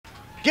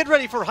Get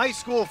ready for high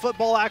school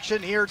football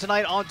action here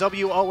tonight on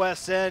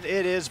WOSN.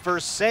 It is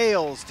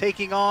Versailles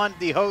taking on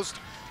the host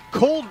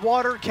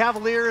Coldwater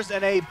Cavaliers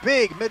in a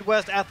big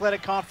Midwest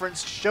Athletic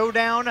Conference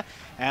showdown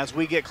as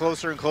we get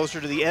closer and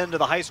closer to the end of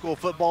the high school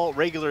football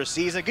regular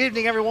season. Good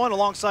evening, everyone.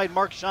 Alongside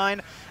Mark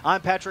Shine,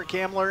 I'm Patrick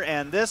Kamler,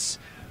 and this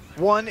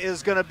one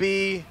is going to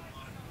be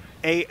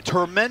a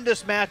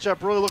tremendous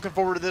matchup. Really looking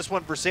forward to this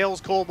one. Versailles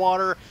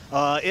Coldwater.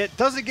 It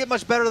doesn't get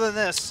much better than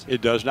this.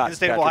 It does not. In the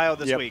state of Ohio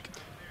this week.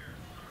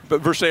 But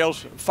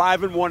Versailles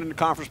 5-1 in the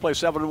conference play,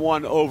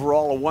 7-1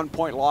 overall, a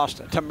 1-point loss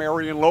to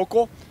Marion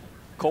Local.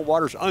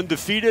 Coldwater's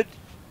undefeated,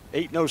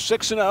 8-0,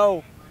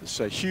 6-0.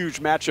 It's a huge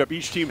matchup.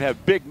 Each team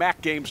have big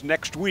MAC games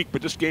next week,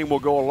 but this game will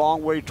go a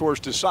long way towards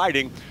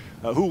deciding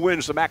who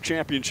wins the MAC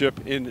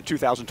championship in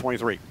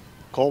 2023.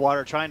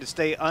 Coldwater trying to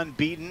stay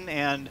unbeaten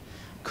and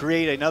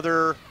create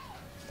another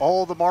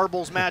all the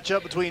marbles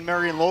matchup between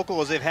Marion Local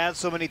as they've had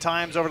so many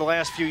times over the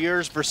last few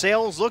years.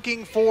 Versailles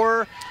looking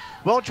for,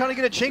 well, trying to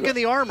get a chink in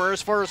the armor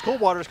as far as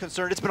Coldwater is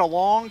concerned. It's been a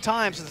long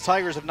time since the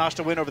Tigers have notched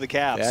a win over the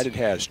Cavs. That it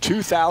has.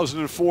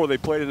 2004, they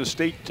played in the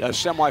state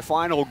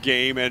semifinal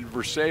game, and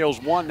Versailles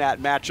won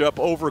that matchup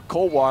over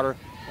Coldwater,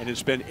 and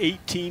it's been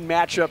 18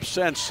 matchups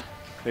since.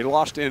 They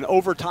lost in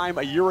overtime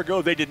a year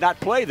ago. They did not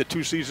play the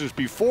 2 seasons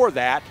before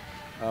that,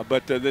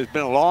 but there's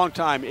been a long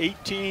time.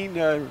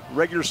 18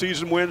 regular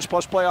season wins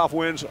plus playoff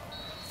wins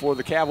for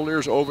the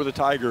Cavaliers over the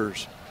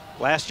Tigers.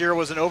 Last year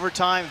was an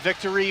overtime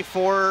victory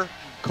for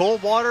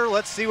Coldwater.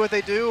 Let's see what they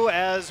do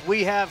as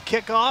we have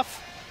kickoff,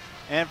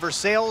 and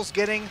Versailles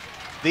getting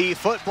the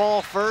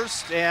football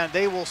first, and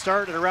they will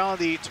start at around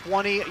the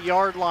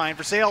 20-yard line.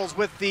 Versailles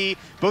with the,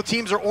 both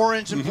teams are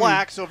orange and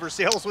black, so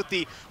Versailles with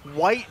the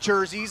white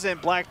jerseys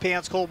and black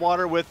pants,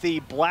 Coldwater with the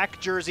black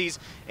jerseys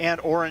and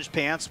orange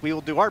pants. We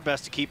will do our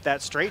best to keep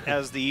that straight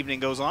as the evening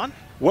goes on.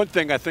 One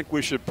thing I think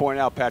we should point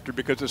out, Patrick,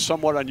 because it's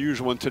somewhat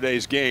unusual in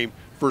today's game,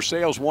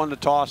 Versailles won the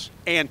toss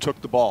and took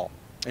the ball.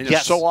 And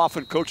yes, so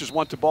often coaches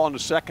want the ball in the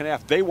second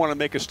half. They want to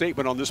make a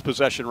statement on this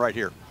possession right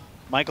here.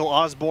 Michael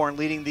Osborne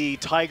leading the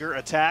Tiger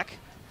attack.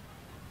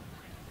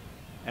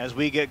 As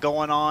we get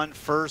going on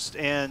 1st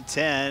and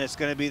 10, it's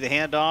going to be the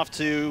handoff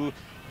to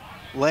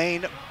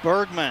Lane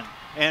Bergman.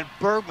 And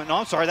Bergman, no,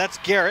 I'm sorry, that's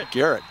Garrett.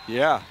 Garrett,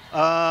 yeah.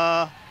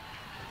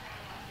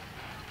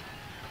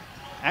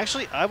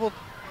 Actually, I will.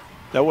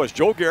 That was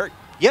Joel Garrett.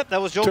 Yep,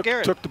 that was Joel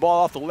Garrett. Took the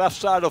ball off the left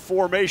side of the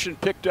formation,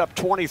 picked up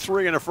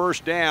 23 and a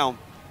first down.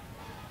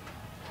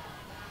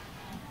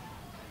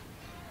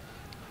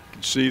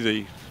 See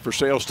the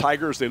Versailles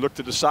Tigers, they look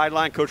to the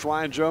sideline, Coach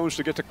Ryan Jones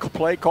to get the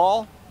play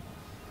call,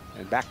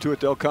 and back to it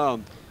they'll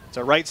come. It's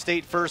a Wright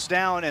State first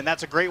down, and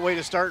that's a great way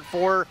to start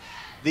for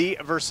the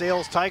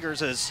Versailles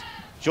Tigers as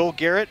Joel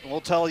Garrett, we'll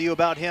tell you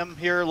about him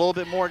here a little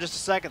bit more in just a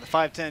second, the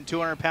 5'10",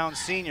 200-pound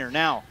senior.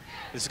 Now,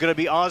 this is going to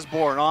be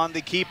Osborne on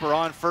the keeper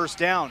on first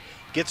down.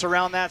 Gets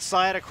around that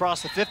side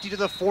across the 50 to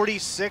the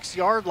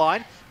 46-yard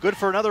line. Good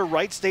for another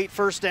Wright State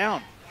first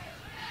down.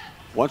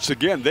 Once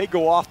again, they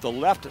go off the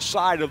left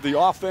side of the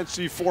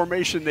offensive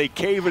formation. They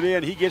cave it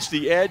in. He gets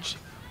the edge,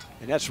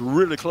 and that's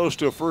really close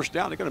to a first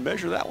down. They're going to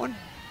measure that one?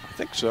 I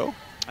think so.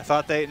 I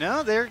thought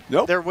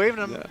they're waving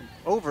them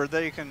over.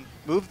 They can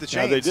move the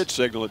chains. Yeah, they did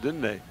signal it,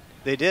 didn't they?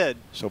 They did.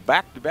 So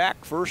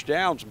back-to-back first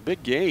downs,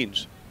 big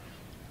gains.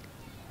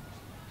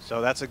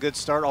 So that's a good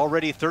start.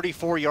 Already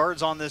 34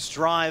 yards on this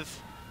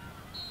drive.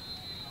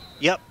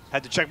 Yep,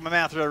 had to check my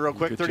math real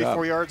quick.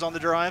 34 yards on the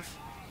drive.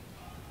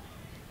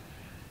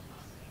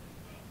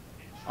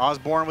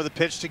 Osborne with a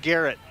pitch to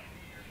Garrett.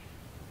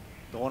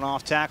 Going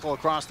off tackle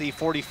across the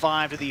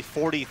 45 to the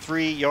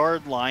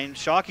 43-yard line.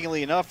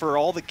 Shockingly enough, for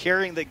all the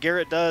carrying that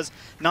Garrett does,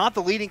 not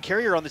the leading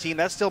carrier on the team.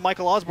 That's still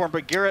Michael Osborne,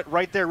 but Garrett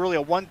right there, really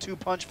a 1-2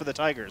 punch for the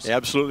Tigers. Yeah,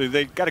 absolutely.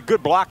 They got a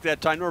good block that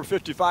time. Number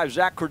 55,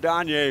 Zach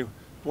Cordanier,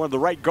 one of the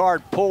right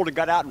guard, pulled and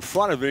got out in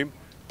front of him.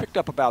 Picked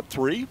up about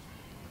 3.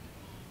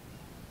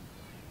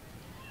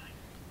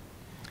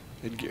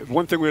 And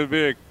one thing we'll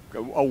be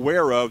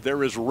aware of,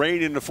 there is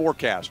rain in the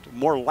forecast.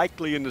 More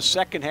likely in the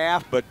second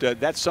half, but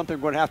that's something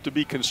we're going to have to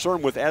be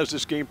concerned with as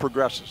this game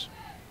progresses.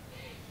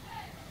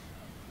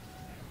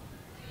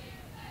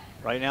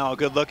 Right now, a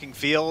good-looking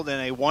field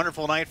and a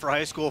wonderful night for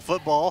high school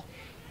football.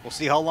 We'll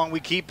see how long we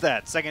keep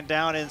that. 2nd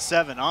down and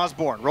 7.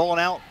 Osborne rolling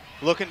out,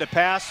 looking to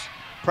pass.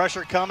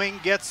 Pressure coming,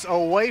 gets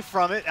away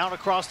from it, out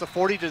across the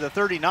 40 to the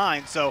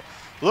 39. So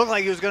looked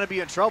like he was going to be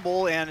in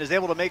trouble and is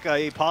able to make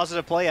a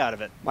positive play out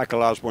of it.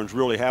 Michael Osborne's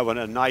really having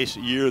a nice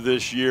year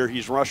this year.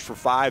 He's rushed for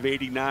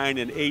 589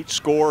 and 8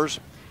 scores.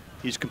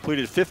 He's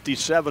completed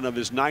 57 of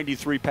his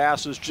 93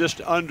 passes,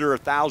 just under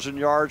 1,000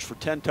 yards for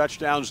 10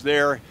 touchdowns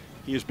there.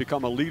 He has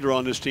become a leader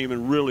on this team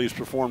and really has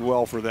performed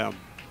well for them.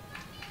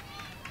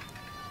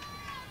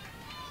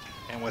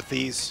 And with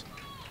these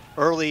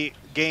early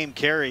game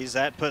carries,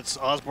 that puts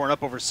Osborne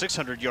up over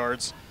 600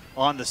 yards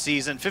on the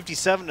season.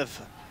 57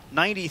 of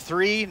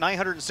 93,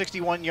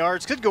 961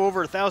 yards. Could go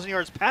over 1,000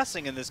 yards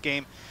passing in this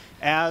game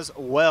as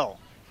well.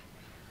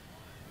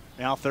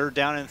 Now 3rd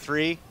down and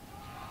 3.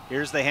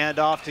 Here's the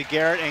handoff to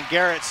Garrett, and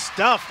Garrett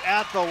stuffed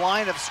at the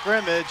line of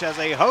scrimmage as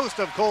a host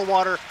of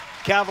Coldwater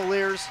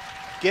Cavaliers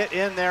get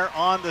in there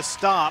on the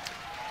stop,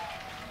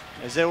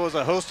 as there was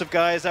a host of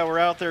guys that were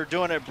out there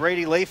doing it.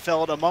 Brady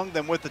Layfeld among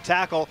them with the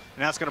tackle,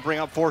 and that's going to bring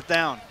up 4th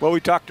down. Well, we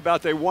talked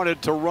about they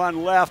wanted to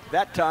run left.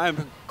 That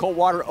time,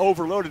 Coldwater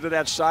overloaded to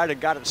that side and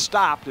got it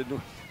stopped.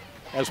 And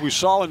as we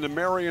saw in the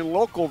Marion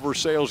local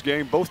Versailles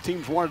game, both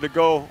teams wanted to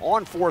go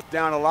on 4th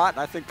down a lot, and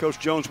I think Coach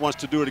Jones wants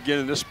to do it again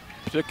in this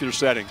particular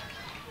setting.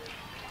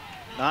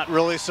 Not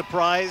really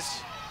surprised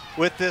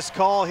with this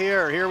call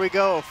here. Here we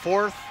go,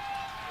 4th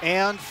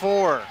and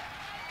 4.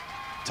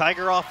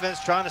 Tiger offense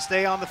trying to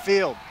stay on the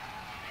field.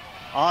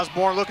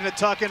 Osborne looking to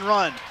tuck and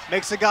run,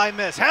 makes a guy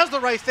miss, has the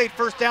Wright State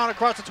first down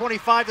across the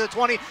 25 to the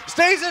 20,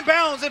 stays in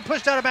bounds and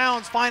pushed out of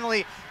bounds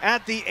finally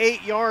at the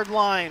 8-yard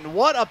line.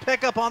 What a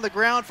pickup on the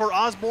ground for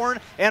Osborne,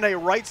 and a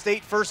Wright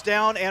State first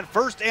down and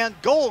 1st and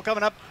goal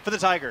coming up for the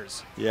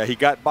Tigers. Yeah, he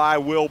got by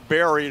Will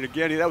Berry, and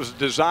again, that was a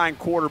design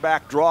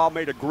quarterback draw,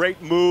 made a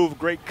great move,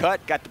 great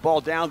cut, got the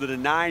ball down to the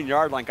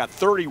 9-yard line, got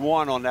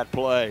 31 on that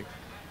play.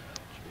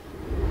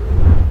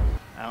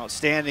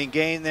 Outstanding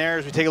gain there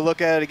as we take a look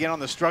at it again on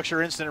the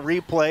structure instant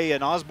replay.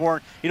 And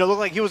Osborne, looked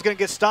like he was going to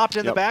get stopped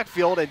in the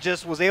backfield and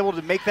just was able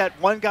to make that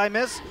one guy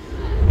miss.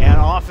 And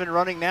off and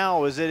running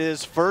now as it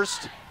is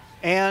 1st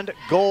and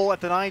goal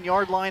at the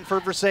 9-yard line for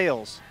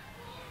Versailles.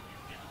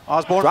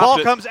 Osborne,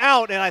 ball comes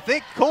out, and I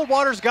think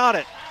Coldwater's got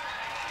it.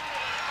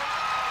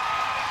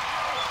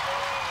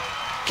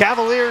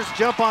 Cavaliers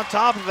jump on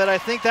top of it. I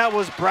think that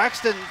was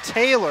Braxton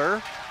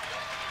Taylor,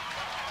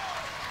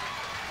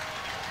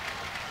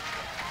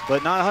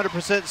 but not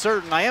 100%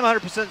 certain. I am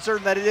 100%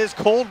 certain that it is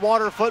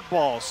Coldwater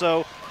football.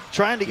 So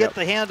trying to get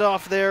the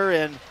handoff there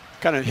and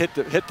kind of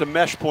hit the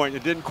mesh point.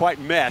 It didn't quite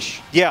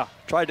mesh. Yeah.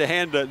 Tried to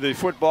hand the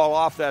football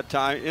off that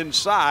time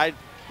inside.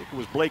 I think it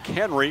was Blake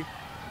Henry.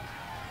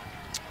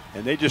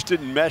 And they just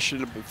didn't mesh,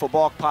 and the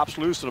football pops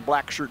loose and a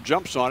black shirt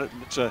jumps on it.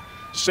 It's a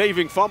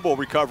saving fumble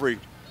recovery.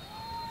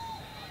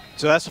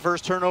 So that's the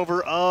first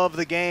turnover of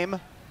the game.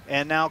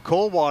 And now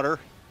Coldwater.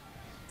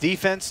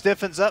 Defense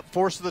stiffens up,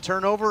 forces the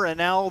turnover, and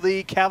now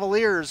the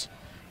Cavaliers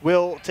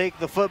will take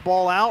the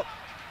football out.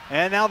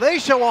 And now they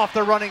show off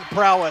their running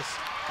prowess.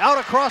 Out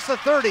across the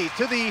 30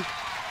 to the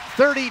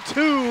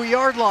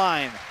 32-yard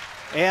line.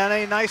 And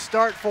a nice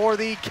start for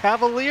the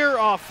Cavalier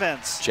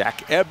offense.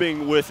 Jack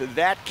Ebbing with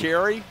that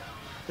carry.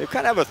 They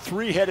kind of have a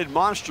three-headed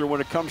monster when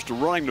it comes to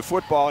running the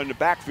football in the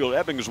backfield.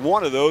 Ebbing is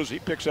one of those. He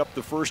picks up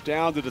the first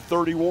down to the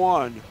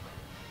 31.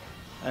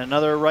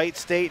 Another Wright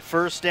State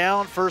first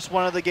down, first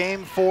one of the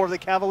game for the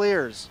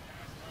Cavaliers.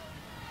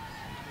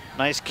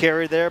 Nice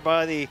carry there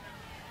by the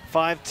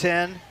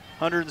 5'10",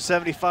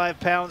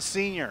 175-pound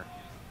senior.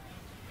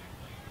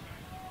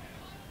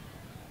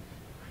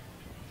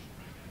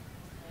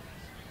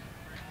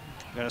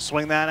 Going to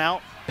swing that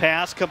out.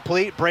 Pass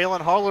complete. Braylon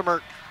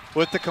Harlemert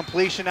with the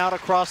completion out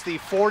across the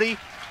 40.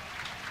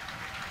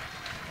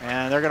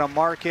 And they're going to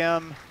mark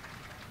him,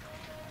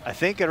 I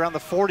think, at around the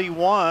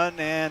 41,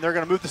 and they're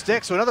going to move the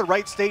stick. So another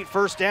Wright State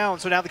first down.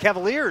 So now the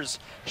Cavaliers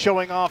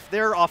showing off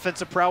their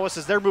offensive prowess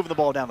as they're moving the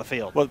ball down the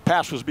field. Well, the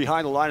pass was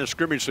behind the line of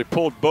scrimmage. They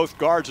pulled both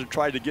guards and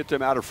tried to get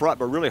them out of front,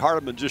 but really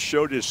Harleman just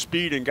showed his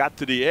speed and got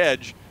to the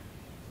edge.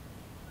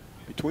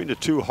 Between the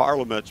two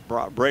Harlemets,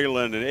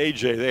 Braylon and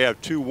AJ, they have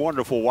two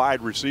wonderful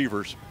wide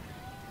receivers.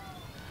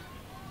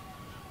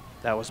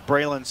 That was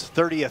Braylon's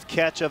 30th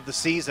catch of the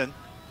season.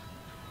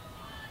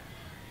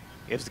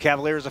 Gives the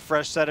Cavaliers a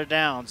fresh set of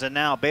downs. And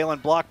now Balin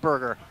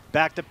Blockberger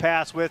back to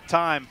pass with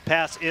time.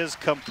 Pass is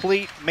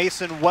complete.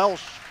 Mason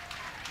Welsh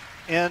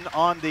in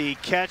on the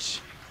catch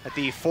at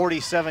the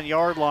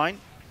 47-yard line.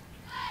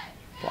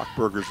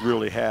 Blockberger's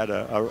really had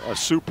a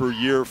super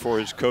year for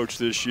his coach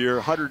this year.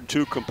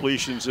 102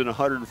 completions in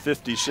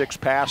 156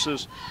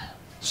 passes,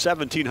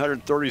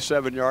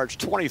 1,737 yards,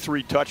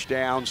 23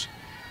 touchdowns.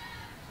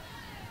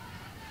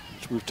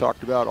 We've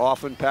talked about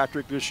often,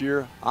 Patrick, this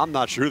year. I'm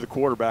not sure who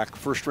the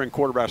first-string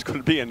quarterback is going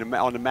to be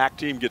on the MAC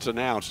team gets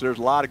announced. There's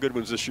a lot of good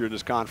ones this year in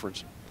this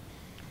conference.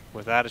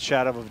 Without a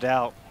shadow of a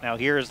doubt. Now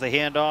here's the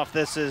handoff.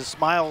 This is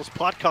Miles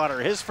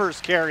Potcotter, his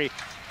first carry,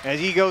 as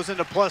he goes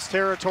into plus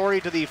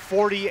territory to the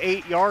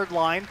 48-yard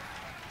line.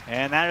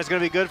 And that is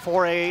going to be good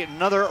for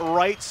another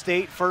Wright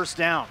State first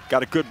down.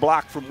 Got a good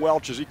block from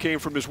Welch as he came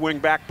from his wing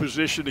back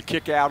position to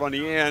kick out on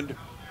the end.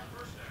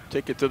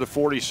 Take it to the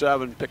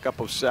 47, pickup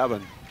of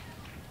 7.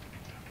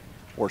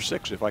 Or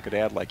 6 if I could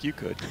add like you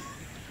could.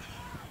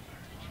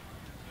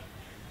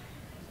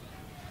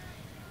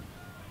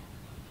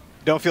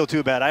 Don't feel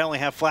too bad. I only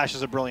have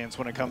flashes of brilliance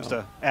when it comes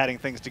to adding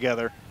things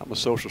together. I'm a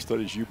social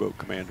studies U-boat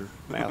commander.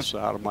 Math's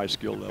out of my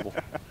skill level.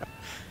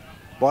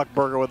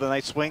 Blockberger with a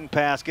nice swing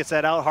pass. Gets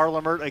that out.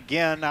 Harlemert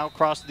again out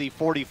across the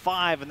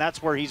 45, and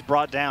that's where he's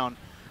brought down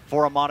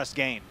for a modest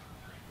gain.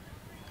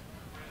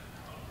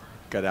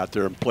 Got out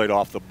there and played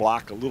off the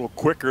block a little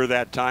quicker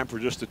that time for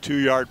just a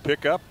 2-yard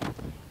pickup.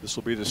 This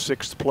will be the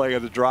 6th play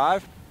of the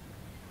drive.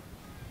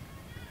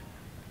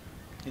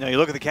 You know, you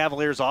look at the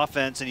Cavaliers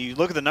offense and you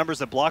look at the numbers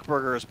that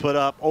Blockberger has put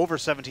up, over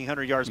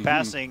 1,700 yards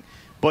passing.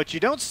 But you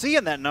don't see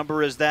in that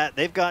number is that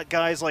they've got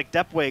guys like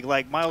Depwig,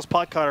 like Miles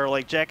Potcotter,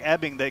 like Jack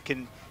Ebbing that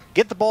can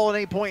get the ball at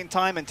any point in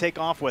time and take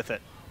off with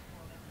it.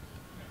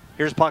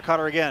 Here's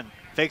Pottcutter again.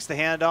 Fakes the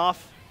handoff.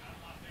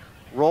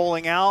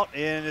 Rolling out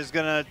and is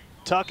going to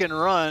tuck and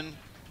run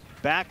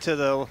back to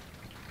the,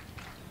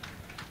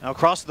 now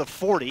across the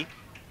 40.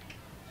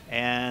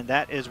 And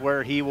that is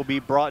where he will be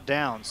brought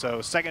down.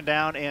 So second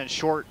down and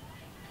short,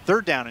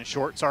 third down and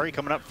short, sorry,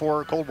 coming up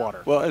for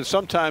Coldwater. Well, and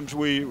sometimes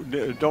we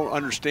don't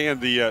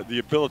understand the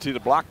ability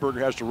that Blockberger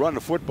has to run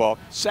the football.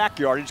 Sack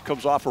yardage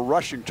comes off of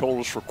rushing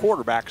totals for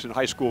quarterbacks in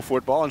high school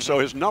football, and so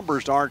his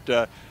numbers aren't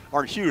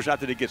huge. Not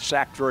that he gets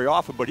sacked very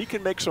often, but he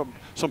can make some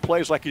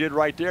plays like he did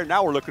right there.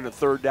 Now we're looking at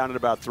third down at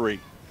about 3.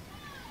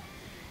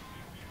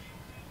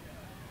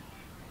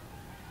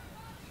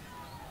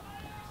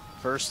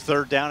 First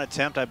third down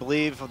attempt, I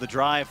believe, of the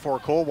drive for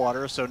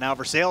Coldwater. So now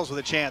Versailles with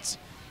a chance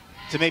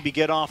to maybe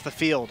get off the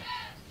field.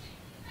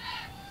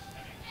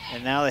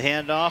 And now the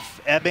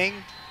handoff, Ebbing,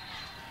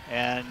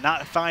 and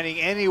not finding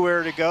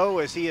anywhere to go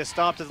as he is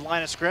stopped at the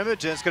line of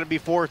scrimmage, and it's going to be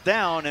fourth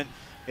down. And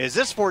is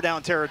this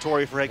 4-down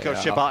territory for head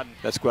coach Chip Otten?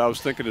 That's what I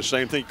was thinking, the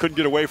same thing. Couldn't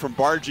get away from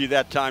Bargy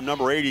that time.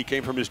 Number 80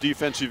 came from his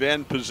defensive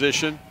end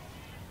position.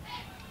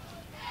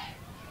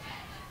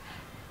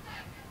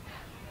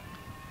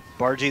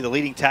 Bargy, the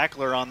leading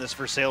tackler on this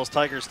Versailles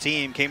Tigers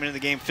team, came into the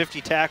game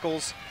 50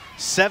 tackles,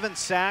 7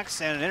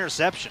 sacks, and an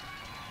interception.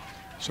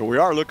 So we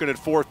are looking at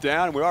fourth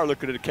down, and we are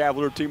looking at a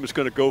Cavalier team that's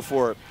going to go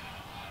for it.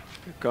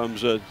 Here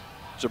comes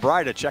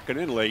Zabrida checking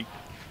in late.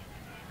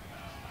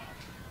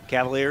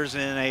 Cavaliers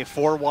in a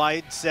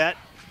 4-wide set.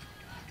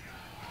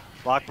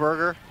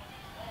 Blockberger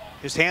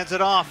just hands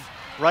it off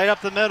right up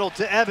the middle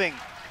to Ebbing.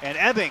 And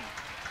Ebbing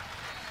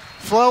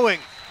flowing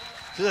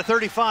to the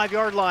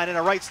 35-yard line and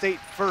a Wright State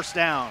first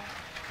down.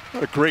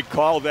 What a great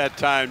call that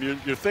time.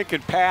 You're thinking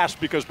pass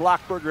because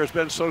Blockberger has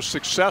been so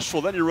successful.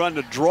 Then you run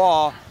the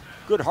draw.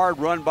 Good hard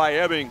run by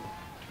Ebbing.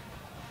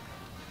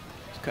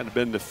 It's kind of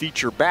been the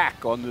feature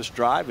back on this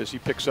drive as he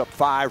picks up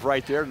 5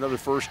 right there, another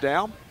first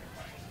down.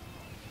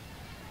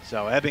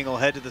 So Ebbing will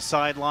head to the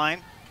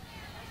sideline.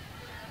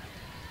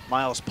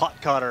 Miles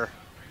Pottcutter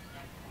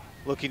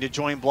looking to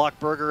join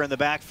Blockberger in the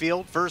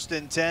backfield. First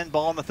and 10,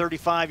 ball on the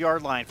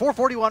 35-yard line.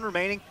 4:41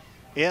 remaining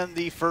in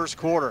the first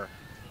quarter.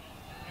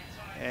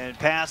 And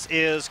pass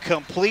is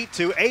complete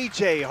to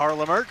A.J.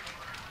 Harlemert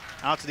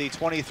out to the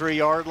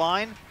 23-yard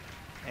line.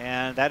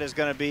 And that is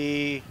going to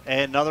be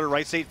another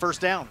Wright State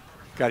first down.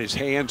 Got his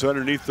hands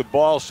underneath the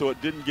ball so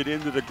it didn't get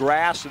into the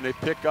grass, and they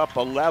pick up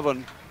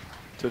 11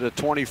 to the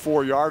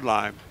 24-yard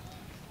line.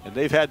 And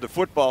they've had the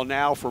football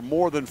now for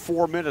more than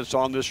 4 minutes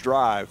on this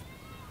drive.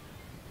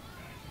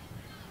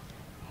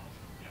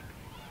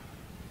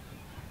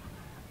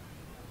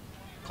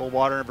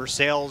 Coldwater and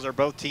Versailles are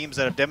both teams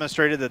that have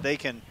demonstrated that they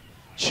can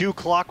chew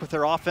clock with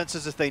their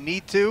offenses if they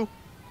need to,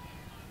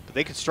 but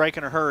they can strike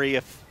in a hurry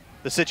if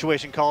the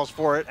situation calls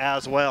for it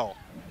as well.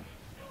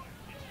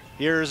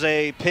 Here's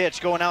a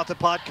pitch going out to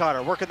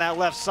Pottcutter, working that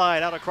left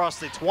side out across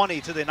the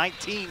 20 to the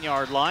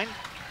 19-yard line.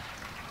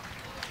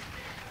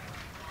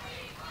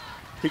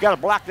 He got a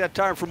block that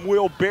time from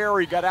Will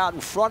Berry, got out in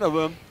front of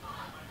him,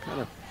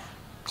 kind of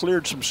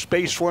cleared some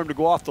space for him to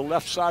go off the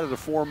left side of the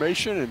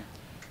formation and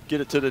get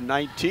it to the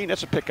 19.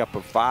 That's a pickup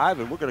of 5,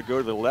 and we're going to go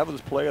to the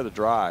 11th play of the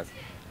drive.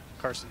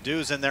 Carson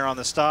Dew's in there on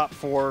the stop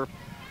for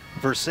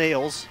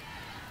Versailles.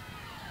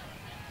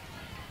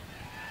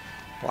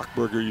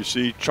 Blockberger, you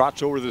see,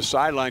 trots over the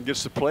sideline,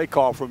 gets the play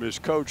call from his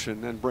coach,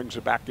 and then brings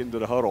it back into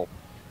the huddle.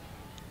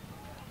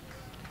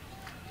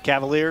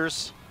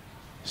 Cavaliers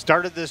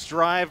started this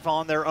drive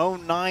on their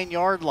own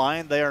 9-yard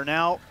line. They are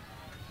now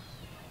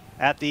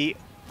at the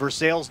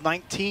Versailles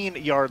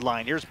 19-yard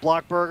line. Here's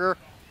Blockberger,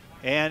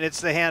 and it's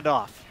the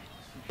handoff.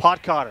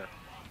 Pottcutter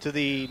to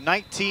the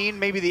 19,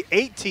 maybe the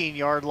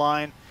 18-yard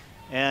line,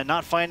 and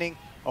not finding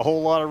a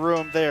whole lot of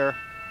room there.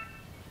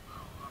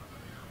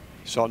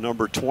 Saw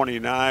number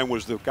 29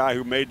 was the guy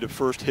who made the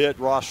first hit.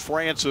 Ross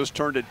Francis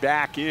turned it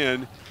back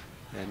in,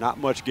 and not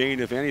much gain,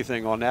 if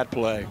anything, on that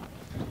play.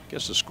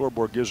 Guess the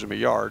scoreboard gives him a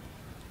yard.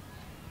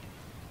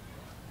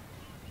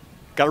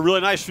 Got a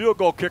really nice field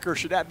goal kicker.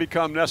 Should that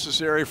become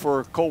necessary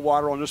for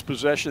Coldwater on this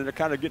possession? They're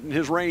kind of getting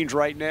his range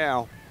right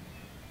now.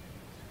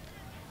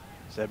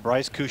 Said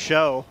Bryce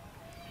Couchot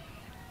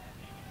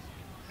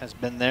has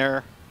been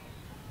there.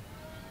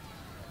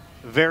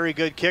 Very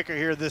good kicker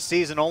here this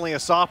season, only a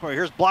sophomore.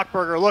 Here's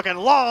Blockberger looking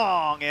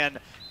long and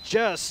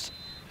just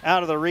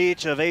out of the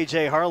reach of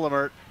A.J.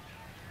 Harlemert.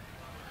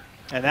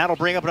 And that'll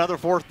bring up another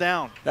fourth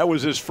down. That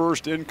was his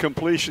first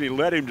incompletion. He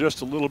led him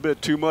just a little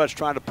bit too much,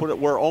 trying to put it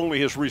where only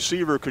his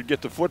receiver could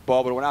get the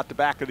football, but it went out the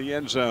back of the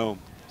end zone.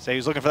 So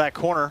he's looking for that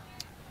corner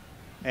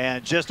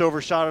and just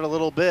overshot it a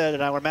little bit.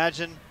 And I would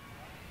imagine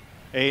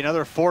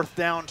another fourth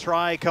down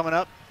try coming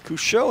up.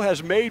 Couchot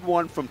has made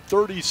one from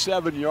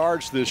 37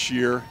 yards this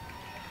year.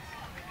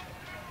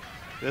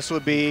 This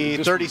would be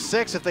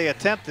 36 if they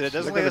attempted it.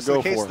 Doesn't look like that's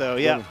the case, though.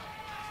 Yeah.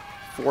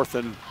 4th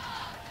and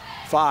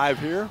 5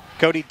 here.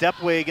 Cody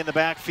Depwig in the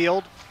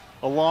backfield,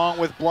 along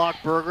with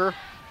Blockberger.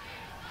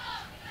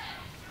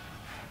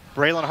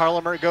 Braylon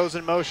Harlemert goes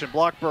in motion.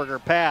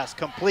 Blockberger pass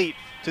complete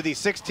to the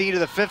 16 to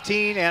the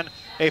 15, and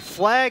a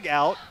flag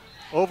out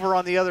over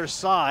on the other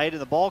side,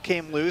 and the ball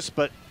came loose,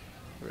 but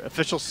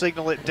officials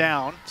signal it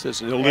down. It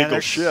says an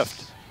illegal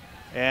shift.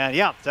 And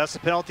yeah, that's the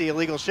penalty,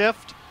 illegal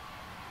shift.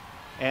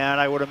 And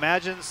I would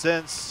imagine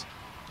since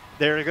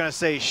they're going to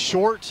say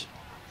short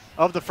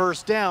of the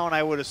first down,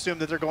 I would assume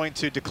that they're going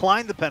to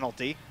decline the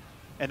penalty,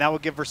 and that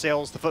would give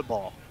Versailles the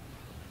football.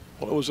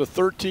 Well, it was a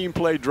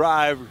 13-play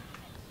drive.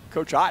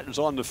 Coach Otten's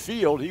on the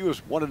field. He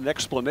wanted an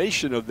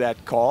explanation of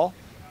that call.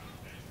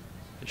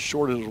 As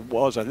short as it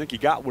was, I think he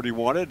got what he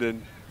wanted.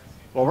 And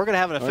well, we're going to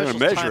have an official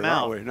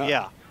timeout.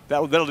 Yeah,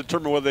 that'll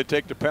determine whether they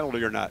take the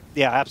penalty or not.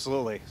 Yeah,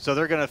 absolutely. So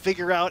they're going to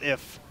figure out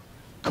if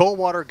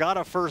Coldwater got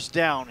a first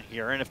down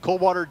here, and if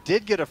Coldwater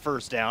did get a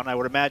first down, I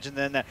would imagine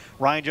then that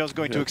Ryan Jones is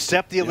going to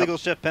accept the illegal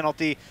shift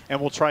penalty, and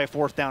we'll try a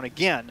fourth down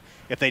again.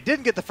 If they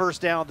didn't get the first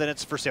down, then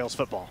it's Versailles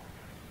football.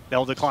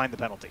 They'll decline the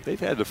penalty. They've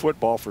had the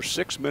football for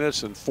 6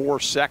 minutes and 4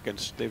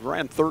 seconds. They've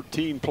ran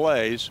 13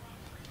 plays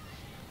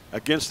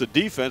against the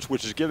defense,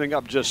 which is giving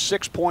up just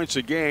 6 points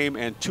a game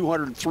and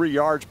 203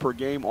 yards per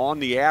game on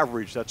the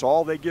average. That's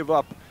all they give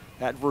up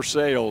at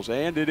Versailles,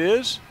 and it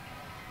is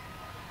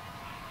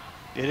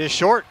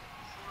short.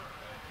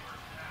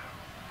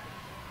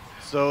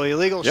 So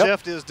illegal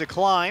shift is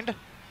declined,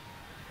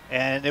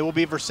 and it will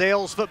be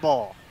Versailles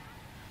football.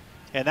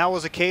 And that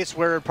was a case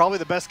where probably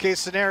the best case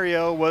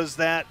scenario was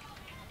that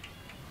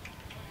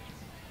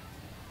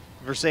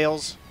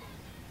Versailles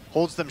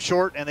holds them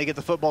short and they get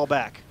the football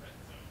back.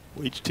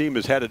 Each team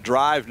has had a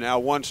drive now.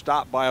 One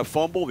stopped by a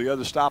fumble, the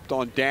other stopped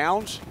on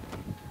downs.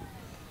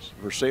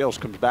 Versailles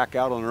comes back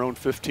out on their own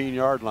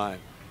 15-yard line.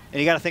 And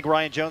you got to think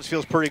Ryan Jones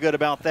feels pretty good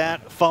about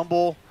that.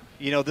 Fumble,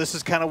 you know, this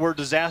is kind of where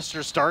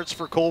disaster starts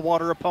for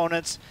Coldwater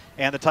opponents,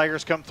 and the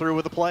Tigers come through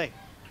with a play.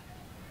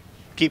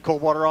 Keep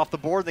Coldwater off the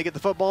board, and they get the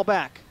football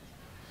back.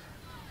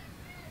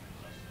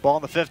 Ball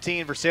on the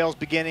 15, Versailles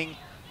beginning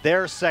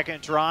their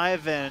second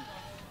drive, and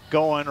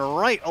going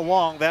right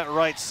along that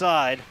right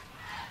side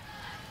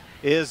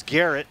is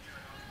Garrett.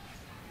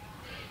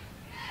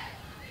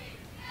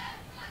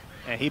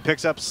 And he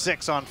picks up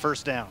 6 on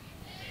first down.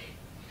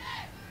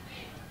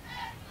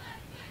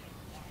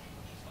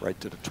 Right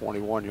to the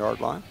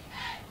 21-yard line.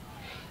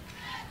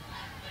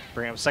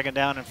 Bring up second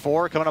down and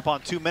 4, coming up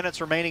on 2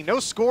 minutes remaining. No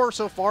score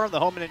so far on the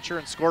Home and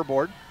Insurance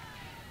scoreboard.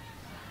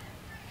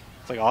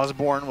 It's like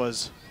Osborne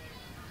was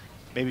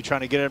maybe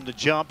trying to get him to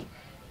jump,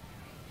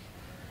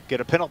 get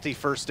a penalty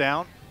first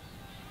down.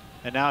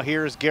 And now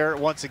here's Garrett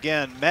once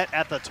again, met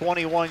at the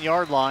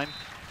 21-yard line,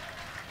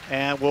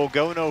 and will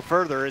go no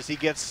further as he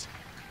gets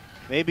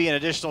maybe an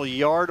additional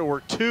yard or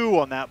 2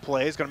 on that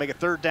play. He's going to make a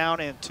third down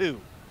and 2.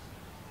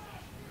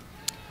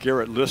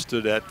 Garrett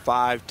listed at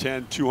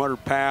 5'10",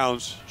 200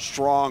 pounds,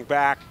 strong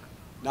back,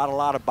 not a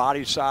lot of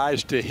body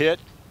size to hit.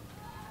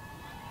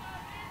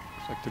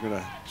 Looks like they're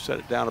going to set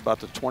it down about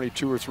the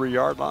 22 or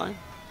 3-yard line.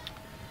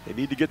 They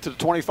need to get to the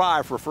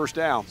 25 for a first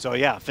down. So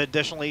yeah,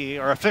 officially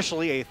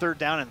a third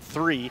down and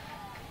 3.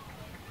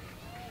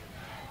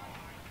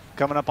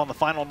 Coming up on the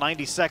final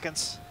 90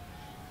 seconds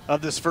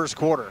of this first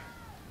quarter.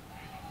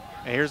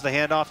 And here's the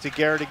handoff to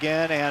Garrett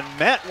again, and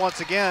met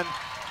once again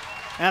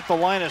at the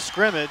line of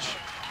scrimmage.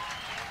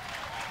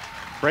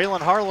 Braylon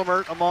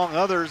Harlemert, among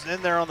others,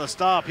 in there on the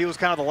stop. He was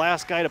kind of the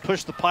last guy to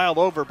push the pile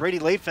over. Brady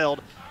Layfeld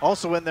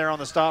also in there on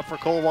the stop for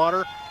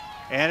Coldwater,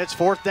 and it's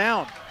fourth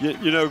down.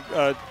 You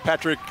know,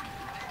 Patrick,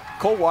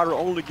 Coldwater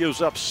only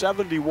gives up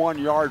 71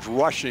 yards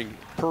rushing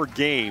per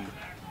game,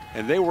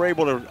 and they were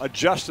able to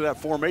adjust to that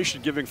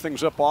formation, giving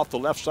things up off the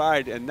left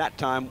side, and that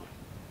time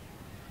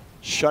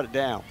shut it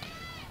down.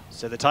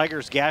 So the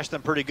Tigers gashed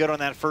them pretty good on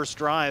that first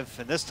drive,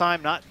 and this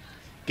time not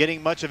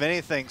getting much of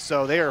anything.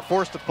 So they are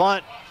forced to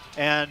punt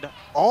and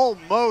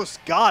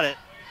almost got it.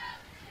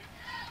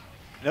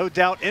 No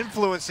doubt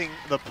influencing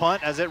the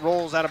punt as it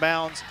rolls out of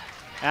bounds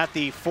at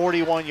the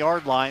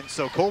 41-yard line.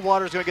 So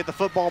Coldwater's going to get the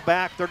football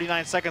back,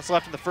 39 seconds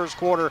left in the first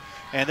quarter,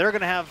 and they're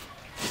going to have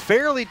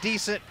fairly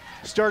decent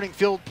starting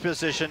field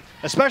position,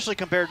 especially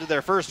compared to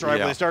their first drive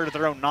when they started at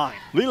their own 9.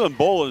 Leland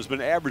Bolin has been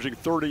averaging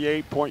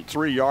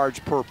 38.3 yards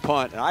per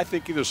punt, and I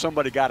think either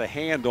somebody got a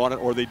hand on it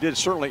or they did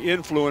certainly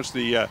influence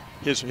the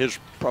his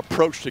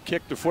approach to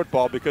kick the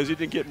football, because he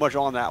didn't get much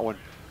on that one.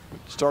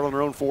 Start on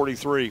their own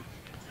 43.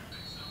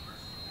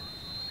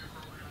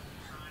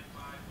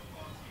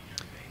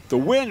 The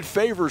wind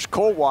favors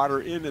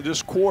Coldwater into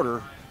this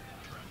quarter.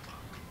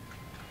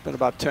 Been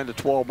about 10 to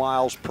 12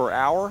 miles per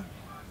hour.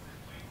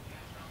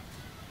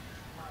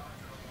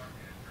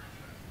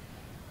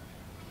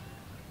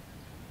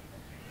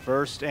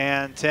 First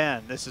and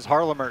 10. This is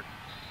Harlemert.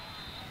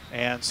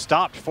 And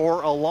stopped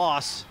for a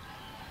loss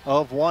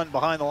of 1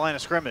 behind the line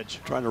of scrimmage.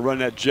 Trying to run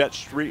that jet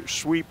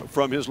sweep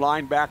from his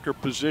linebacker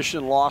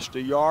position, lost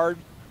a yard.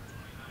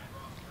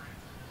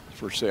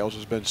 Versailles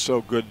has been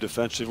so good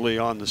defensively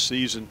on the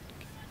season.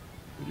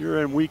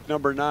 You're in week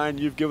number 9.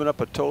 You've given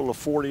up a total of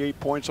 48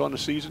 points on the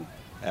season.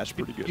 That's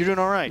pretty good. You're doing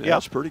all right. Yeah,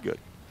 that's pretty good.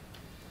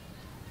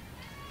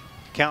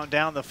 Counting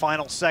down the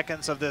final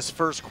seconds of this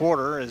first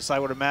quarter, as I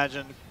would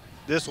imagine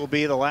this will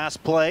be the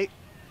last play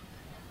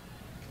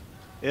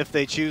if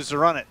they choose to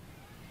run it.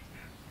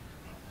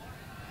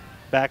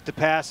 Back to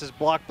pass is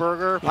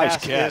Blockberger. Nice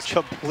Pass catch. is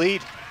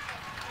complete.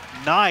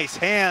 Nice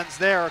hands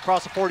there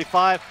across the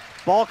 45.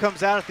 Ball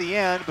comes out at the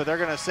end, but they're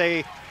going to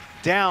say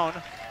down.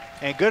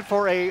 And good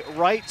for a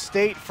Wright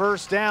State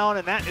first down,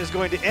 and that is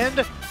going to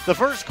end the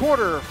first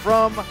quarter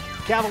from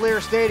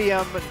Cavalier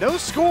Stadium. No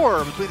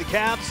score between the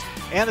Cavs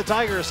and the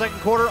Tigers. Second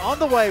quarter on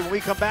the way when we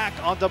come back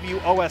on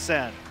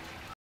WOSN.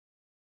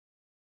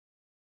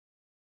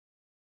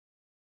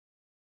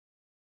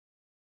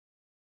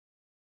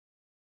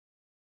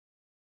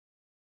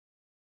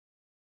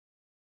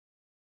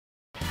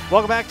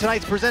 Welcome back.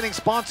 Tonight's presenting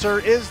sponsor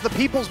is the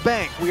People's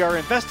Bank. We are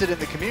invested in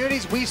the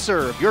communities we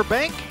serve. Your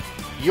bank,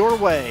 your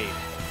way.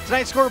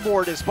 Tonight's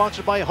scoreboard is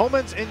sponsored by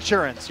Homans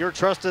Insurance, your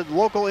trusted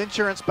local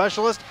insurance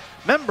specialist,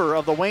 member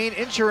of the Wayne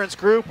Insurance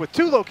Group with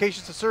 2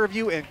 locations to serve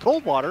you in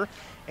Coldwater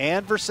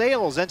and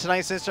Versailles. And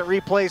tonight's instant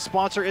replay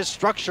sponsor is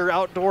Structure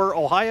Outdoor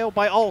Ohio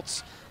by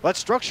Alts. Let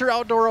Structure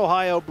Outdoor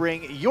Ohio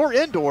bring your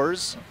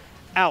indoors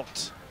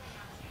out.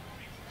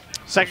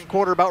 Second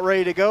quarter about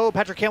ready to go.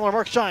 Patrick Kamler,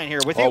 Mark Shine here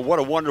with you. Oh, what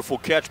a wonderful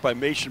catch by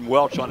Mason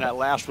Welch on that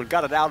last one.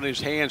 Got it out in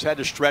his hands, had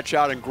to stretch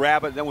out and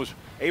grab it, and then was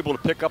able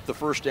to pick up the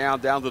first down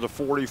to the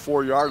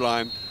 44-yard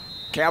line.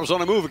 Cavs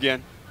on the move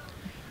again.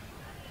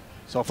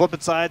 So flipping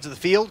sides of the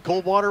field,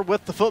 Coldwater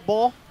with the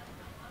football.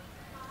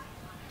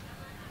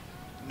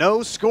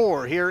 No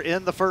score here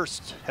in the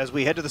first as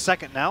we head to the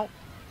second now.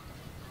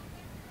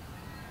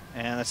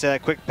 And let's say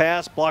that quick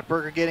pass,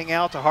 Blockberger getting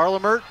out to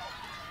Harlemert.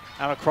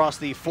 Out across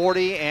the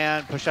 40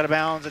 and pushed out of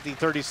bounds at the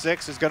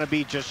 36 is going to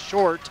be just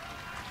short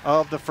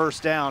of the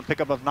first down.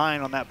 Pickup of 9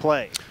 on that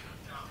play.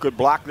 Good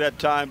block that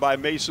time by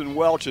Mason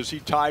Welch as he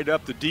tied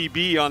up the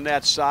DB on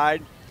that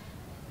side.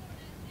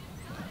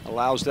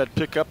 Allows that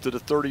pickup to the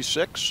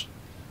 36.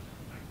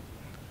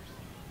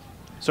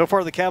 So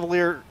far the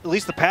Cavalier, at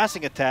least the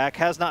passing attack,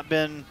 has not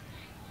been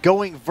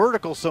going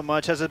vertical so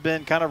much as it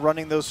been kind of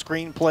running those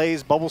screen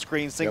plays, bubble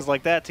screens, things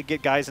like that to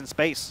get guys in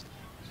space.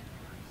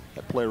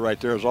 That play right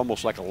there is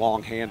almost like a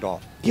long handoff.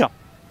 Yeah.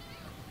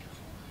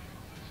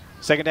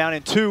 Second down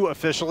and 2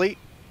 officially.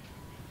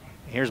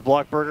 Here's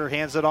Blockberger,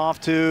 hands it off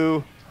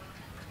to...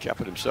 Kept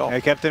it himself. He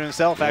kept it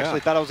himself. Yeah. Actually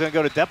thought I was going to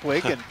go to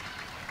Depwig and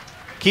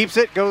keeps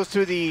it, goes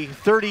to the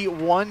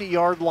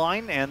 31-yard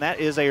line, and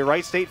that is a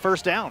Wright State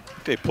first down.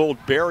 They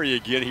pulled Barry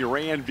again. He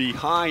ran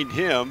behind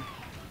him.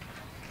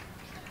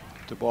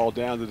 The ball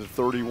down to the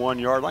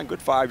 31-yard line.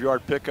 Good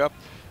 5-yard pickup.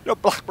 You know,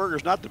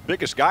 Blockberger's not the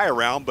biggest guy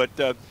around, but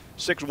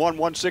 6'1",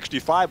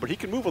 165, but he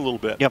can move a little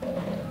bit. Yep.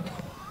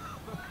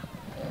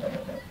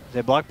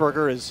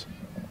 Blockberger has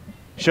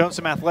shown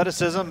some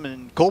athleticism,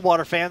 and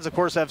Coldwater fans, of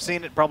course, have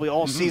seen it probably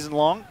all season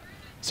long.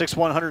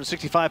 6'1",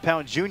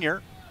 165-pound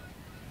junior.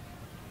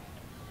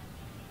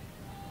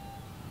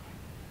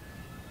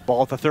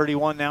 Ball at the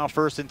 31 now,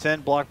 1st and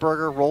 10.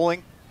 Blockberger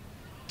rolling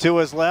to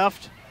his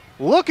left,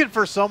 looking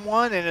for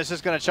someone, and is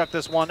just going to chuck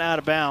this one out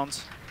of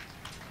bounds.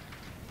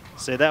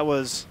 Say that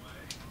was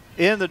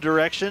in the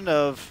direction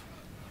of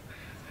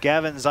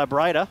Gavin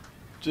Zabrida.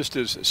 Just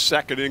his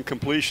second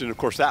incompletion. Of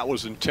course, that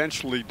was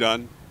intentionally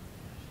done.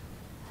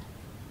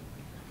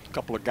 A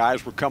couple of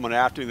guys were coming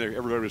after him.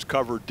 Everybody was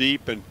covered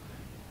deep, and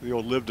the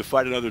old live to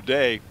fight another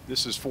day.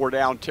 This is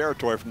 4-down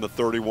territory from the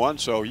 31,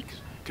 so he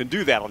can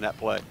do that on that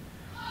play.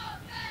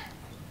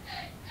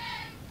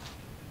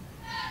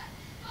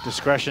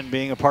 Discretion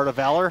being a part of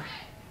valor.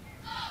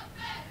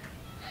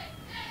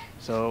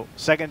 So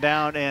second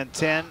down and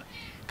 10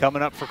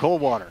 coming up for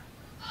Coldwater.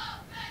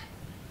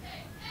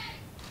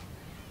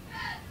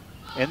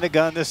 In the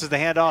gun, this is the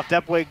handoff.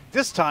 Depwig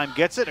this time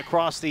gets it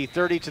across the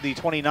 30 to the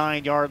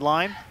 29-yard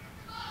line,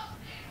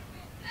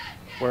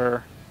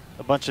 where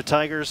a bunch of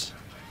Tigers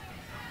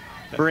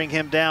bring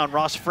him down.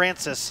 Ross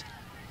Francis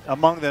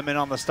among them and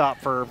on the stop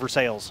for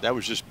Versailles. That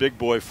was just big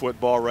boy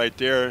football right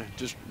there.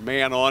 Just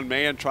man on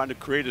man trying to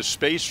create a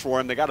space for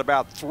him. They got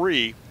about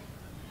 3.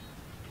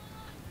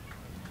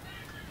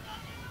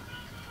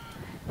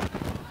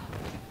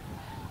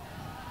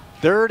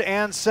 Third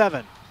and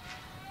 7.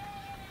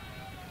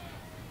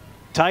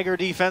 Tiger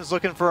defense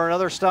looking for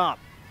another stop.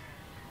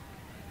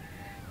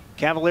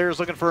 Cavaliers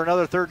looking for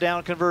another 3rd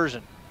down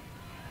conversion.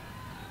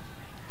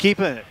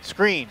 Keeping it.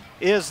 Screen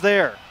is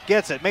there.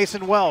 Gets it.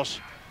 Mason Welsh.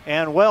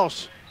 And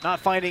Welsh not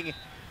finding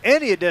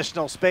any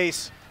additional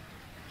space.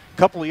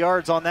 Couple of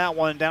yards on that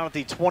one down at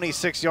the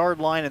 26-yard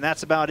line, and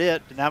that's about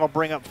it. And that'll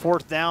bring up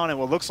 4th down and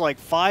what looks like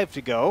 5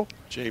 to go.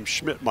 James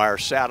Schmidtmeyer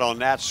sat on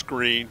that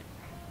screen.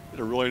 Did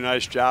a really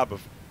nice job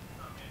of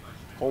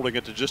holding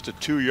it to just a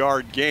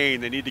 2-yard gain.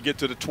 They need to get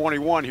to the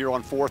 21 here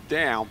on 4th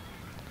down.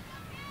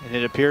 And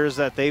it appears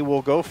that they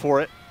will go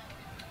for it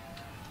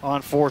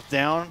on 4th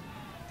down.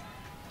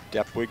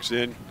 Depwig's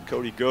in.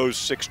 Cody goes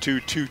 6'2",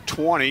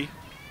 220.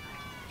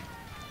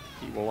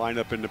 He will line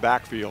up in the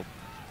backfield.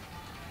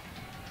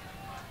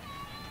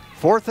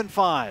 4th and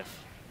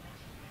 5.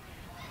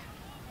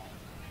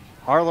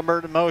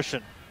 Harlemert in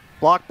motion.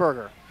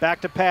 Blockberger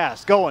back to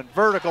pass. Going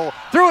vertical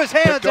through his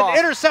hands and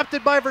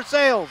intercepted by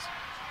Versailles.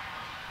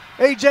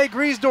 A.J.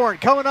 Griesdorn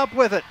coming up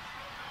with it.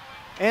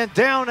 And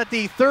down at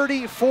the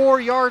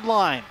 34-yard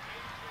line.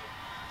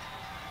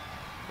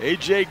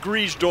 A.J.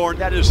 Griesdorn,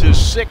 that is his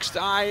 6th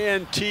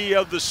INT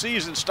of the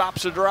season,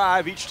 stops the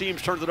drive. Each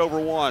team's turned it over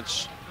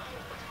once.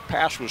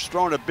 Pass was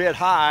thrown a bit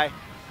high.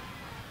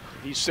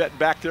 He's set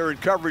back there in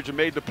coverage and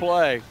made the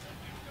play.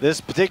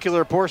 This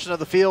particular portion of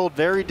the field,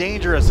 very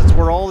dangerous. It's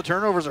where all the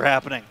turnovers are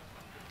happening.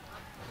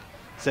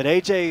 Said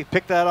A.J.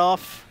 picked that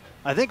off,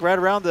 I think, right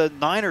around the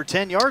 9 or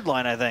 10 yard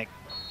line, I think.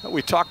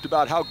 We talked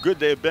about how good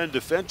they have been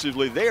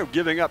defensively. They are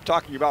giving up,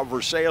 talking about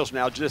Versailles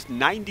now, just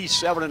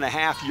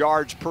 97.5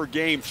 yards per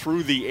game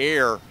through the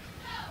air.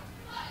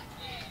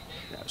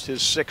 That's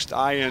his 6th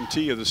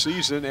INT of the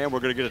season, and we're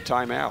going to get a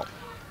timeout.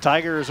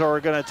 Tigers are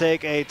going to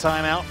take a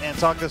timeout and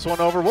talk this one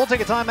over. We'll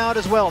take a timeout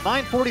as well.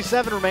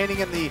 9:47 remaining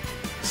in the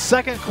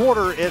second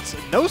quarter. It's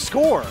no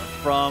score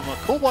from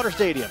Coldwater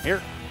Stadium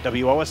here,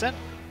 WOSN.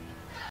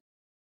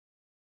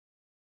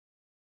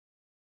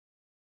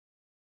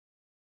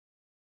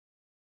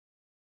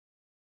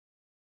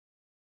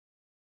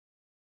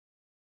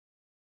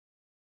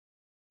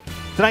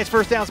 Tonight's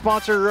first down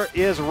sponsor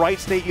is Wright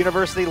State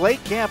University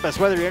Lake Campus.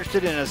 Whether you're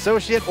interested in an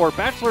associate or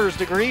bachelor's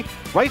degree,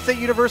 Wright State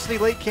University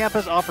Lake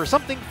Campus offers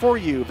something for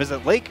you.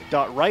 Visit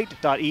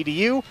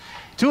lake.wright.edu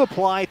to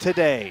apply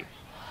today.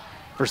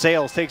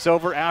 Versailles takes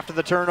over after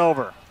the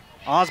turnover.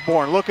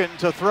 Osborne looking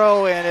to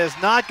throw and is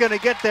not going to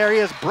get there. He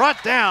is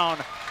brought down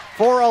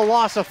for a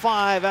loss of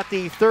 5 at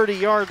the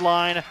 30-yard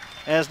line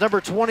as number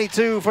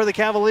 22 for the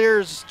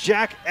Cavaliers,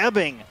 Jack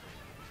Ebbing,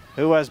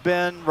 who has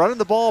been running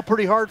the ball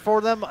pretty hard for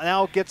them,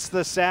 now gets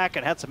the sack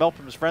and had some help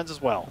from his friends as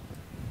well.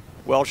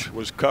 Welch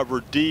was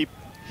covered deep.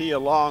 He,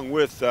 along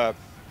with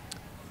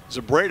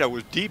Zabreda,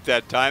 was deep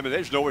that time, and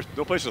there's no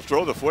place to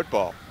throw the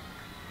football.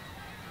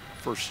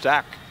 First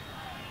sack.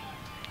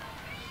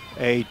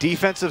 A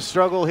defensive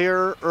struggle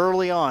here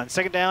early on.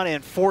 Second down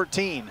and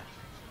 14.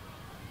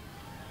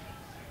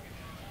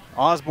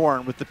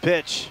 Osborne with the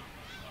pitch.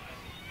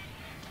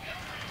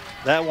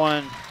 That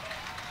one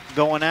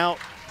going out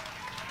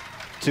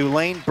to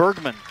Lane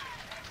Bergman.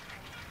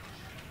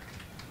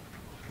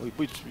 We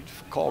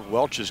called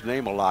Welch's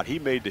name a lot. He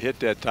made the hit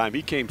that time.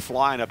 He came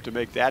flying up to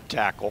make that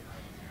tackle.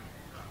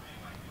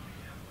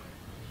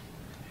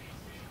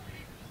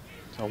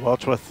 So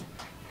Welch with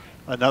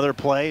another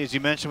play. As you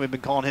mentioned, we've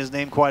been calling his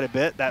name quite a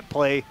bit. That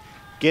play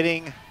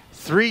getting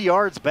 3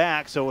 yards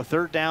back, so a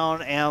third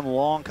down and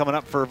long coming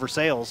up for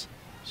Versailles.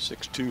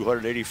 6'2",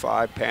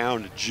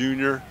 185-pound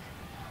junior.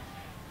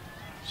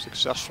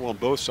 Successful on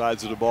both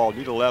sides of the ball.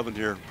 Need 11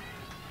 here.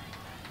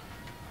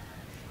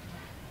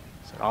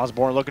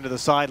 Osborne looking to the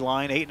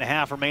sideline.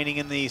 8.5 remaining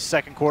in the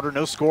second quarter.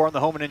 No score on the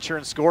home and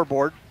insurance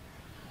scoreboard.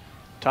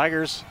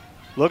 Tigers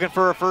looking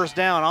for a first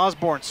down.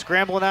 Osborne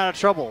scrambling out of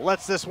trouble.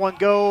 Lets this one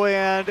go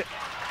and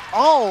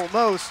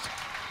almost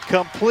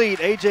complete.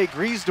 A.J.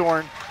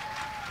 Griesdorn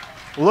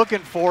looking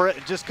for it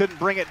and just couldn't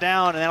bring it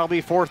down, and that'll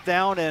be fourth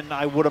down, and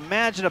I would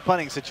imagine a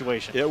punting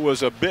situation. It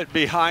was a bit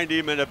behind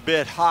him and a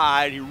bit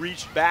high. He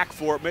reached back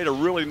for it, made a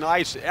really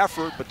nice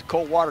effort, but the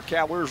Coldwater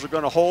Cavaliers are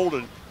going to hold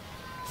and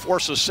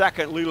force a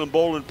second Leland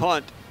Bolden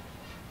punt.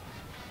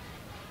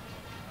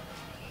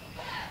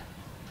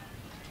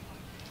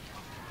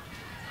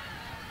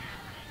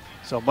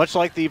 So much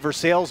like the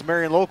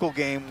Versailles-Marion local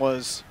game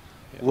was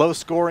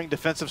low-scoring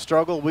defensive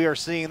struggle, we are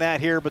seeing that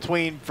here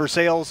between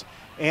Versailles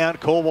and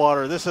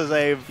Coldwater. This is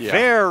a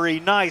very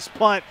nice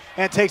punt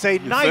and takes a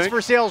nice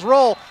Versailles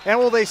roll. And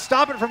will they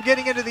stop it from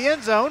getting into the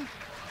end zone?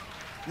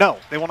 No,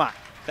 they will not.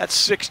 That's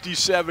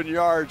 67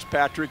 yards,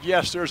 Patrick.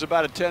 Yes, there's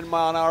about a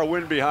 10-mile-an-hour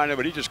wind behind it,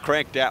 but he just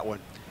cranked that one.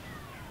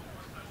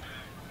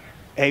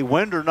 A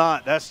wind or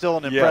not, that's still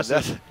an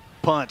impressive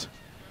punt.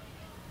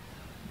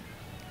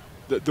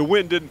 The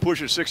wind didn't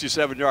push it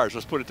 67 yards.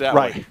 Let's put it that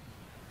way.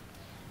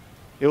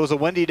 It was a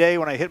windy day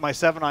when I hit my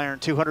 7-iron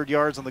 200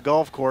 yards on the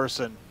golf course,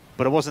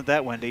 but it wasn't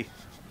that windy.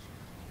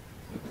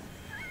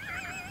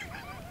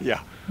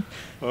 Yeah.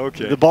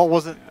 Okay. The ball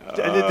wasn't,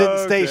 and it didn't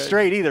stay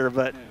straight either,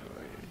 but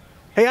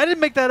hey, I didn't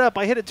make that up.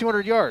 I hit it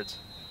 200 yards.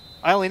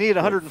 I only needed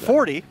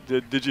 140.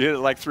 Did you hit it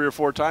like 3 or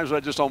 4 times, or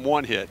just on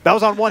one hit? That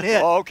was on one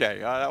hit. Oh,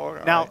 okay.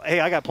 Now, hey,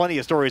 I got plenty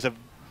of stories of,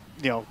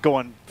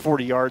 going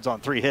 40 yards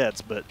on 3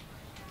 hits, but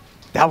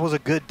that was a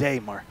good day,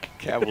 Mark.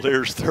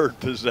 Cavaliers' third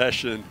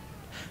possession.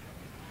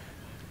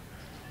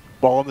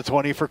 Ball on the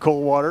 20 for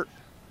Coldwater.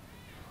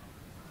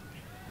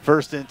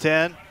 First and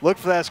 10. Look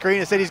for that screen.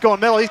 Instead, he's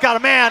going middle. He's got a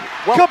man.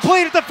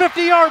 Complete at the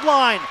 50-yard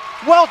line.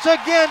 Welch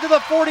again to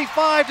the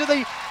 45, to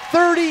the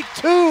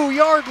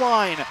 32-yard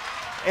line.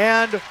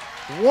 And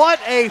what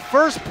a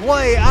first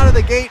play out of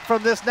the gate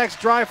from this next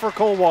drive for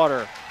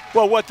Coldwater.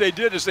 Well, what they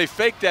did is they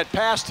faked that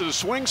pass to the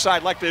swing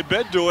side like they've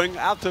been doing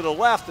out to the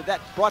left, and that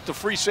brought the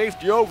free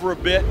safety over a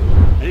bit,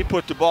 and he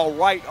put the ball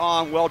right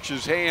on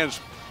Welch's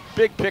hands.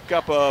 Big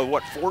pickup of,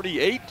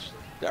 48? Is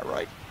that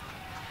right?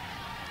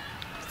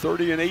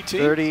 30 and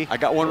 18? 30. I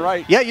got one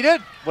right. Yeah, you did.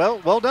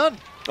 Well done.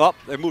 Oh,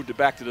 they moved it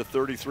back to the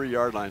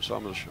 33-yard line, so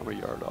I'm a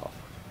yard off.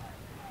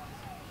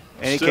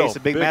 In any case,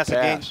 a big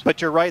massive gain.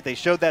 But you're right. They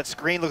showed that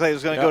screen. Looked like it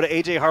was going to go to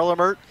A.J.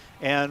 Harlemert,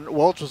 and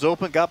Welch was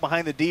open, got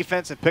behind the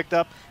defense, and picked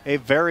up a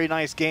very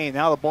nice gain.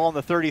 Now the ball in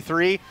the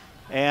 33,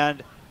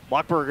 and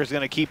Blockberger's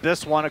going to keep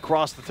this one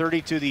across the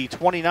 30 to the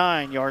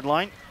 29-yard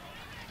line.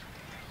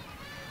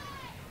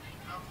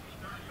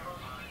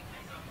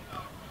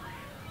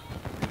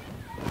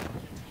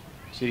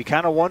 So you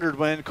kind of wondered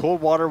when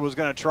Coldwater was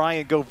going to try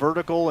and go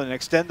vertical and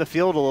extend the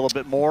field a little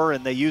bit more,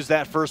 and they used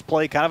that first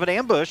play, kind of an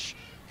ambush,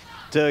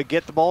 to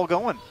get the ball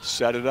going.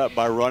 Set it up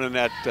by running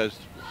that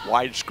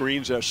wide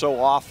screens there so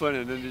often,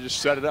 and then they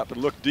just set it up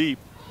and look deep.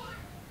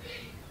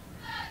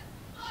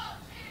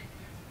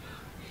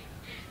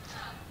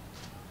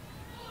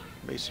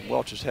 Mason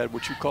Welch has had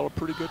what you call a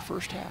pretty good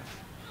first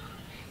half,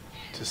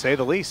 to say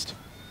the least.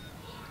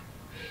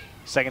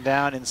 Second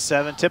down and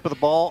 7, tip of the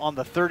ball on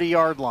the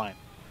 30-yard line.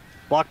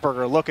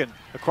 Blockberger looking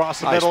across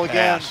the middle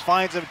again,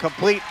 finds him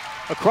complete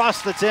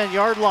across the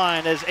 10-yard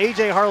line as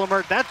A.J.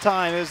 Harlemert that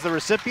time is the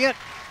recipient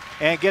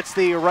and gets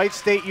the Wright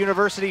State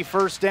University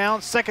first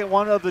down. Second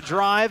one of the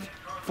drive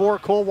for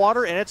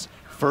Coldwater, and it's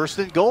 1st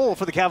and goal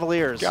for the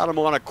Cavaliers. Got him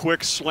on a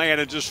quick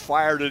slant and just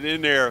fired it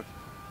in there.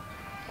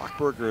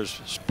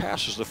 Blockberger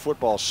passes the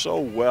football so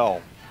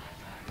well.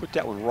 Put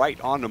that one right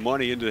on the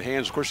money into the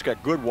hands. Of course, he's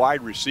got good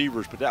wide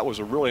receivers, but that was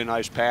a really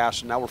nice pass,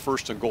 and now we're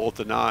 1st and goal at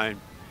the 9.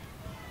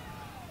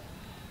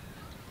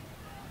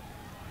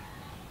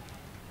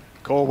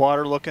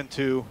 Coldwater looking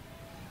to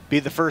be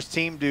the first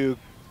team to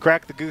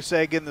crack the goose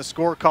egg in the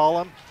score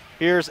column.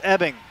 Here's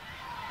Ebbing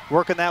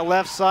working that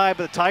left side,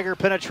 but the Tiger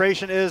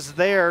penetration is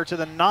there to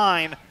the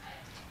 9.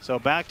 So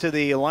back to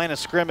the line of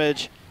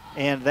scrimmage,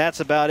 and that's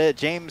about it.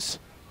 James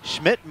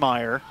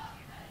Schmidtmeyer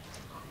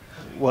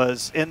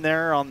was in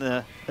there on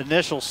the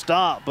initial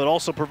stop, but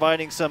also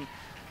providing some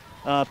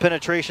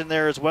penetration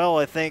there as well.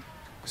 I think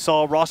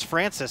saw Ross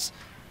Francis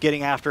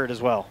getting after it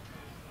as well.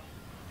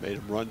 Made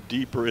him run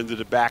deeper into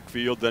the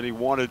backfield than he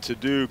wanted to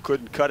do.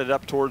 Couldn't cut it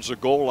up towards the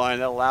goal line.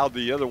 That allowed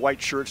the other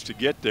white shirts to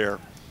get there.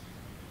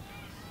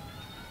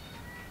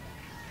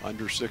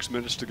 Under 6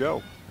 minutes to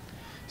go.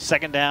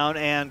 Second down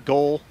and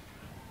goal.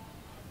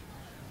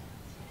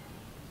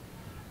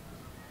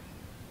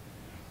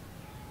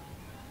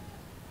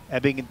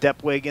 Ebbing and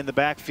Depwig in the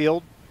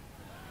backfield.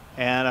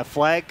 And a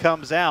flag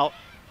comes out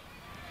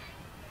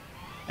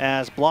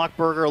as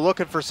Blockberger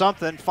looking for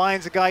something,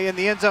 finds a guy in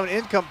the end zone,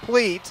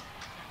 incomplete.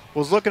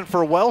 Was looking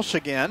for Welsh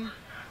again.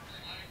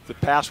 The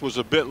pass was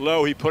a bit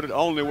low. He put it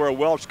only where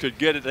Welch could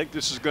get it. I think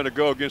this is going to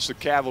go against the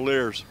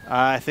Cavaliers.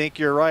 I think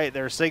you're right.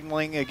 They're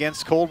signaling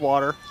against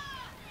Coldwater.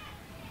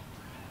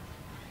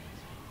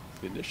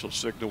 The initial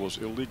signal was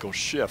illegal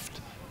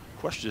shift.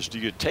 Question is, do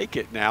you take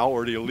it now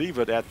or do you leave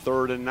it at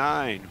 3rd and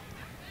 9?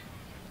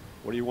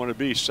 What do you want to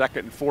be, 2nd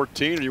and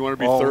 14, or do you want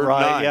to be 3rd and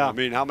 9? Yeah. I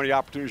mean, how many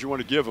opportunities you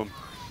want to give them?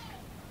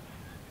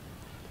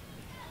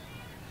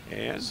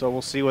 And so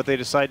we'll see what they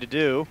decide to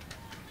do.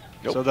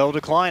 Nope. So they'll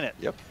decline it.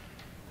 Yep.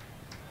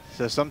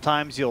 So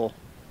sometimes you'll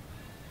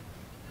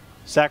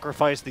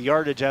sacrifice the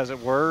yardage, as it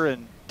were,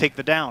 and take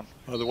the down.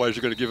 Otherwise,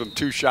 you're going to give them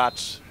 2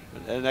 shots,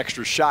 an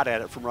extra shot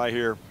at it from right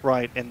here.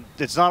 Right, and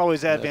it's not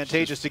always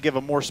advantageous to give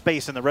them more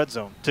space in the red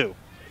zone, too.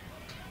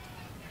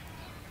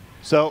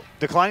 So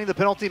declining the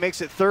penalty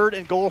makes it 3rd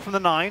and goal from the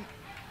 9.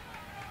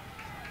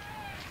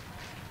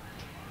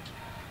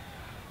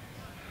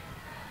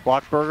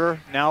 Blockberger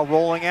now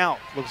rolling out.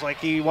 Looks like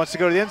he wants to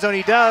go to the end zone.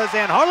 He does,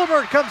 and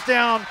Harlemert comes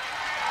down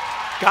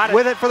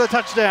with it for the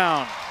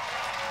touchdown.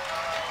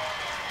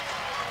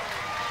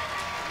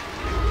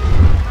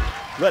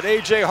 Let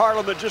A.J.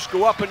 Harlemert just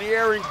go up in the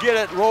air and get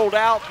it. Rolled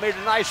out, made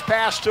a nice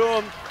pass to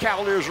him.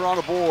 Cavaliers are on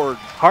the board.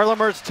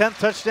 Harlemert's 10th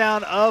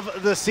touchdown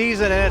of the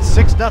season, and it's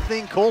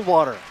 6-0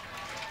 Coldwater.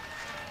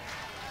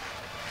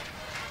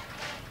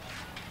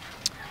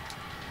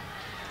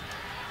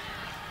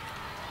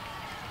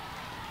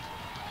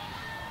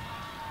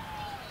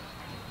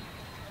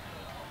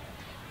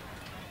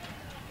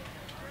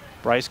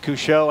 Bryce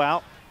Couchot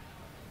out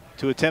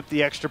to attempt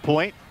the extra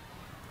point.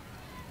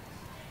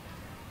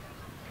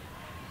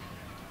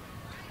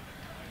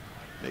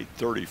 Made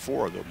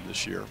 34 of them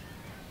this year.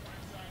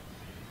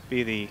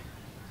 Be the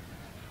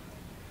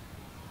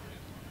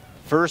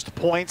first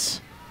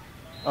points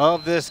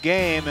of this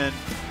game, and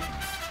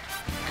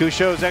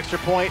Couchot's extra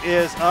point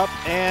is up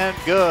and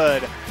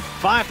good.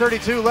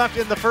 5:32 left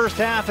in the first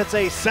half. It's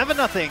a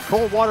 7-0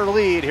 Coldwater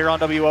lead here on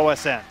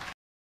WOSN.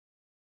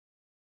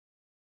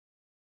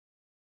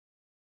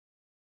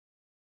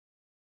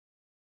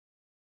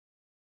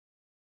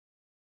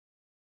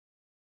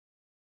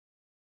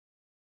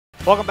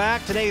 Welcome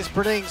back. Today's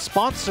presenting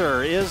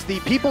sponsor is the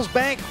People's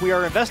Bank. We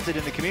are invested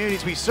in the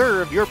communities we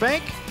serve. Your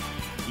bank,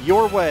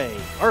 your way.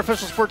 Our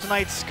officials for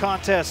tonight's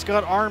contest: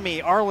 Scott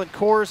Army, Arlen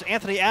Kors,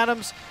 Anthony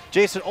Adams,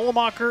 Jason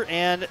Olemacher,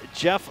 and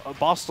Jeff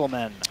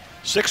Bostelman.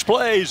 6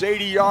 plays,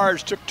 80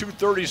 yards, took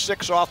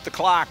 2:36 off the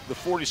clock. The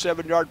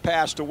 47-yard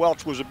pass to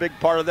Welch was a big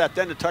part of that.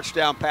 Then the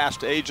touchdown pass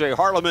to A.J.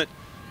 Harlemert.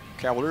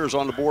 Cavaliers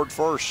on the board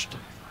first.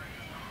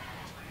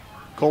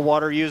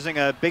 Coldwater using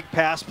a big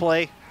pass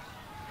play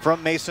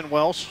from Mason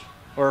Welch,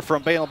 or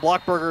from Balen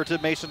Blockberger to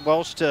Mason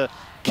Welch to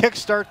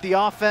kickstart the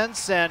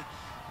offense, and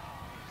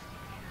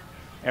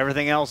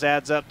everything else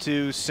adds up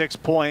to 6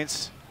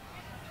 points.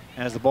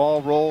 as the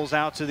ball rolls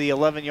out to the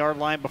 11-yard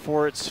line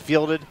before it's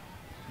fielded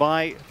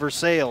by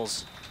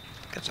Versailles.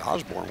 That's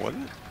Osborne,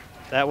 wasn't it?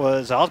 That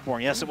was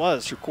Osborne, yes it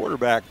was. It's your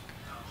quarterback.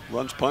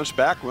 Runs punts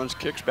back, runs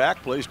kicks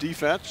back, plays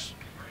defense.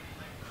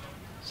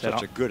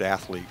 Such a good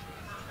athlete.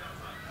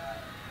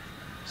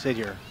 Said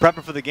you're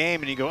prepping for the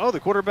game and you go, oh, the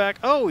quarterback,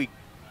 oh, he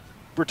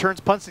returns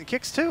punts and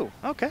kicks too.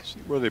 Okay. See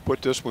where they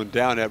put this one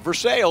down at.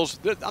 Versailles,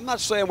 I'm not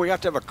saying we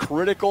have to have a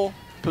critical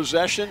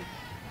possession,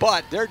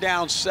 but they're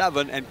down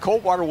 7, and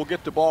Coldwater will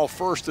get the ball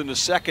first in the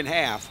second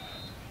half.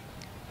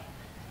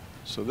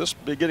 So this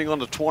beginning on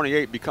the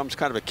 28 becomes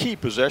kind of a key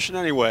possession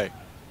anyway.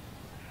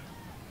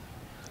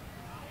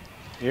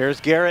 Here's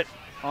Garrett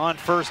on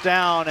first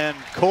down, and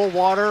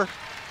Coldwater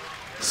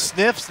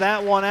sniffs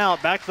that one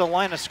out back to the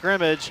line of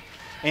scrimmage,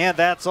 and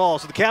that's all.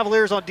 So the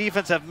Cavaliers on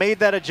defense have made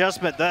that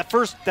adjustment. That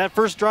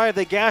first drive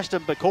they gashed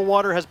him, but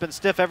Coldwater has been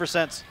stiff ever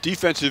since.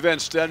 Defensive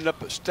end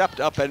stepped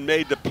up and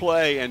made the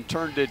play and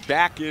turned it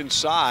back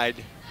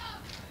inside.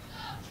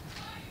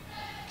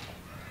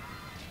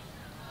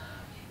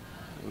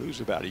 Lose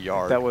about a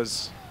yard. That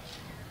was,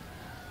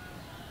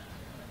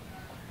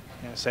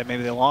 I say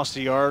maybe they lost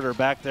a yard or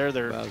back there.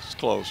 They're it's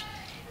close.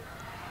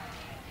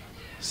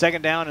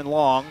 Second down and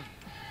long.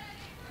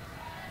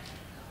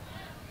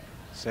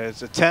 So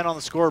it's a 10 on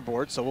the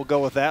scoreboard, so we'll go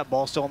with that.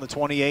 Ball still on the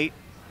 28.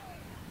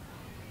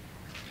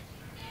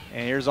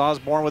 And here's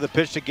Osborne with a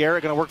pitch to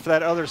Garrett, going to work for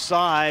that other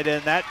side,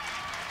 and that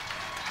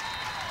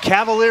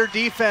Cavalier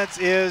defense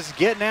is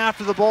getting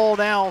after the ball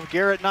now.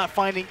 Garrett not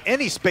finding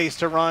any space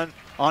to run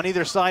on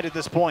either side at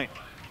this point.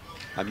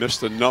 I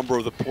missed the number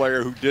of the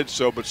player who did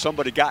so, but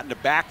somebody got in the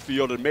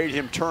backfield and made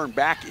him turn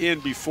back in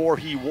before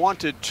he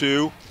wanted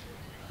to,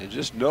 and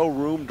just no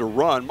room to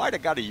run. Might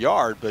have got a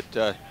yard,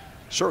 but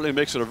certainly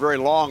makes it a very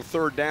long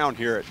third down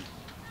here.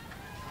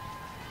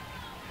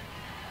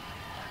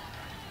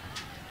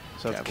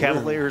 So the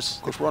Cavaliers.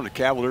 Of course, we're on the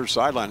Cavaliers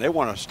sideline. They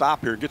want to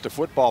stop here and get the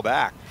football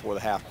back before the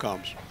half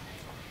comes.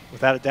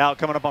 Without a doubt,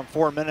 coming up on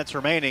 4 minutes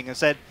remaining. And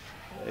said,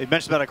 he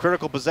mentioned about a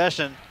critical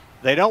possession.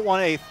 They don't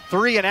want a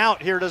 3 and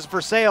out here to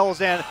Versailles,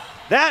 and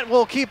that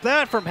will keep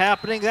that from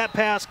happening. That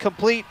pass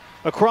complete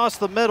across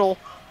the middle,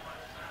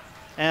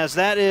 as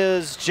that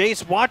is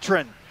Jace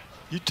Watron.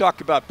 You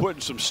talk about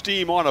putting some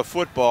steam on a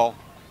football.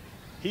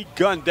 He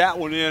gunned that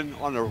one in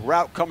on the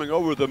route coming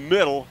over the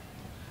middle.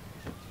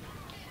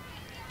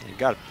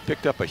 And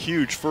picked up a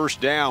huge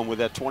first down with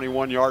that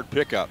 21-yard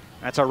pickup.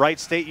 That's a Wright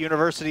State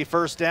University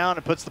first down.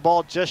 It puts the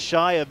ball just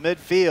shy of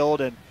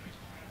midfield. And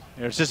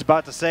I was just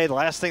about to say the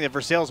last thing that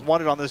Versailles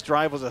wanted on this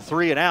drive was a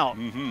 3 and out.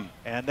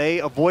 And they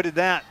avoided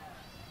that.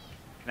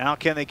 Now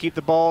can they keep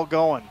the ball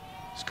going?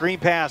 Screen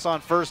pass on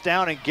first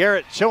down, and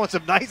Garrett showing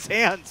some nice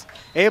hands,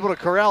 able to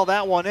corral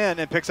that one in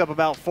and picks up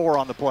about 4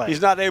 on the play.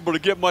 He's not able to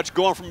get much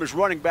going from his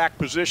running back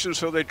position,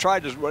 so they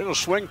tried to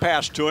swing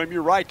pass to him.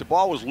 You're right, the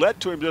ball was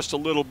led to him just a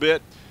little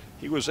bit.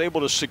 He was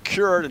able to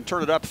secure it and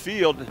turn it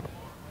upfield,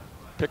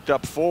 picked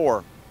up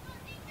 4.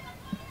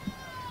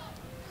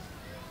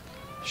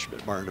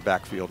 Schmidtmeyer in the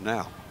backfield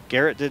now.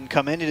 Garrett didn't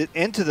come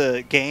into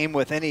the game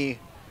with any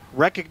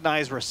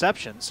recognized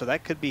receptions, so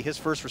that could be his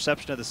first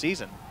reception of the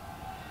season.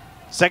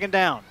 Second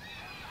down.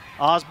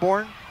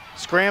 Osborne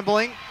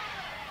scrambling.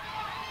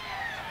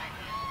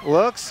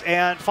 Looks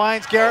and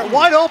finds Garrett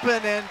wide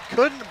open and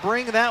couldn't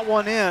bring that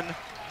one in.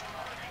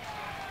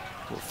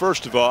 Well,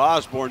 first of all,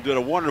 Osborne did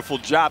a wonderful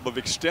job of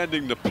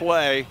extending the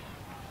play,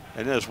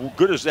 and as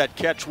good as that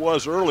catch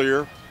was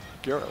earlier,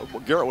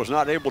 Garrett was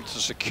not able to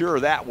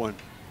secure that one.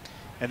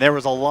 And there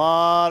was a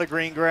lot of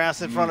green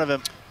grass in front of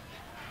him.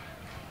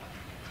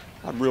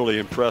 I'm really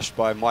impressed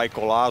by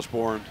Michael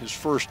Osborne. His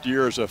first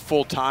year as a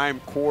full-time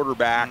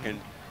quarterback, and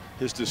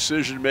his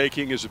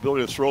decision-making, his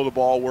ability to throw the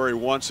ball where he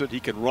wants it. He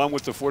can run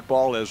with the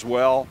football as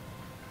well.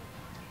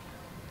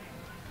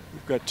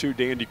 We've got 2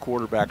 dandy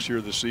quarterbacks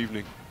here this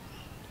evening.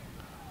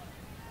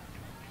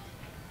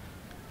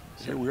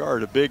 Here we are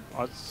at a big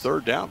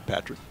third down,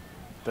 Patrick.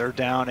 Third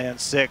down and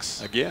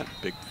 6. Again,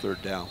 big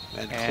third down.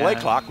 And play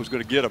clock was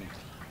going to get him.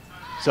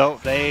 So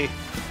they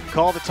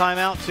call the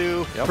timeout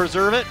to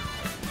preserve it.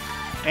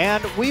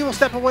 And we will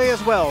step away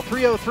as well.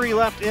 3:03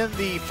 left in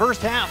the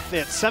first half.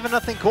 It's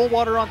 7-0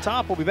 Coldwater on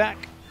top. We'll be back.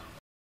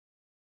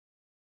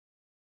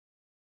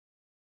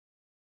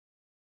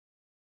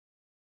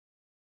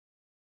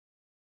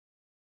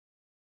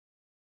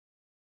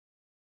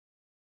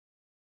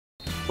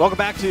 Welcome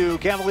back to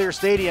Cavalier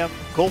Stadium.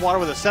 Coldwater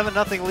with a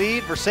 7-0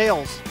 lead.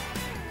 Versailles,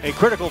 a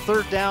critical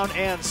third down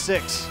and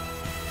 6.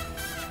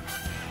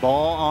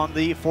 Ball on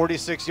the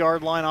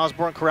 46-yard line.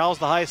 Osborne corrals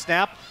the high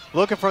snap.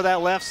 Looking for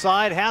that left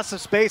side. Has some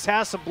space,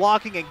 has some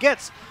blocking, and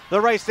gets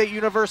the Wright State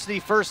University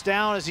first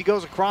down as he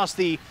goes across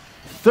the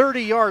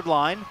 30-yard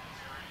line.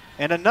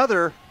 And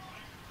another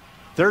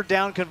third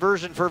down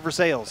conversion for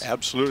Versailles.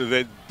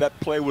 Absolutely. That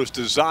play was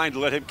designed to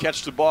let him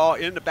catch the ball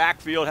in the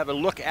backfield, have a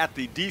look at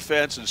the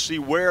defense, and see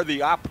where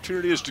the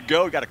opportunity is to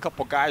go. Got a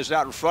couple guys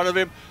out in front of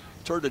him.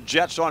 Turned the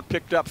Jets on,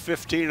 picked up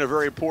 15, a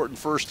very important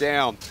first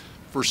down.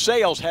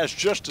 Versailles has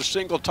just a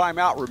single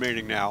timeout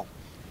remaining now.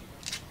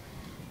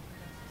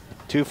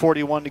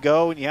 2:41 to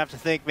go, and you have to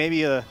think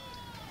maybe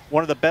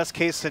one of the best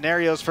case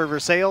scenarios for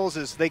Versailles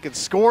is they can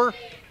score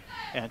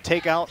and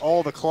take out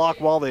all the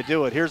clock while they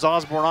do it. Here's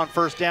Osborne on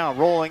first down,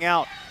 rolling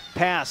out.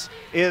 Pass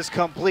is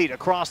complete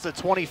across the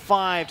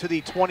 25 to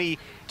the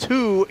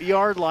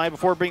 22-yard line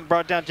before being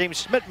brought down.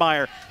 James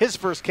Schmidtmeyer, his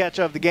first catch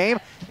of the game,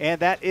 and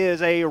that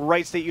is a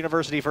Wright State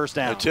University first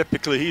down. And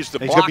typically he's the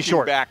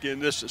blocking back in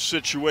this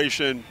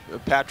situation,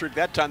 Patrick.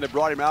 That time they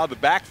brought him out of the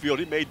backfield.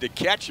 He made the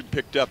catch and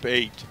picked up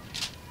 8.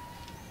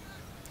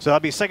 So that'll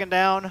be 2nd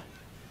down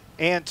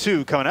and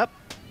 2 coming up.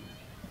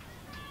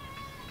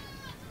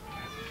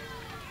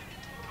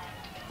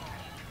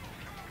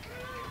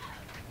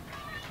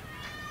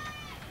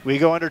 We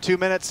go under 2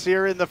 minutes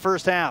here in the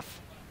first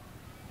half.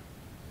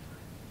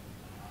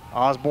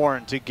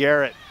 Osborne to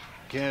Garrett.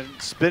 Can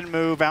spin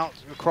move out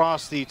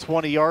across the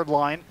 20-yard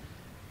line.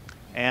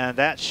 And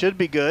that should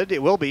be good.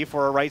 It will be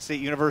for a Wright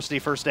State University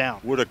first down.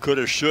 Woulda,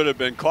 coulda, shoulda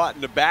been caught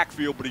in the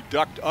backfield, but he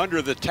ducked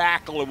under the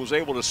tackle and was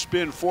able to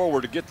spin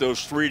forward to get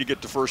those 3 to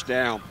get the first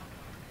down.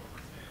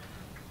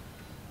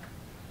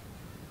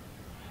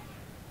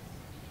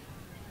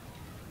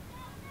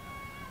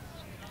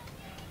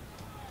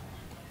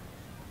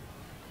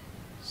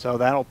 So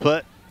that'll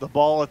put the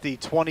ball at the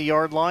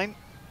 20-yard line.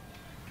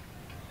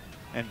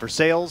 And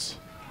Versailles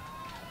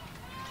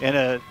in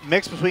a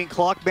mix between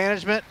clock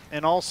management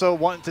and also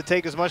wanting to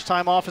take as much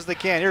time off as they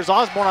can. Here's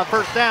Osborne on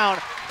first down,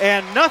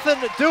 and nothing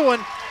doing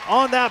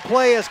on that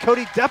play as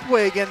Cody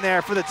Depwig in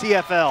there for the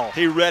TFL.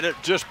 He read it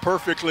just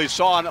perfectly,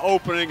 saw an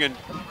opening and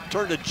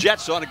turned the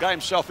jets on and got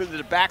himself into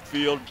the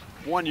backfield.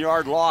 1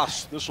 yard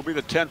loss. This will be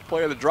the 10th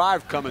play of the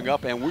drive coming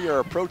up, and we are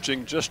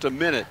approaching just a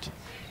minute.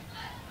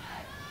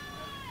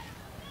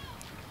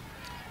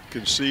 You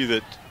can see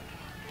that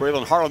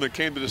Braylon Harleman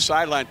came to the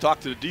sideline,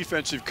 talked to the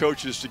defensive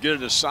coaches to get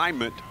an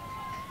assignment.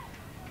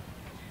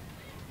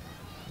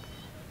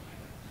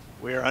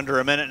 We're under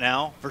a minute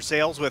now.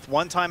 Versailles with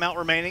 1 timeout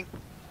remaining.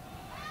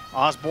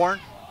 Osborne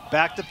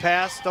back to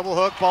pass, double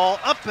hook ball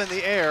up in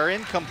the air,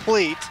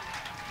 incomplete.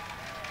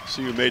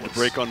 See who made the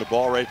break on the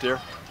ball right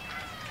there?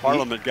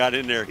 Harleman got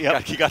in there.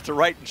 Yep. He got the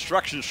right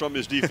instructions from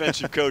his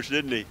defensive coach,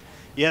 didn't he?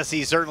 Yes,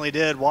 he certainly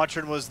did.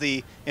 Watchern was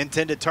the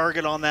intended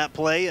target on that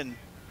play, and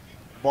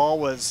ball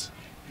was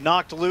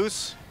knocked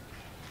loose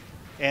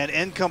and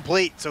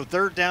incomplete. So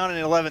 3rd down and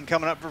 11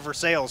 coming up for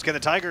Versailles. Can the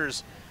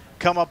Tigers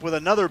come up with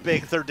another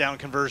big 3rd down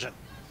conversion?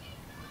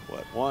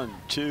 What, 1,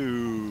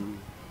 2,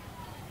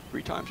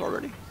 3 times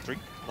already? 3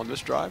 on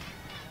this drive?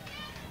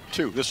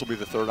 2. This will be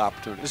the 3rd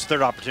opportunity. This is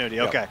 3rd opportunity,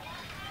 Yep. okay.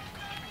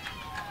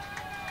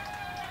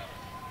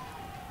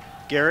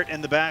 Garrett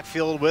in the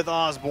backfield with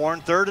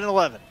Osborne, 3rd and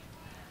 11.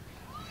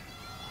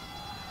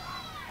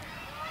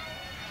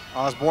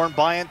 Osborne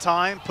buying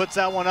time, puts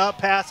that one up,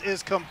 pass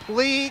is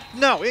complete.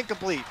 No,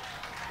 incomplete.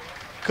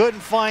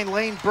 Couldn't find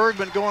Lane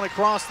Bergman going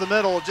across the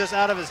middle, just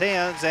out of his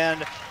hands,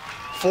 and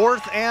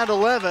 4th and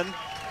 11.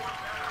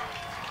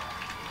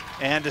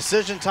 And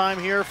decision time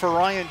here for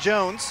Ryan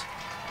Jones.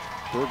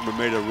 Bergman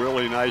made a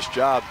really nice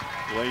job,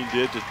 Lane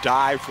did, to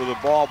dive for the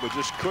ball, but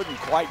just couldn't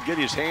quite get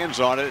his hands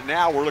on it.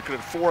 Now we're looking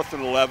at 4th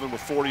and 11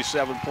 with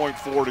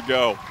 47.4 to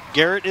go.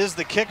 Garrett is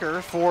the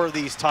kicker for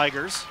these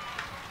Tigers.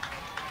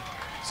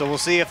 So we'll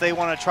see if they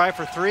want to try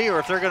for 3 or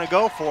if they're going to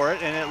go for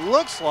it. And it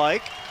looks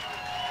like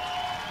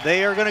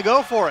they are going to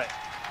go for it.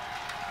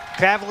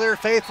 Cavalier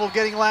faithful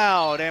getting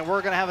loud, and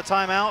we're going to have a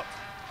timeout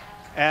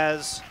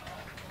as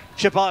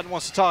Chip Otten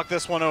wants to talk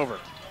this one over.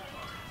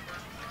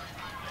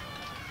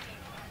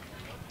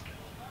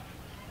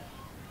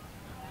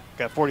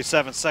 Got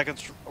 47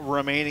 seconds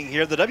remaining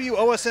here. The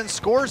WOSN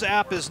Scores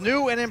app is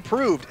new and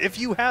improved. If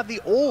you have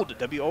the old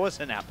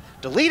WOSN app,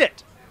 delete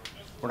it.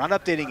 We're not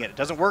updating it. It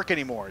doesn't work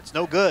anymore. It's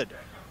no good.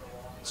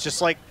 It's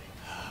just like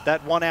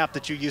that one app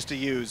that you used to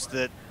use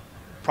that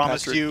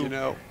promised Patrick,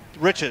 you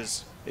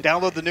riches.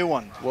 Download the new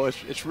one. Well,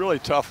 it's really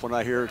tough when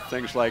I hear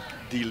things like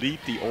delete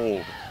the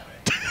old,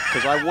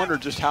 because I wonder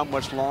just how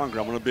much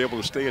longer I'm going to be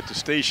able to stay at the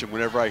station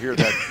whenever I hear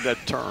that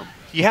term.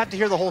 You have to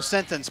hear the whole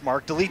sentence,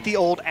 Mark. Delete the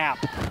old app.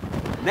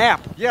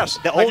 Nap, yes.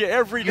 The old,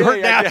 every day. You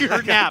heard nap. You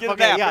heard nap. Okay,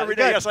 nap. Yeah, every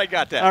day. Yes, I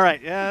got that. All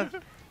right. Yeah.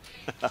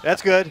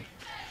 That's good.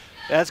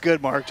 That's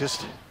good, Mark.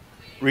 Just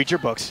read your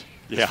books.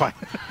 Yeah. It's fine.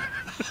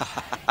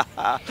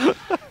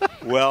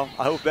 Well,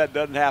 I hope that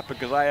doesn't happen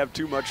because I have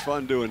too much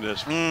fun doing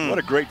this. What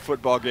a great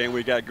football game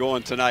we got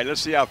going tonight.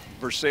 Let's see how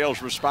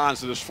Versailles responds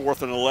to this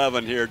 4th and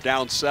 11 here,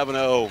 down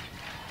 7-0.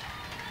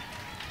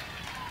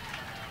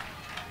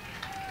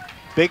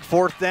 Big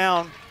 4th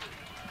down.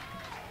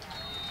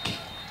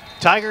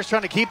 Tigers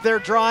trying to keep their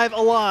drive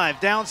alive,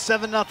 down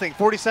 7-0.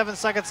 47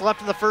 seconds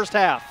left in the first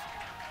half.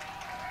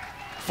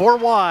 4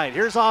 wide.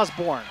 Here's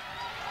Osborne.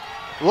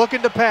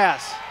 Looking to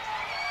pass.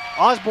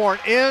 Osborne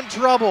in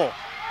trouble.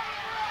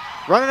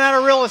 Running out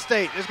of real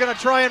estate. Is going to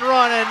try and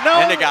run, and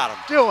no. And they got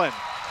him.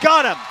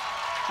 Got him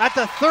at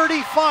the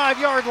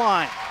 35-yard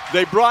line.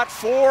 They brought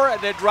 4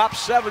 and they dropped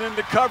 7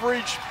 into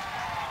coverage.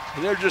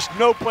 And there's just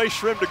no place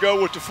for him to go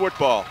with the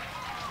football.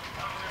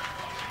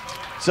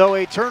 So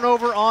a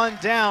turnover on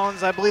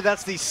downs. I believe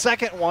that's the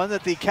second one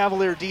that the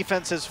Cavalier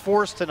defense has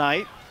forced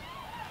tonight.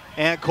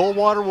 And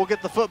Coldwater will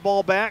get the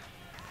football back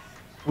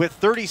with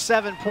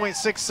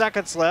 37.6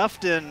 seconds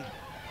left. And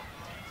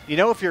you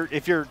know,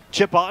 if you're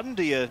Chip Otten,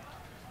 do you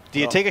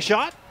take a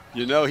shot?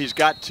 You know, he's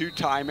got 2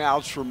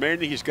 timeouts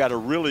remaining. He's got a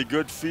really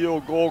good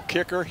field goal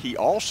kicker. He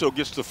also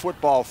gets the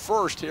football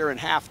first here in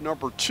half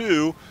number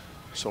 2.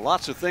 So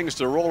lots of things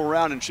to roll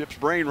around in Chip's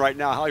brain right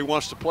now, how he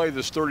wants to play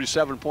this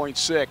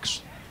 37.6.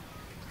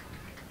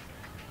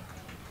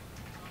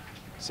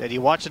 Said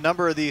you watch a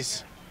number of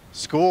these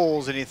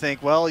schools and you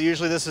think, well,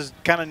 usually this is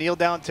kind of kneel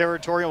down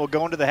territory and we'll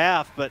go into the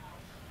half, but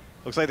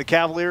looks like the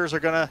Cavaliers are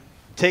going to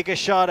take a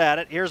shot at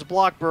it. Here's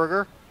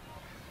Blockberger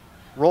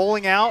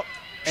rolling out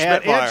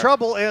and in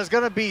trouble, and is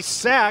going to be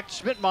sacked.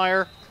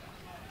 Schmidtmeyer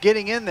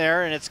getting in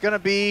there, and it's going to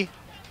be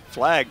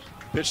flag.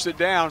 Pitched it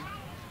down.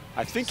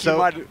 I think he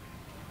might.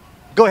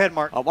 Go ahead,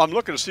 Mark. I'm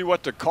looking to see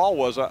what the call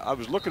was. I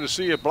was looking to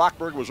see if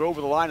Blockberger was over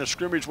the line of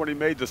scrimmage when he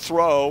made the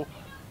throw.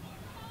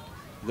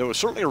 There was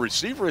certainly a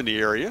receiver in the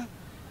area.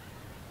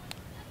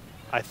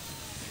 I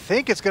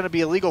think it's going to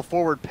be a legal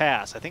forward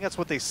pass. I think that's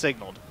what they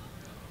signaled.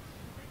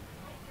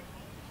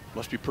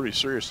 Must be pretty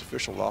serious. The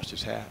official lost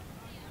his hat.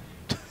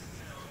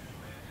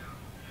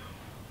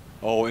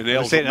 Oh, and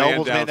elbows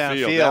man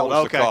downfield. That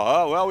was the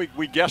call. Oh, well,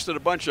 we guessed at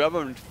a bunch of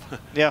them.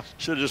 Yeah.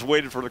 Should have just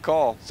waited for the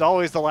call. It's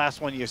always the last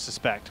one you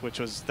suspect, which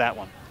was that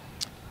one.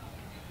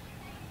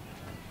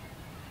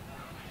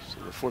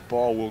 The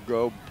football will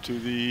go to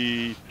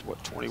the,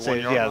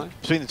 21-yard line?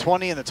 Between the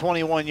 20 and the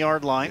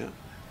 21-yard line. Yeah.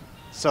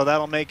 So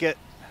that'll make it.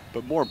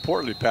 But more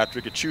importantly,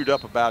 Patrick, it chewed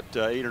up about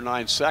 8 or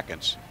 9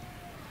 seconds.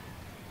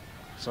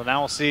 So now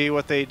we'll see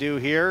what they do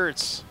here.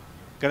 It's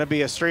going to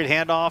be a straight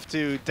handoff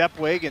to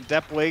Depwig, and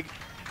Depwig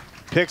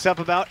picks up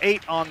about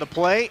 8 on the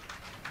play.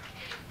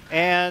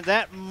 And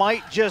that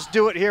might just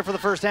do it here for the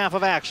first half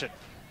of action.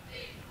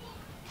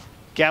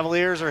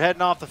 Cavaliers are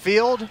heading off the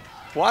field.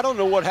 Well, I don't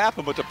know what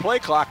happened, but the play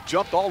clock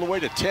jumped all the way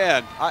to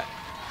 10.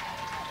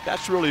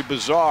 That's really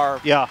bizarre.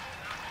 Yeah.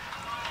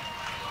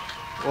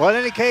 Well, in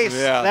any case,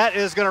 that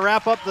is going to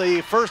wrap up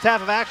the first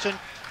half of action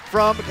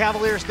from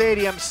Cavalier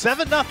Stadium.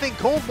 7-0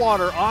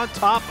 Coldwater on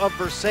top of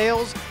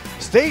Versailles.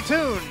 Stay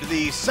tuned.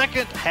 The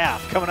second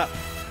half coming up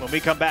when we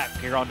come back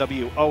here on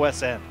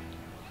WOSN.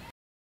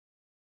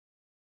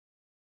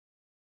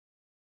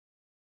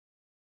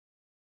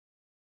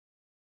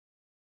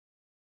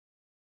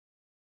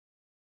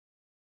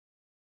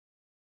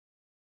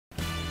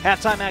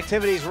 Halftime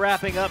activities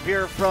wrapping up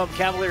here from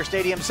Cavalier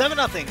Stadium.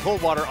 7-0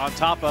 Coldwater on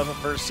top of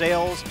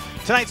Versailles.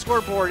 Tonight's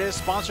scoreboard is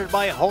sponsored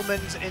by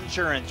Holman's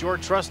Insurance, your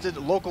trusted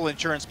local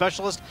insurance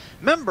specialist,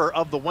 member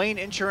of the Wayne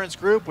Insurance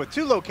Group with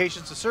 2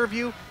 locations to serve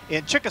you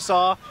in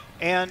Chickasaw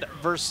and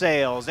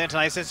Versailles. And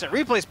tonight's instant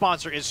replay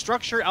sponsor is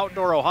Structure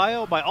Outdoor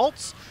Ohio by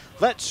Alts.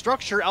 Let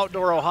Structure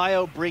Outdoor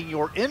Ohio bring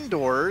your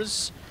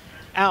indoors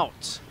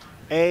out.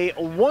 A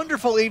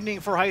wonderful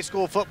evening for high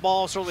school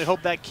football. Certainly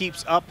hope that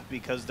keeps up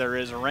because there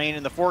is rain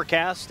in the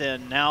forecast,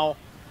 and now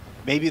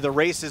maybe the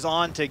race is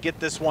on to get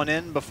this one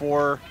in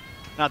before,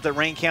 not that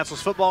rain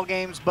cancels football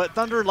games, but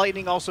thunder and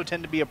lightning also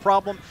tend to be a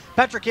problem.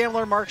 Patrick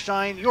Ambler, Mark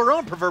Shine, your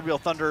own proverbial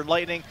thunder and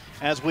lightning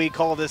as we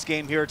call this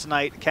game here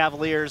tonight.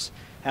 Cavaliers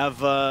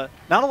have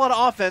not a lot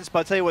of offense, but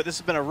I'll tell you what, this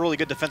has been a really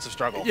good defensive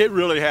struggle. It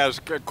really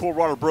has.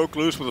 Coldwater broke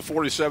loose with a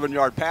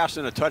 47-yard pass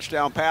and a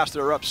touchdown pass.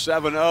 They're up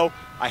 7-0.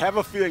 I have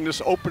a feeling this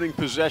opening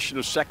possession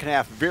of second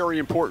half very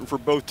important for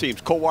both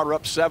teams. Coldwater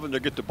up 7 to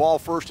get the ball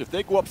first. If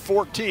they go up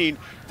 14,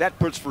 that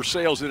puts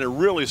Versailles in a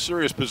really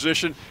serious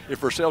position. If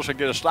Versailles can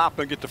get a stop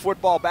and get the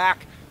football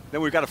back, then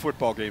we've got a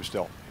football game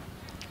still.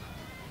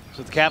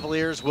 So the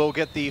Cavaliers will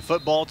get the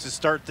football to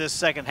start this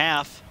second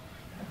half.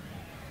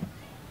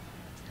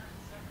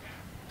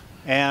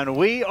 And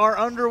we are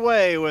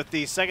underway with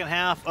the second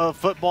half of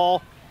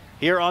football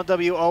here on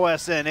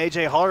WOSN.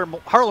 A.J.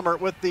 Harlemert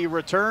with the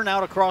return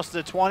out across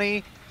the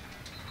 20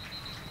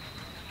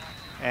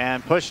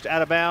 and pushed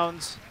out of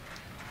bounds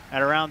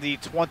at around the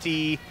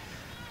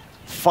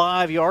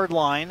 25-yard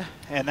line.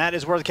 And that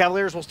is where the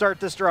Cavaliers will start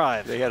this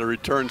drive. They had a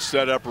return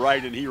set up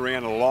right, and he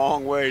ran a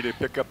long way to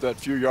pick up that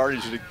few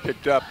yardage that he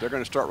picked up. They're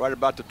going to start right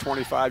about the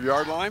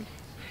 25-yard line.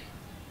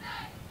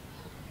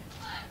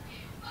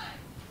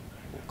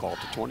 Call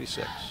it to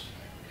 26.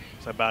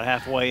 It's about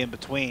halfway in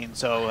between.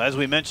 So as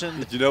we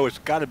mentioned, you know, it's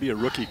got to be a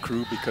rookie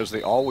crew because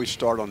they always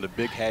start on the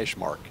big hash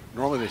mark.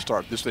 Normally they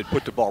start this, they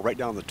put the ball right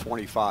down the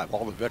 25.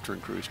 All the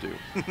veteran crews do.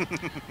 It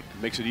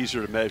makes it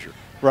easier to measure.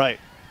 Right.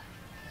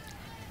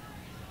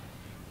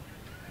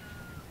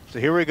 So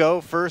here we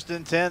go, 1st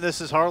and 10.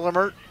 This is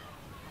Harlemert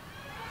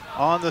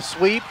on the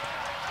sweep.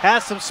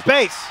 Has some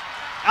space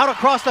out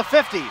across the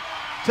 50.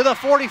 To the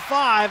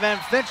 45, and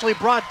eventually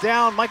brought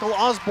down. Michael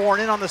Osborne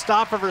in on the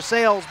stop for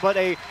Versailles, but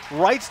a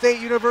Wright State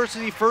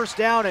University first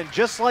down, and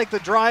just like the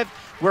drive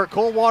where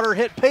Coldwater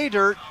hit pay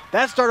dirt,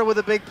 that started with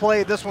a big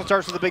play. This one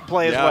starts with a big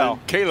play as well.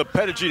 Caleb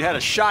Pettigene had a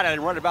shot at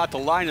him right about the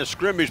line of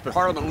scrimmage, but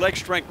Harlement's leg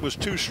strength was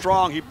too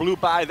strong. He blew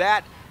by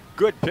that.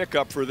 Good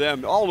pickup for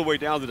them all the way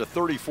down to the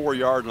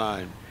 34-yard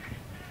line.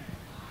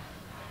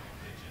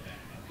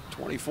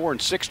 24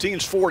 and 16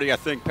 is 40, I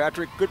think,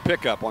 Patrick. Good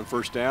pickup on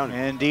first down.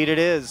 Indeed it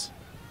is.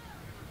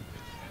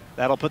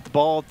 That'll put the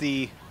ball at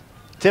the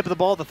tip of the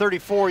ball at the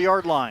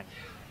 34-yard line.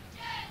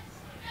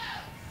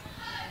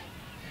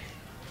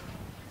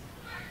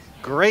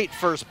 Great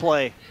first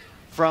play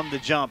from the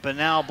jump. And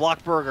now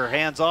Blockberger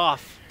hands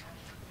off.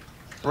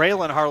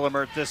 Braylon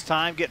Harlemert this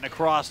time getting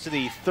across to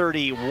the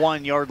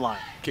 31-yard line.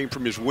 Came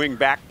from his wing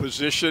back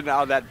position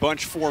out of that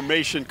bunch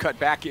formation, cut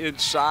back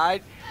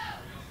inside.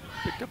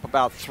 Picked up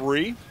about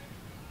 3.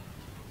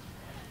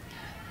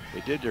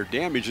 They did their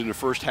damage in the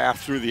first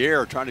half through the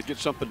air, trying to get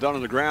something done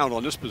on the ground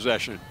on this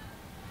possession.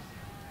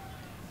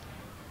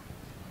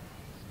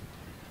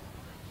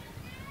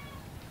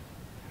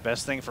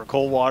 Best thing for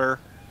Coldwater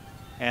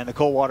and the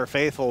Coldwater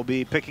faithful will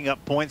be picking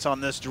up points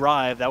on this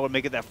drive. That would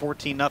make it that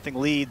 14-0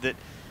 lead that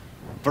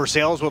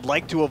Versailles would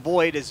like to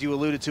avoid, as you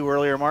alluded to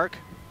earlier, Mark.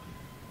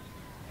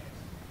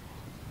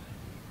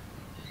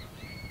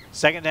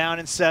 Second down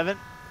and 7.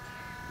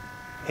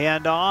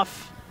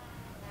 Handoff.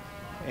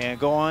 And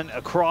going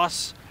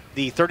across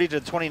the 30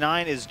 to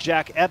 29 is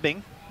Jack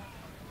Ebbing.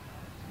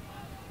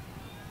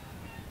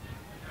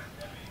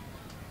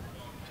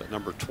 That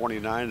number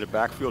 29 in the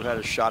backfield had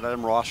a shot at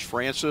him. Ross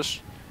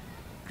Francis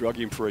drug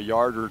him for a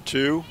yard or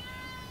 2.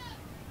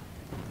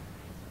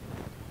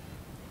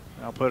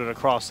 I'll put it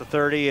across the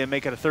 30 and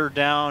make it a third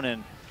down,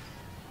 and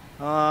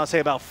I'll say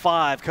about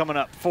 5 coming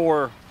up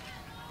for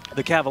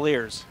the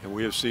Cavaliers. And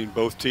we have seen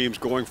both teams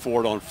going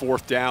for it on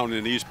fourth down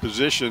in these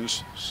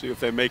positions. See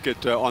if they make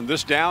it on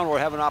this down or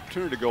have an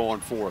opportunity to go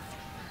on fourth.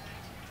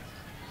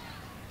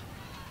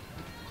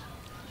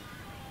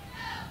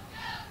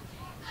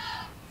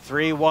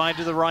 Three wide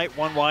to the right,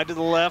 1 wide to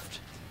the left.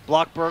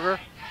 Blockberger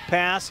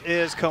pass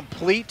is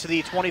complete to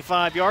the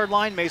 25-yard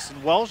line.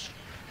 Mason Welsh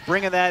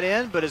bringing that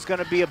in, but it's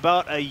going to be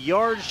about a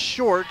yard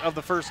short of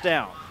the first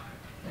down.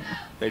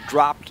 They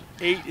dropped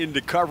 8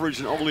 into coverage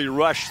and only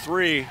rushed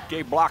 3.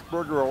 Gave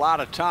Blockberger a lot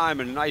of time,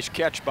 and a nice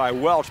catch by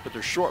Welch, but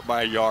they're short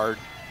by a yard.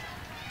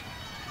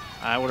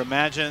 I would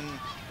imagine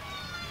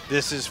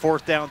this is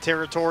fourth down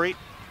territory.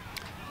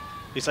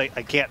 It's like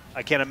I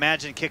can't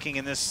imagine kicking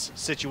in this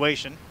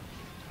situation.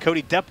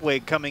 Cody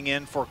Depwig coming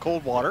in for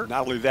Coldwater.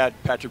 Not only that,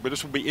 Patrick, but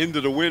this will be into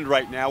the wind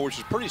right now, which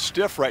is pretty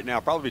stiff right now,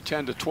 probably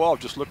 10 to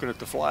 12 just looking at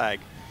the flag.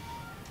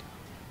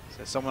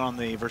 So someone on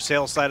the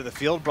Versailles side of the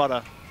field brought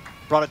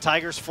a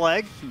Tigers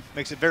flag.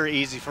 Makes it very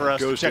easy for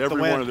us to check the wind. Goes to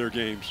every one of their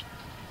games.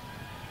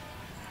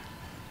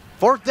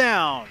 Fourth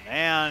down,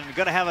 and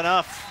going to have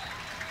enough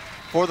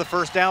for the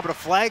first down, but a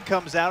flag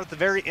comes out at the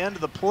very end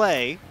of the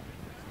play.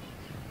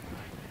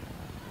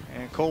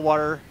 And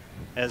Coldwater,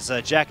 as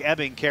Jack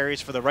Ebbing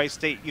carries for the Wright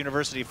State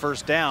University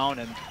first down,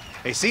 and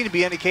they seem to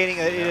be indicating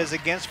that it is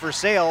against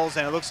Versailles,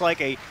 and it looks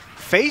like a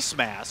face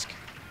mask.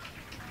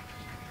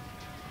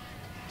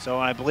 So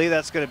I believe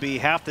that's going to be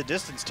half the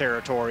distance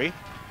territory.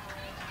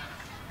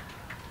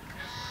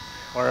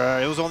 Or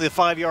it was only the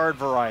 5-yard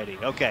variety.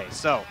 Okay,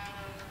 so.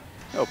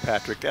 No,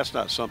 Patrick, that's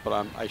not something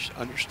I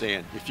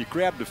understand. If you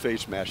grab the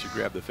face mask, you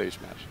grab the face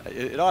mask.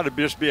 It ought to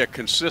just be a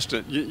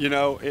consistent, you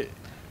know.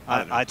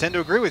 I tend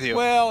to agree with you.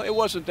 Well, it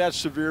wasn't that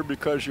severe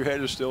because your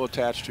head is still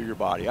attached to your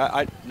body.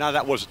 Now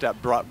that wasn't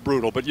that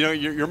brutal, but you know,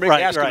 you're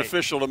asking an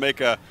official to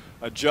make a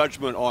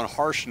judgment on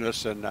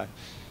harshness, and I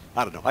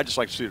don't know. I just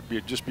like to see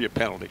it just be a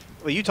penalty.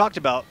 Well, you talked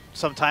about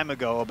some time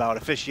ago about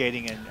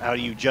officiating and how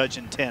you judge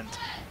intent,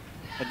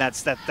 and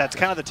that's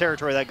kind of the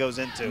territory that goes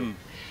into. In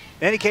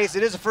any case,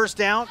 it is a first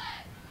down,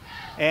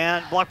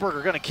 and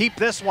Blockberger going to keep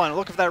this one.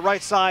 Look for that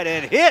right side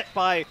and hit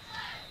by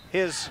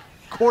his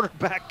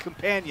quarterback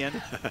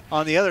companion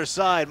on the other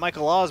side,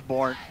 Michael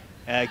Osborne.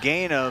 A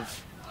gain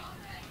of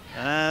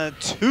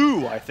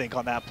 2, I think,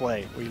 on that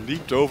play. We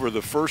leaped over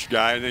the first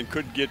guy and then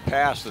couldn't get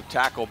past the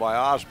tackle by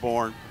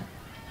Osborne.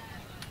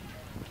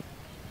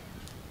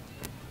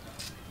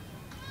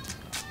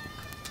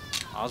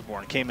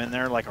 Osborne came in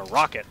there like a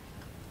rocket.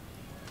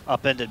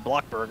 Upended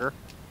Blockberger.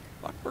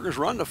 Blockberger's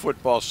run the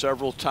football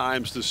several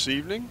times this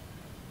evening.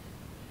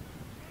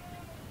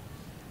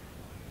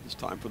 This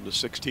time from the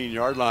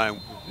 16-yard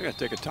line. They're going to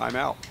take a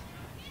timeout.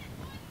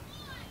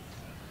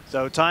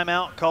 So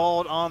timeout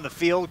called on the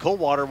field.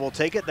 Coldwater will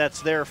take it.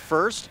 That's their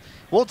first.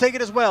 We'll take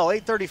it as well.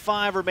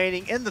 8:35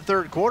 remaining in the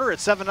third quarter.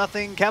 It's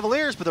 7-0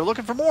 Cavaliers, but they're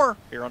looking for more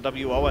here on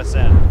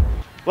WOSN.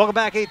 Welcome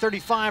back.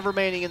 8:35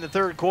 remaining in the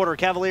third quarter.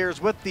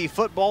 Cavaliers with the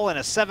football and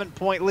a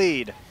 7-point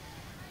lead.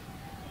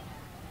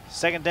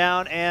 Second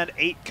down and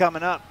 8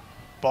 coming up.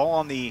 Ball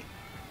on the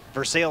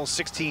Versailles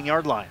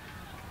 16-yard line.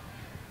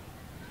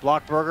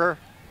 Blockberger,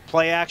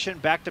 play action,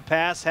 back to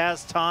pass,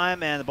 has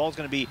time, and the ball's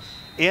going to be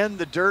in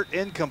the dirt,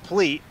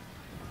 incomplete.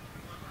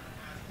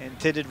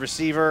 Intended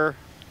receiver,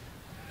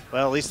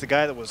 well, at least the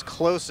guy that was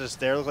closest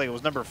there, looked like it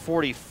was number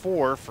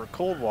 44 for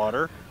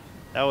Coldwater.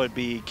 That would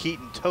be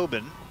Keaton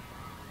Tobin.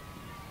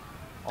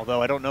 Although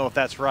I don't know if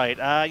that's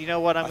right. You know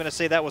what? I'm going to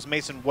say that was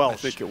Mason Welsh. I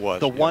think it was.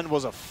 The 1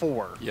 was a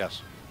 4.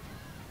 Yes.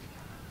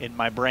 In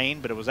my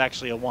brain, but it was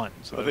actually a 1.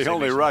 So well, they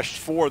only rushed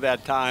 4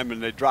 that time,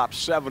 and they dropped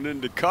 7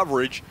 into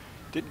coverage.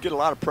 Didn't get a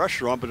lot of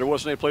pressure on, but there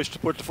wasn't any place to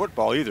put the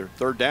football either.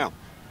 Third down.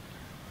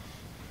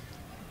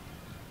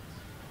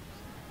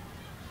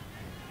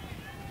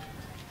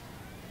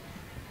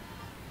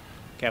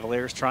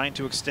 Cavaliers trying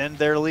to extend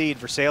their lead.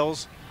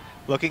 Versailles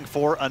looking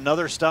for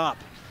another stop,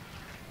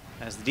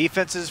 as the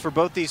defenses for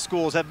both these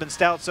schools have been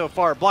stout so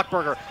far.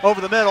 Blockberger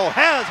over the middle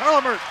has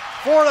Harlemert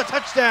for the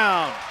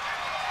touchdown.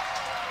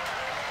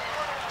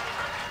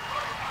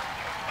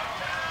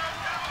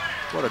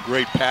 What a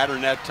great pattern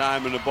that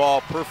time, and the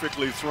ball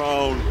perfectly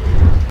thrown.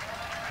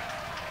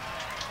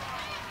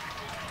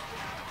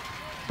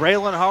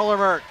 Braylon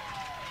Harlemert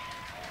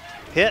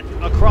hit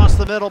across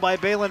the middle by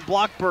Balin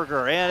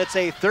Blockberger, and it's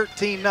a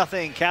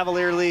 13-0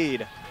 Cavalier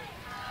lead.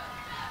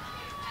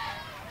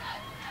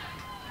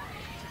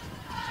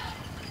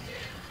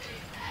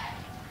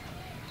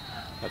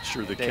 Not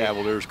sure the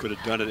Cavaliers could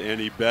have done it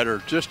any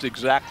better. Just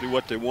exactly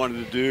what they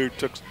wanted to do.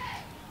 Took,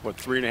 what,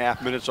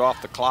 3.5 minutes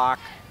off the clock.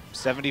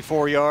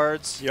 74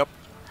 yards. Yep.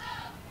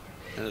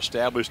 And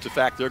established the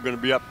fact they're going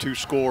to be up 2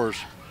 scores.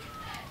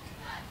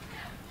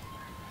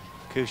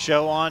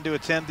 Couchot on to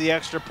attempt the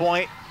extra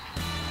point.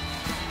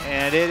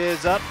 And it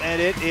is up,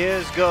 and it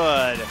is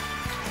good.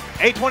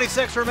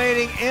 8:26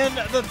 remaining in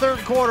the third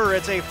quarter.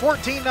 It's a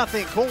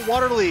 14-0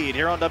 Coldwater lead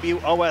here on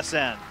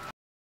WOSN.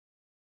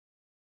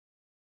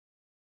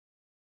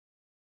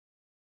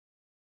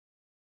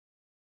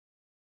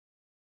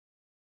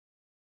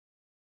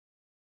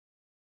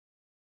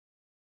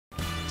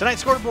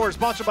 Tonight's scoreboard is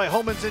sponsored by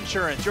Holman's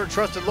Insurance, your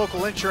trusted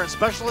local insurance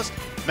specialist,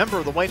 member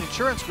of the Wayne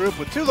Insurance Group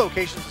with 2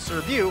 locations to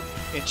serve you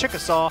in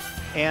Chickasaw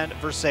and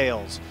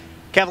Versailles.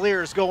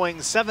 Cavaliers going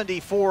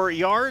 74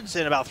 yards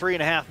in about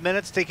 3.5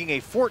 minutes, taking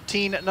a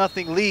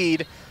 14-0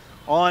 lead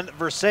on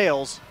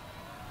Versailles.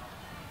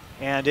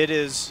 And it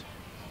is,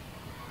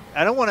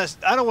 I don't want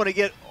to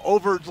get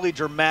overly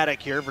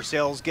dramatic here.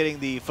 Versailles getting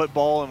the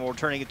football and we're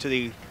turning it to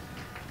the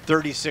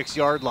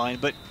 36-yard line,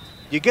 but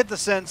you get the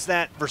sense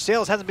that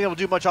Versailles hasn't been able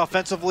to do much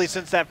offensively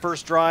since that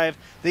first drive.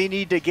 They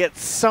need to get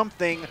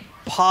something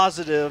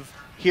positive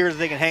here that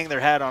they can hang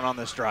their hat on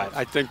this drive.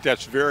 I think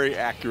that's very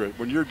accurate.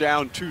 When you're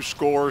down 2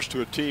 scores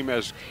to a team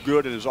as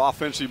good and as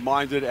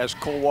offensive-minded as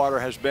Coldwater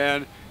has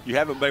been, you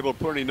haven't been able to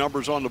put any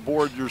numbers on the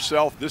board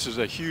yourself. This is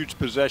a huge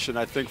possession,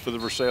 I think, for the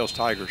Versailles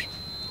Tigers.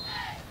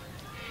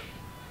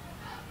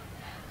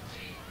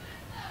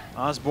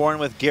 Osborne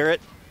with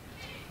Garrett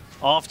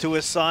off to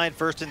his side,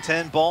 1st and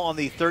 10, ball on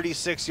the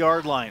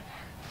 36-yard line.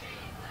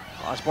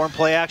 Osborne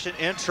play action,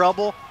 in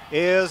trouble,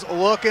 is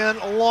looking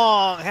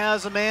long,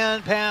 has a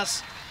man,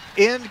 pass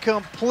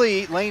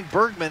incomplete. Lane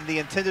Bergman, the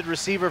intended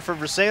receiver for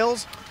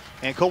Versailles,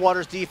 and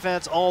Coldwater's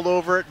defense all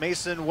over it.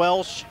 Mason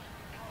Welsh,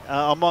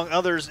 among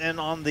others, in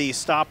on the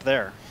stop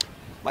there.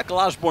 Michael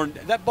Osborne,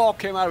 that ball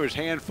came out of his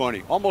hand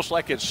funny, almost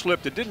like it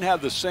slipped. It didn't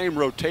have the same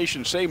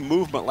rotation, same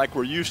movement like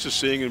we're used to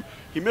seeing, and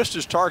he missed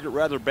his target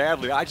rather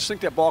badly. I just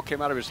think that ball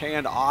came out of his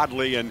hand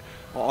oddly and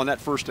on that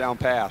first down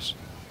pass.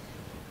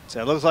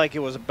 So it looks like it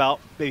was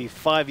about maybe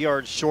 5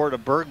 yards short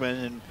of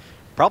Bergman, and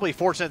probably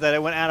fortunate that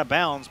it went out of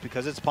bounds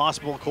because it's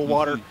possible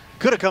Coldwater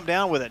could have come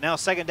down with it. Now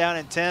 2nd down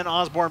and 10,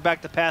 Osborne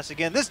back to pass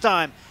again. This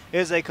time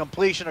is a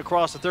completion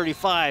across the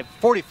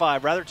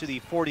 45 rather, to the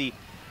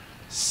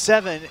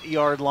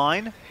 47-yard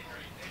line.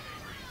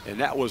 And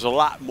that was a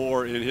lot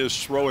more in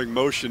his throwing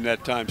motion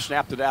that time.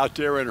 Snapped it out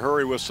there in a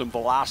hurry with some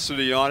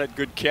velocity on it.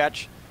 Good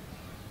catch.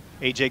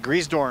 A.J.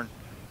 Griesdorn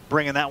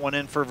bringing that one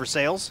in for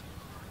Versailles.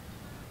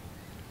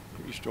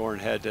 Griesdorn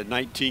had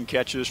 19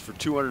 catches for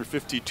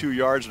 252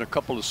 yards and a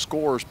couple of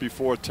scores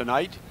before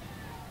tonight.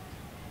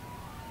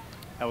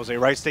 That was a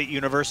Wright State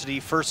University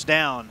 1st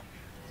down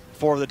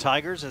for the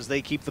Tigers as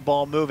they keep the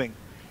ball moving.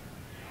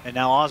 And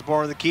now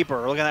Osborne, the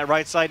keeper, looking at that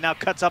right side, now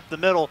cuts up the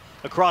middle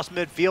across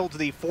midfield to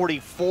the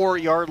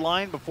 44-yard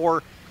line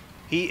before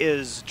he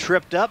is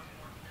tripped up.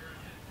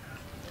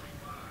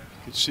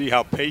 You can see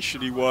how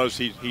patient he was.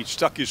 He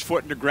stuck his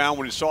foot in the ground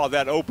when he saw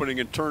that opening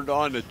and turned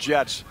on the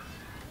Jets.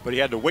 But he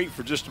had to wait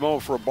for just a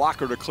moment for a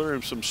blocker to clear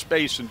him some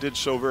space and did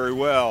so very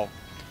well.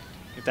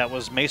 I think that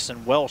was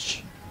Mason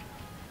Welsh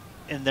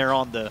in there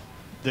on the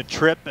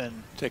trip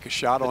and take a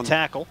shot on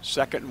tackle.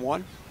 2nd and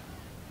 1.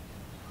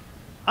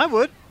 I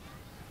would.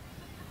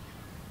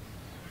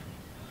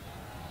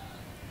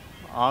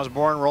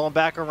 Osborne rolling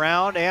back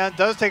around and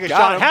does take a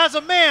shot. Has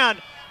a man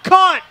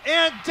caught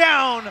and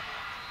down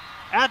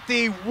at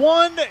the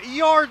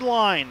 1-yard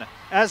line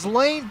as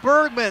Lane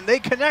Bergman, they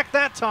connect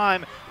that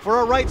time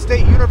for a Wright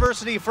State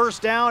University 1st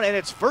down, and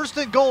it's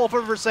 1st and goal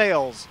for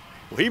Versailles.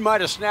 Well, he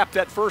might have snapped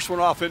that first one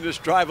off in this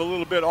drive a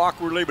little bit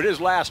awkwardly, but his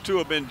last 2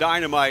 have been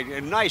dynamite,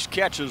 and nice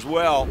catch as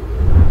well,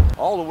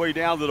 all the way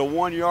down to the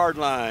 1-yard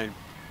line.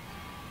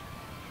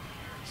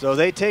 So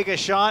they take a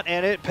shot,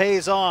 and it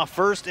pays off.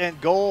 1st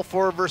and goal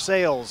for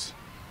Versailles.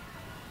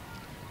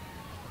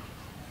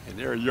 And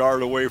they're a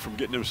yard away from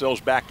getting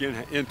themselves back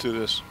into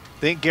this.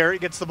 Think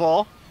Garrett gets the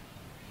ball.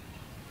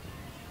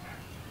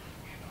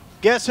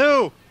 Guess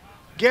who?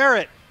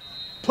 Garrett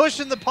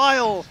pushing the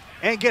pile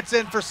and gets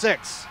in for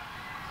 6.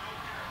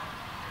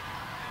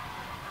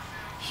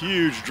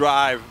 Huge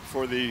drive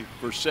for the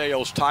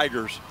Versailles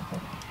Tigers.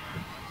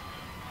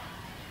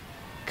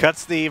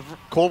 Cuts the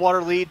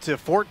Coldwater lead to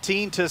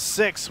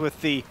 14-6 with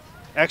the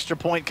extra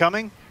point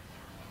coming.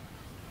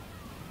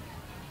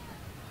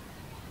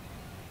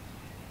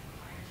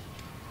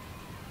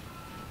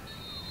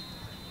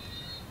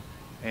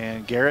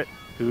 And Garrett,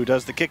 who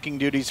does the kicking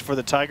duties for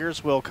the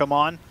Tigers, will come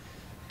on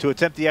to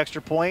attempt the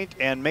extra point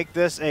and make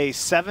this a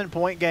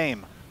 7-point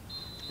game.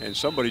 And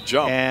somebody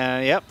jumped.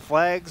 And, yep,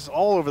 flags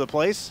all over the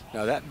place.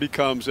 Now that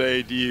becomes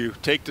a, do you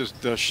take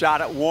the shot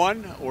at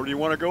 1 or do you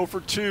want to go for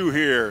 2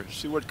 here?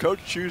 See what coach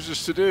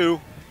chooses to do.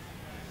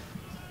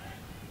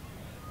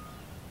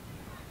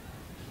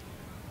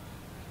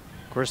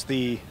 Of course,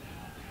 the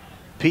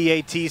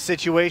PAT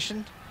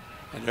situation.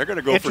 And they're going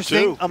to go for 2.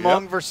 Interesting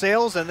among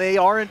Versailles, and they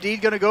are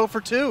indeed going to go for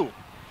 2.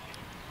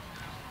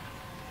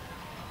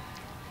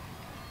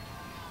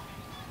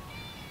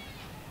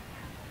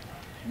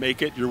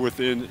 Make it, you're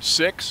within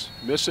 6.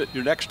 Miss it,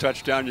 your next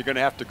touchdown, you're going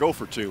to have to go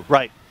for 2.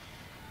 Right.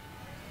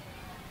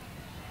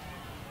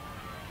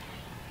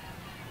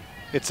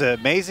 It's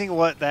amazing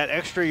what that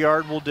extra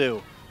yard will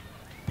do.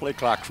 Play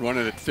clock's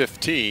running at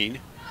 15.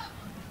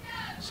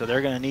 So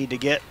they're going to need to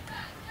get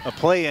a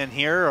play in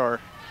here, or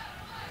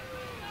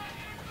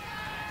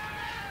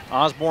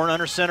Osborne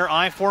under center,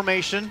 I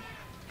formation.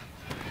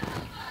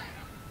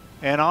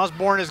 And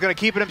Osborne is going to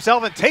keep it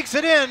himself and takes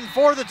it in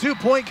for the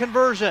 2-point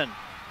conversion.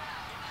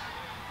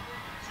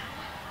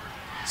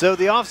 So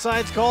the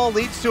offsides call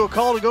leads to a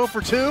call to go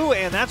for 2,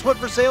 and that's what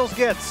Versailles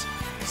gets.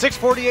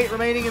 6:48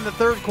 remaining in the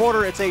third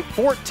quarter. It's a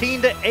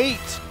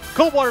 14-8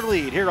 Coldwater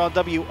lead here on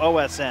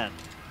WOSN.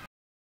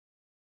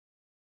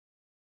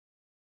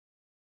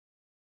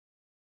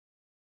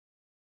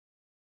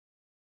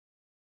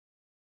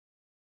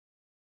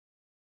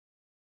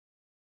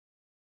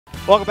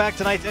 Welcome back.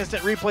 Tonight's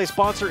instant replay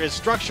sponsor is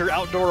Structure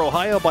Outdoor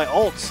Ohio by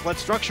Alts. Let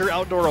Structure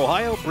Outdoor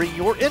Ohio bring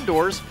your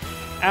indoors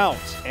out.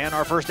 And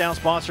our first down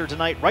sponsor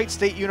tonight, Wright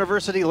State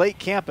University Lake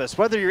Campus.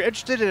 Whether you're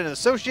interested in an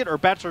associate or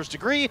bachelor's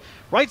degree,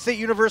 Wright State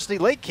University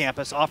Lake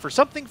Campus offers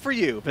something for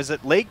you.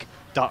 Visit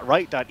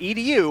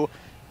lake.wright.edu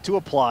to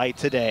apply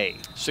today.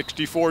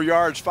 64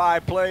 yards,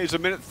 5 plays,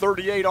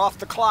 1:38 off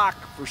the clock.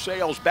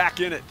 Versailles back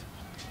in it.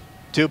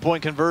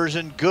 2-point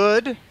conversion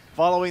good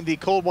following the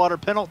Coldwater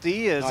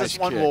penalty, as Nice this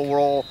one kick. will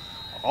roll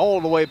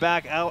all the way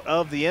back out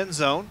of the end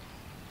zone.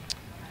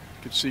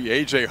 You could see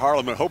A.J.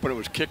 Harleman hoping it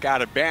was kick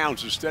out of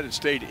bounds. Instead, it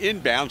stayed in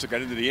bounds. It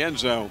got into the end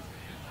zone.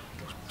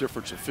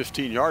 Difference of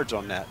 15 yards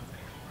on that.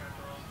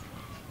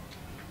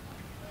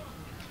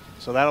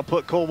 So that'll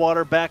put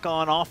Coldwater back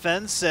on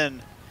offense.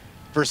 And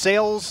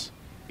Versailles,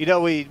 you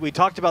know, we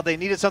talked about they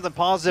needed something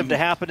positive to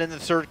happen in the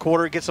third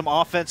quarter, get some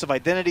offensive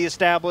identity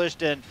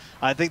established, and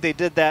I think they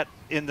did that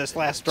in this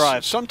last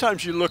drive.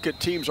 Sometimes you look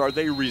at teams, are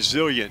they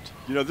resilient?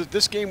 You know,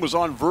 this game was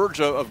on verge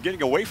of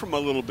getting away from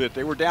them a little bit.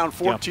 They were down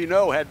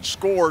 14-0, hadn't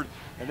scored,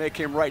 and they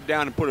came right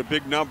down and put a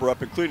big number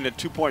up, including a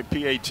 2-point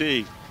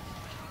PAT.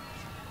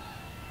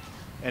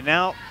 And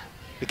now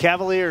the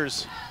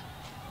Cavaliers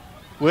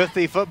with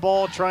the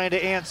football trying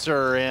to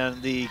answer,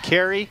 and the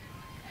carry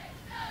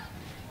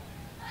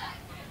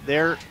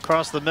there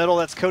across the middle.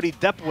 That's Cody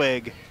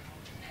Depwig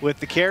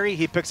with the carry.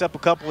 He picks up a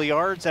couple of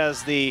yards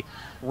as the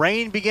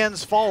rain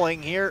begins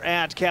falling here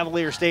at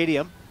Cavalier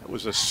Stadium. It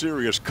was a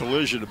serious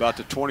collision about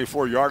the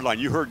 24-yard line.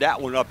 You heard that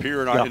one up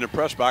here in the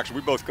press box.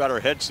 We both got our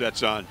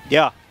headsets on.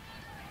 Yeah.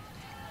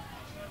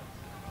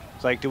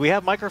 It's like, do we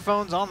have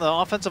microphones on the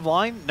offensive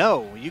line?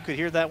 No, you could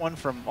hear that one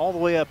from all the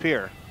way up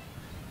here.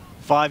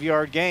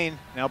 5-yard gain.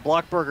 Now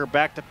Blockberger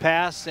back to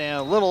pass, and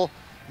a little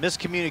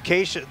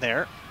miscommunication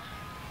there.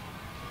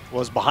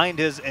 Was behind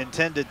his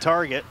intended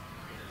target.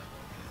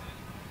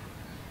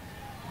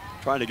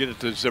 Trying to get it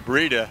to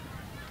Zabrita.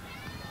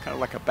 Kind of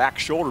like a back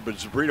shoulder, but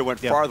Zabrita went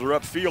farther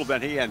upfield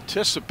than he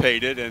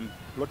anticipated, and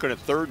looking at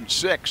 3rd and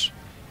 6.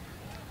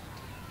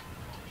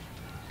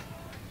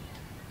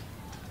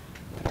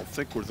 I don't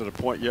think we're to the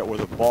point yet where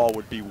the ball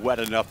would be wet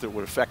enough that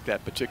would affect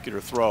that particular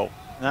throw.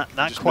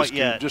 Not quite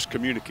yet. Just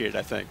communicated,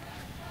 I think.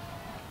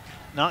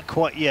 Not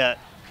quite yet.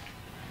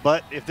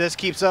 But if this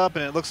keeps up,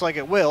 and it looks like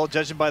it will,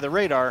 judging by the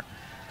radar,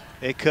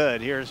 it could.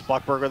 Here's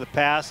Blockberger the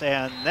pass,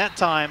 and that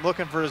time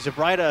looking for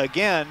Zabrita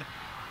again.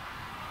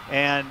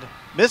 And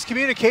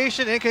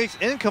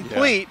miscommunication,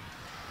 incomplete.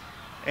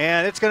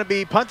 And it's going to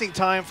be punting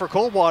time for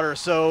Coldwater.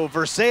 So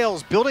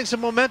Versailles building some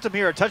momentum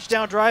here. A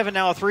touchdown drive and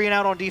now a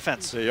 3-and-out on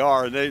defense. They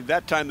are. And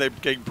that time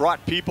they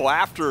brought people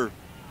after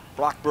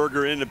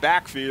Blockberger in the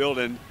backfield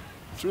and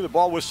threw the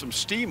ball with some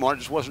steam on it.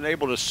 Just wasn't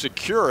able to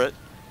secure it.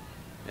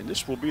 And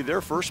this will be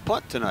their first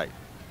punt tonight.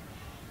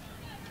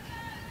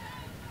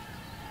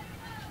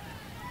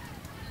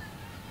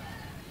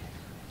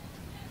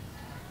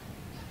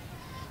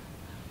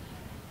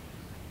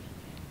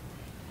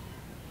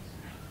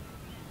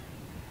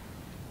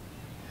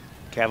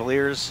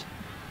 Cavaliers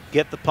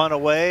get the punt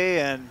away,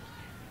 and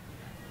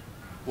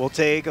we'll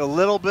take a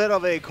little bit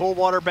of a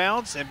Coldwater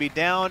bounce and be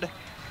down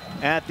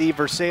at the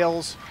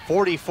Versailles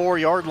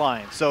 44-yard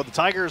line. So the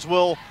Tigers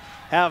will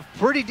have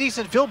pretty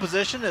decent field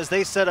position as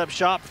they set up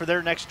shop for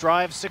their next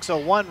drive.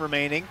 6:01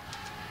 remaining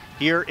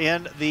here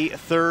in the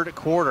third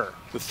quarter.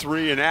 The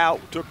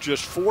 3-and-out took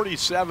just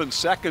 47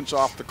 seconds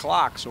off the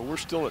clock, so we're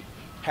still at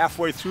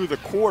halfway through the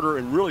quarter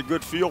in really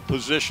good field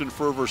position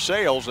for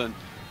Versailles, and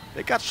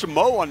they got some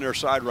mo on their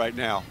side right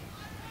now.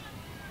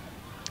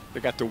 They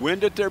got the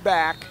wind at their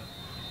back.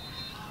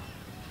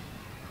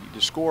 Need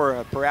to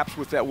score perhaps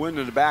with that wind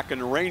in the back and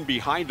the rain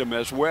behind them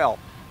as well.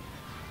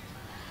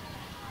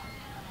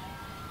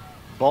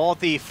 Ball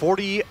at the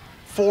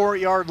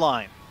 44-yard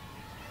line.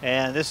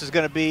 And this is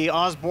going to be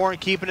Osborne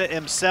keeping it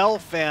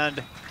himself,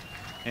 and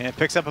it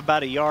picks up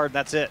about a yard.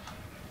 That's it.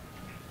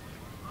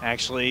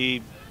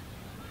 Actually,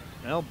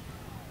 well,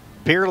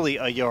 barely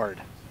a yard.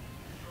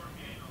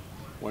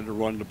 Wanted to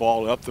run the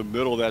ball up the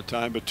middle that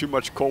time, but too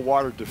much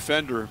Coldwater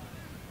defender.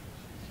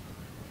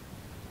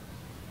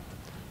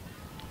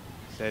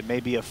 Said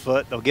maybe a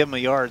foot. They'll give him a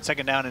yard.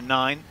 2nd down and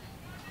 9.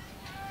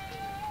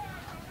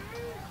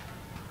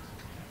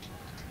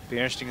 Be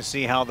interesting to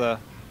see how the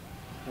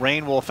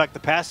rain will affect the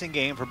passing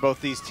game for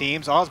both these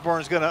teams.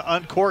 Osborne's going to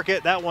uncork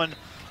it. That one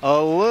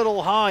a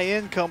little high,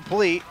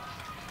 incomplete.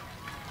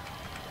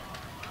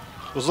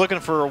 Was looking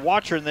for a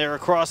Watchern there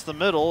across the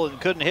middle and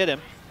couldn't hit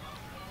him.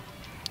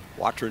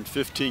 Watchern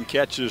 15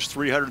 catches,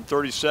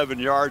 337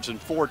 yards,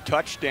 and 4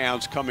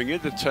 touchdowns coming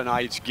into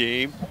tonight's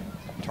game.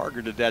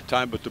 Targeted that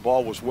time, but the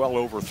ball was well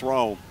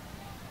overthrown.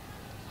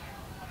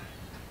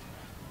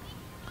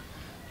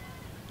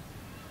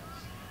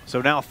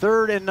 So now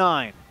 3rd and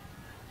 9.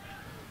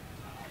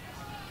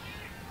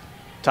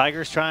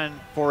 Tigers trying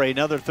for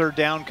another 3rd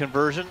down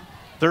conversion.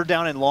 3rd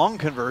down and long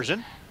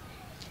conversion.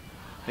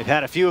 They've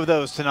had a few of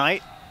those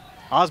tonight.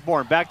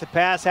 Osborne back to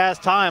pass, has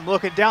time,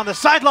 looking down the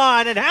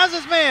sideline, and has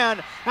his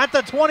man at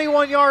the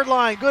 21-yard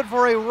line. Good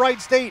for a Wright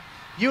State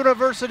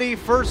University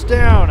 1st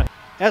down.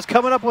 As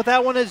coming up with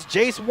that one is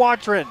Jace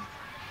Watchern.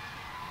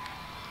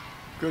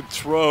 Good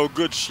throw,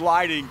 good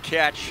sliding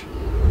catch.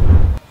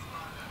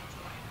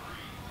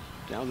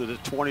 Down to the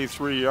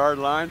 23-yard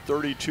line,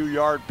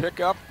 32-yard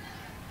pickup.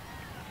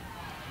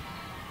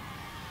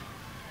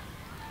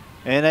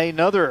 And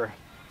another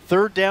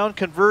 3rd down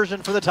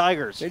conversion for the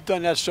Tigers. They've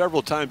done that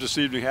several times this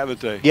evening, haven't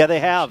they? Yeah, they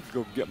have.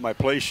 Go get my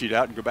play sheet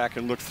out and go back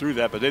and look through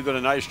that, but they've done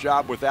a nice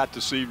job with that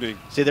this evening.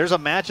 See, there's a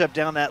matchup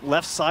down that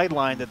left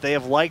sideline that they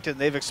have liked and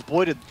they've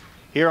exploited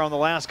here on the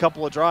last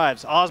couple of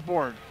drives.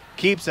 Osborne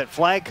keeps it.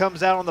 Flag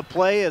comes out on the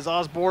play as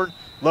Osborne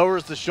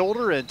lowers the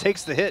shoulder and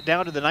takes the hit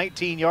down to the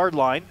 19-yard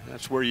line.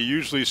 That's where you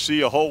usually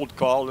see a hold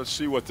call. Let's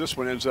see what this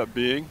one ends up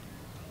being.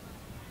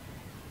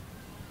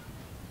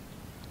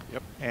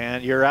 Yep.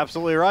 And you're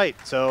absolutely right.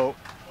 So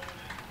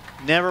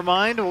never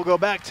mind. We'll go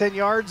back 10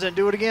 yards and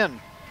do it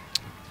again.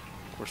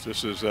 Of course,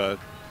 this is a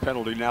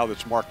penalty now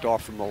that's marked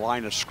off from the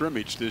line of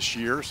scrimmage this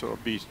year, so it'll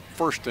be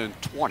 1st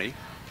and 20.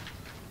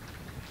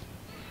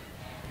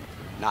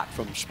 Not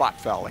from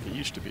spot foul like it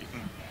used to be.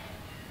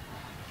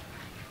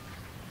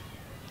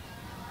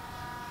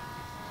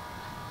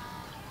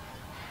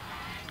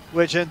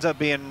 Which ends up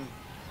being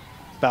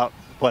about,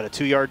 what, a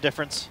 2-yard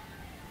difference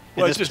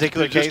in this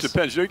particular case? It just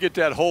depends. You get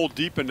that hole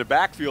deep in the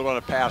backfield on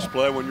a pass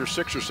play. When you're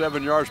 6 or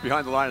 7 yards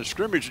behind the line of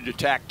scrimmage and you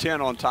tack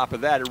 10 on top of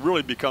that, it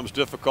really becomes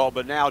difficult.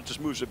 But now it just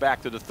moves it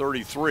back to the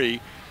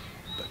 33.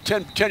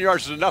 10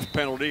 yards is enough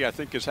penalty, I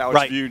think, is how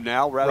it's viewed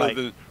now, rather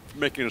than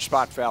making a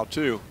spot foul,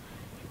 too.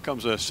 Here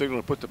comes a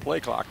signal to put the play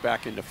clock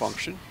back into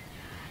function.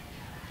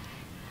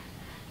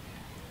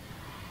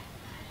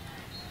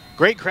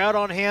 Great crowd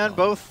on hand,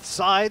 both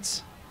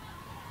sides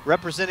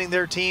representing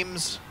their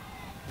teams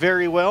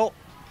very well.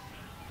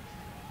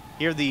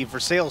 Here the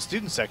Versailles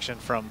student section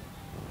from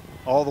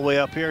all the way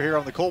up here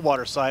on the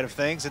Coldwater side of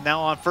things. And now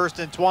on 1st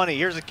and 20,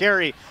 here's a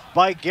carry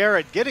by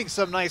Garrett, getting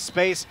some nice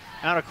space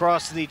out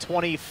across the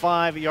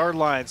 25-yard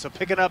line. So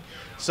picking up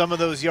some of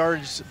those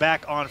yards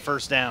back on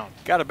 1st down.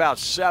 Got about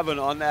 7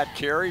 on that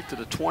carry to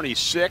the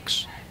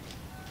 26.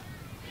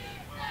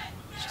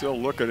 Still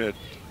looking at,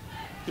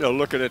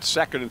 looking at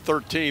 2nd and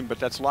 13, but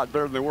that's a lot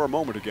better than they were a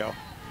moment ago.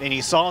 And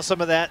you saw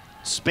some of that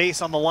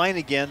space on the line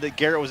again that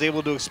Garrett was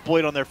able to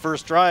exploit on their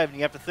first drive. And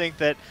you have to think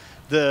that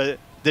the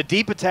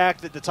deep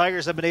attack that the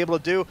Tigers have been able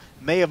to do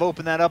may have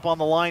opened that up on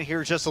the line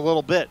here just a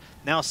little bit.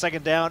 Now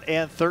 2nd down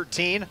and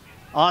 13.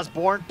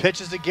 Osborne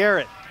pitches to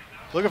Garrett.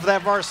 Looking for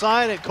that far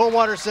side, and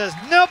Coldwater says,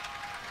 nope.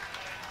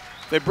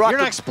 You're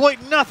not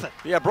exploiting nothing.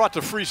 Yeah, brought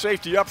the free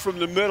safety up from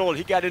the middle, and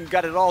he got in,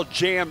 got it all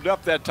jammed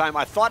up that time.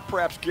 I thought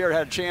perhaps Garrett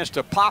had a chance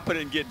to pop it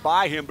and get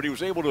by him, but he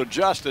was able to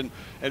adjust and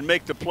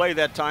make the play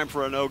that time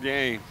for a no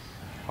gain.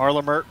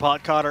 Harlemert,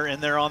 Potcotter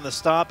in there on the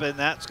stop, and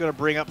that's going to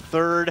bring up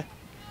 3rd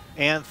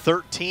and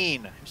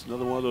 13. It's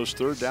another one of those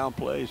 3rd down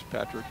plays,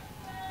 Patrick.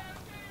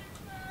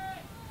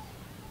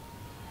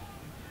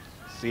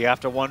 So you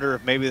have to wonder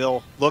if maybe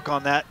they'll look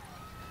on that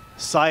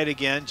side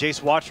again.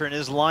 Jace Watchern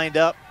is lined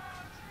up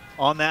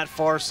on that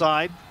far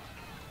side.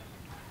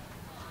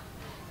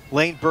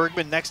 Lane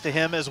Bergman next to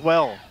him as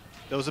well.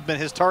 Those have been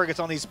his targets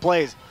on these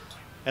plays.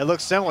 It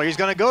looks similar. He's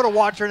going to go to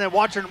Watchern, and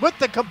Watchern with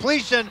the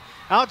completion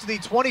out to the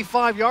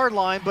 25-yard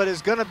line, but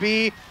is going to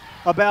be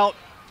about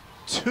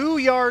 2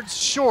 yards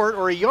short,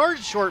 or a yard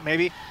short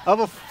maybe, of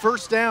a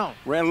 1st down.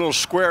 Ran a little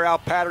square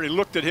out pattern. He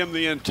looked at him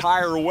the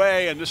entire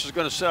way, and this is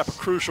going to set up a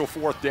crucial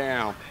 4th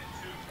down.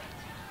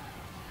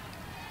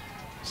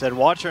 Said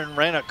Watchern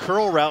ran a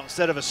curl route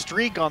instead of a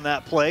streak on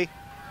that play.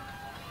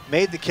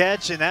 Made the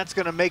catch, and that's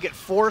going to make it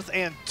 4th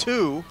and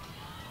 2.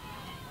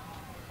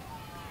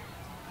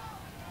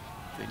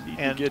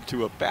 and get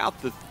to about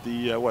the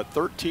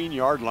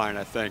 13-yard line,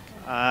 I think.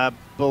 I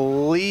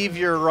believe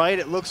you're right.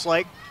 It looks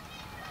like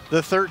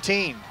the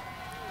 13.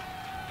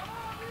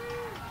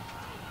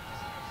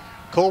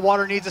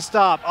 Coldwater needs a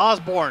stop.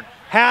 Osborne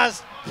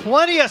has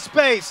plenty of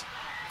space.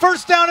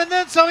 First down and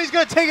then some. He's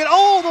going to take it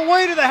all the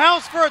way to the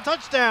house for a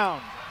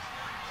touchdown.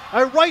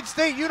 A Wright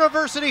State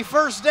University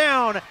first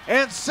down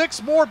and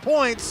 6 more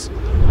points.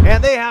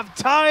 And they have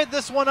tied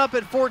this one up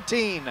at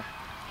 14.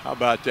 How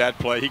about that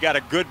play? He got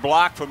a good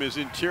block from his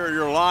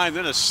interior line,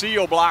 then a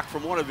seal block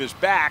from one of his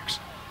backs,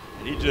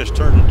 and he just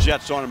turned the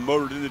jets on and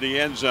motored into the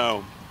end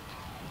zone.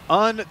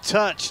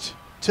 Untouched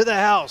to the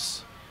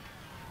house.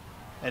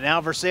 And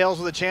now Versailles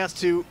with a chance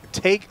to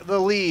take the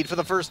lead for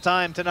the first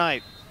time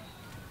tonight.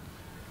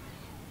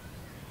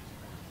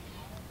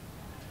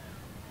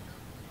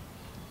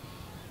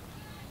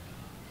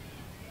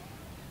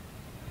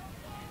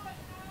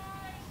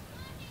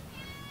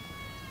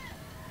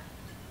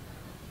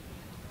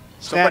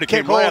 Somebody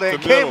came right up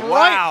the middle. Came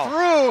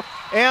right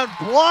through and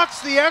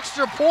blocks the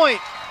extra point.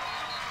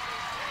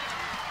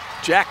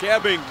 Jack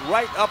Ebbing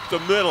right up the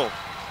middle.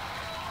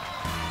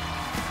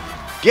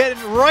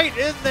 Getting right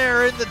in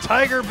there in the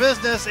Tiger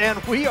business, and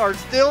we are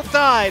still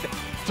tied.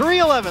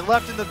 3:11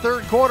 left in the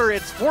third quarter.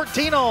 It's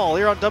 14-all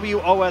here on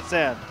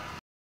WOSN.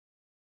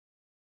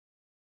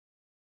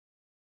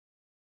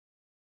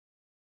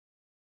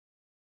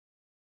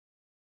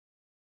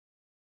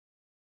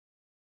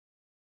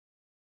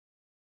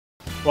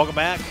 Welcome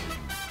back.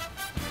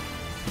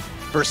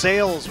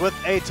 Versailles with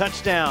a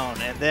touchdown,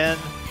 and then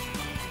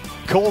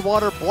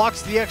Coldwater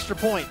blocks the extra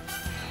point.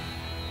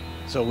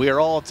 So we are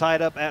all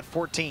tied up at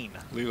 14.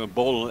 Leland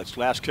Bolden, its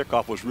last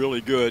kickoff was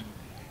really good.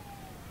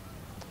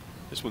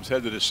 This one's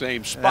headed to the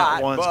same spot.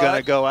 That one's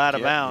going to go out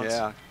of bounds.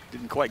 Yeah,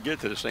 didn't quite get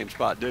to the same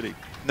spot, did he?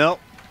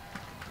 Nope,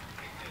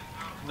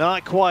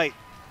 not quite.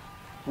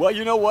 Well,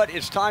 you know what?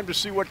 It's time to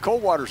see what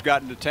Coldwater's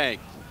got in the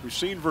tank. We've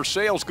seen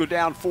Versailles go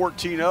down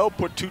 14-0,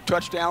 put 2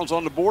 touchdowns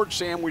on the board,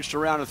 sandwiched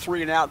around a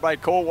 3-and-out by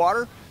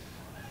Coldwater.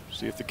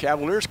 See if the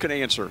Cavaliers can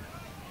answer.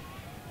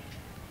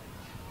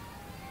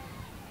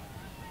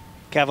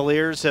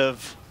 Cavaliers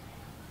have,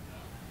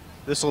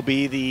 this will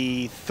be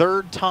the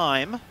 3rd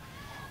time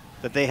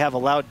that they have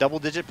allowed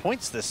double-digit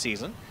points this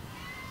season.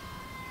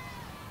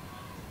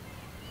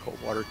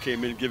 Coldwater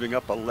came in giving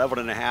up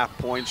 11.5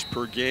 points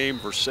per game.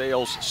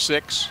 Versailles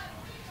 6.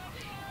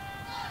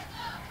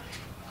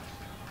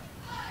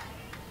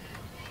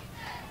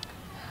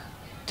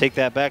 Take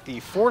that back,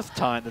 the 4th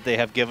time that they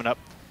have given up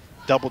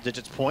double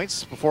digits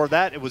points. Before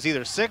that, it was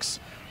either 6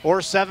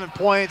 or 7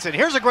 points. And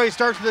here's a great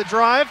start to the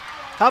drive.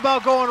 How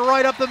about going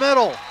right up the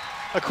middle?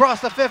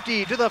 Across the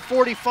 50 to the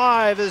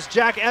 45 is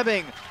Jack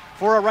Ebbing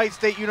for a Wright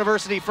State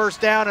University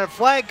first down. And a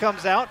flag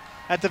comes out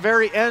at the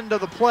very end of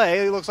the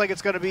play. It looks like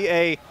it's going to be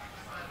a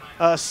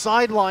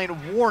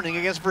sideline warning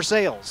against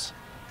Versailles.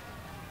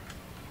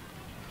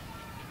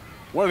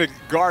 One of the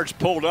guards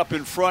pulled up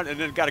in front and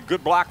then got a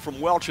good block from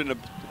Welch in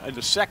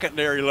the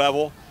secondary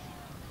level.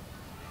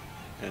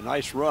 And a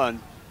nice run.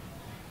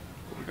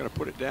 What are we going to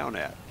put it down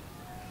at?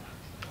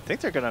 I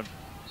think they're going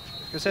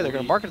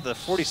to mark it at the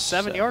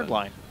 47-yard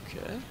line.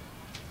 Okay.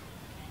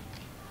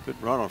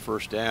 Good run on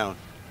first down.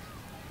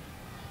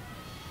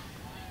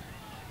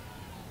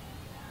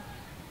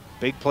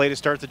 Big play to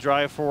start the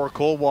drive for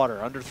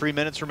Coldwater. Under 3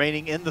 minutes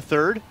remaining in the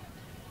third.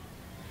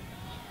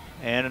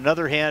 And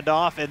another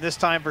handoff, and this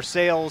time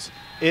Versailles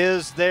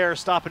is there,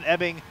 stopping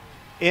Ebbing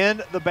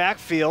in the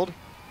backfield.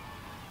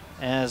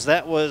 As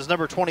that was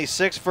number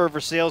 26 for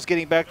Versailles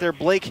getting back there.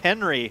 Blake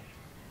Henry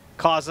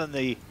causing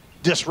the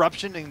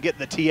disruption and getting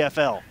the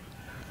TFL.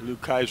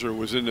 Luke Kaiser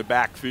was in the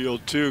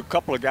backfield too. A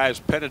couple of guys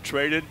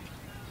penetrated.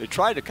 They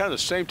tried to kind of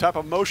the same type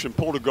of motion,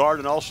 pulled a guard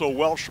and also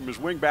Welch from his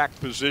wingback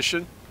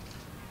position.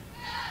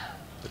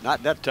 But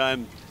not that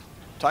time.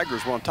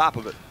 Tigers were on top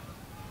of it.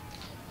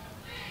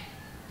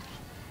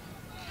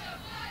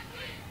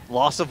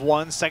 Loss of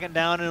 1, 2nd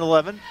down and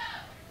 11.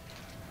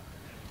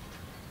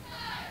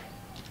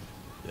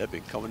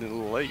 Ebbing coming in a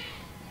little late.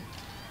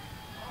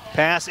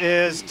 Pass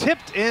is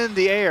tipped in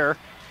the air.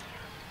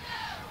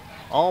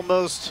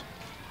 Almost,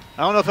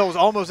 I don't know if it was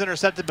almost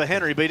intercepted by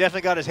Henry, but he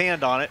definitely got his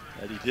hand on it.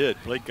 That he did.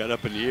 Blake got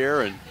up in the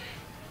air and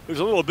he was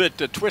a little bit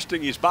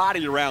twisting his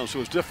body around, so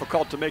it was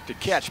difficult to make the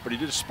catch, but he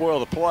did spoil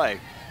the play.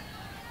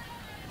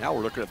 Now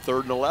we're looking at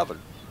 3rd and 11.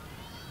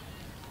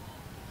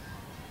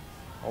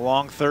 A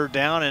long 3rd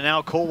down, and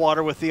now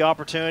Coldwater with the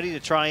opportunity to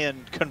try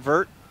and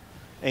convert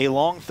a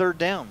long 3rd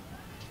down.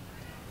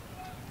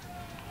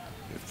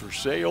 If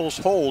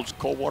Versailles holds,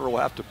 Coldwater will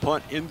have to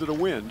punt into the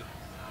wind.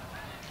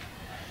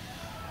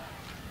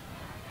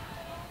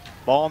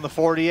 Ball on the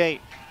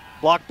 48.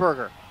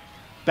 Blockberger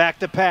back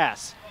to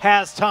pass.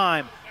 Has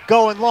time.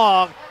 Going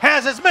long.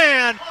 Has his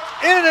man.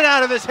 In and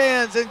out of his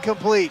hands.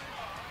 Incomplete.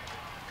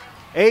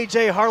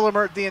 A.J.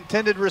 Harlemert, the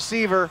intended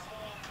receiver.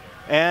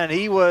 And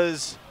he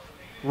was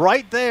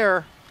right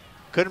there.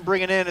 Couldn't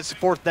bring it in. It's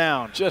 4th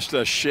down. Just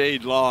a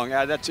shade long.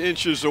 That's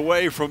inches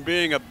away from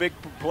being a big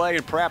play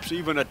and perhaps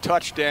even a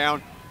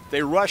touchdown.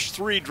 They rushed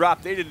 3,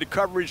 dropped 8 into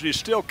coverage, and he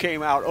still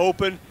came out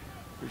open.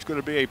 There's going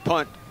to be a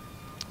punt.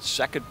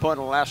 Second punt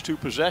in the last 2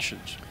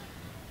 possessions.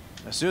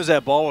 As soon as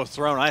that ball was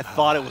thrown, I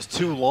thought it was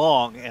too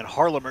long, and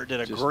Harlemer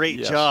did a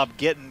great job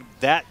getting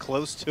that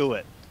close to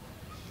it.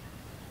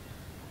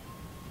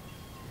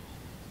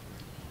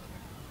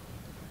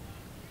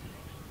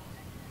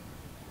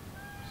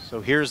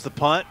 So here's the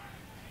punt.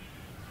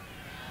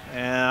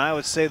 And I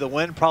would say the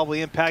wind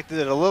probably impacted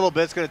it a little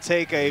bit. It's going to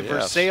take a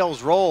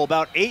Versailles roll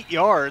about 8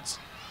 yards.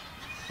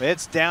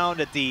 It's down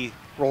at the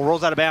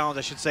rolls out of bounds,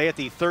 I should say, at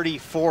the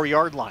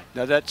 34-yard line.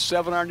 Now that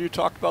 7-iron you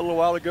talked about a little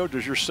while ago,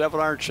 does your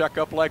 7-iron check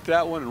up like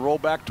that one and roll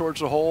back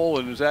towards the hole?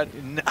 And is that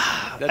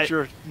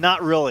your?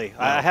 Not really. No.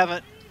 I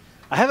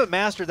haven't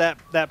mastered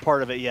that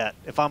part of it yet.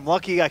 If I'm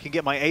lucky, I can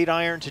get my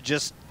 8-iron to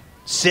just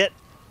sit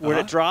when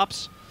it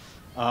drops.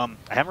 I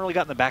haven't really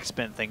gotten the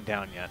backspin thing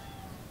down yet.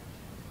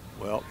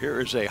 Well, here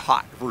is a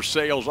hot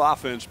Versailles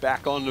offense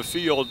back on the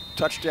field.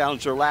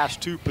 Touchdowns their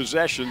last 2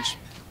 possessions.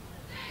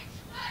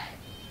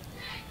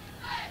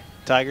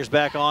 Tigers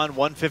back on,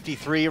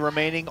 1:53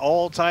 remaining,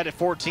 all tied at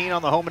 14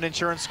 on the Home and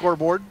Insurance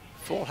scoreboard.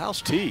 Full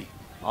house tee.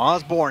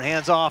 Osborne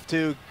hands off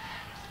to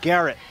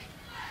Garrett.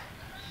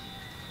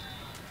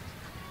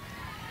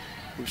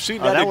 We've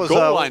seen that in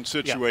goal line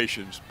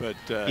situations, but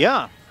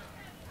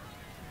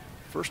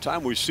first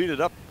time we've seen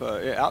it up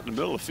out in the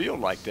middle of the field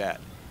like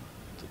that.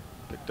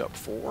 Picked up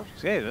 4.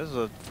 Okay, this is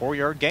a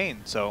 4-yard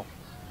gain. So,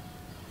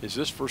 is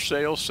this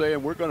Versailles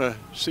saying we're going to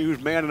see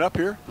who's manning up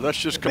here? Let's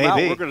just come out.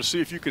 We're going to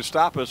see if you can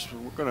stop us.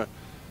 We're going to.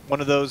 One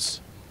of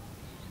those,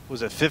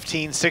 was it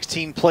 15,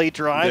 16 play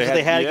drives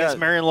they had against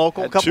Marion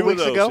Local a couple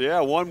weeks ago? Yeah,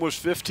 one was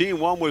 15,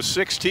 one was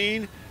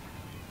 16.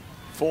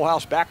 Full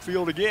house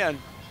backfield again.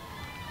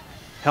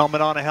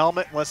 Helmet on a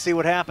helmet. Let's see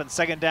what happens.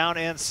 2nd down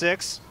and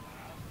 6.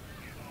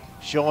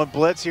 Showing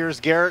blitz. Here's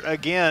Garrett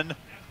again.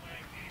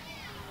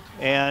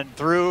 And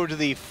through to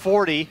the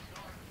 40.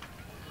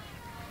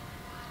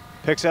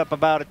 Picks up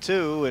about a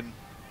 2. And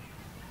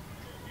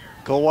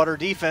Coldwater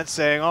defense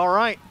saying, all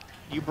right,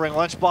 you bring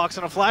lunchbox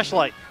and a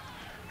flashlight.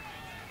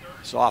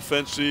 It's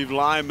offensive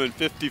lineman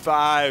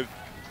 55,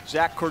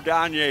 Zach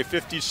Cordanier,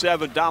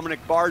 57, Dominic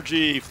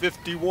Bargy,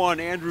 51,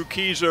 Andrew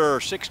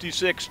Keyser,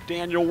 66,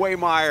 Daniel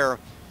Waymeyer,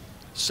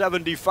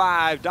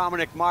 75,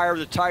 Dominic Meyer,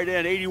 the tight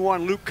end,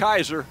 81, Luke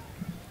Kaiser.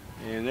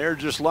 And they're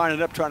just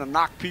lining up trying to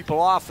knock people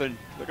off, and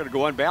they're going to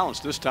go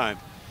unbalanced this time.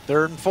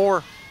 3rd and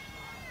 4.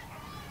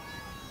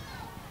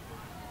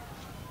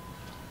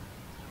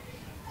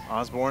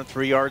 Osborne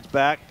 3 yards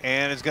back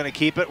and is going to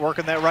keep it,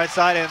 working that right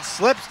side, and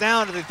slips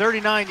down to the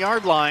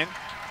 39-yard line.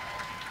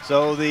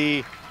 So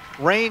the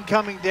rain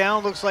coming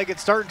down looks like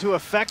it's starting to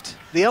affect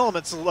the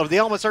elements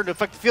starting to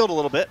affect the field a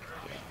little bit.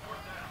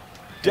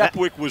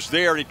 Depwick was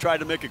there and he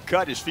tried to make a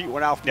cut. His feet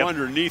went out from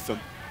underneath him.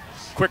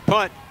 Quick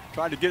punt,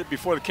 trying to get it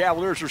before the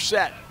Cavaliers are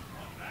set.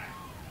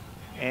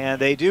 And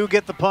they do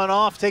get the punt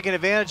off, taking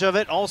advantage of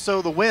it.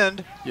 Also the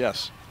wind.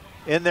 Yes.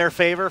 In their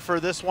favor for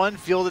this one,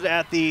 fielded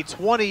at the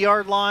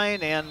 20-yard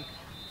line and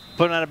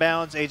put out of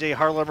bounds. A.J.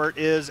 Harlemer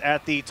is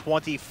at the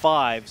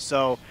 25.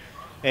 So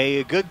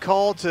a good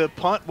call to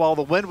punt while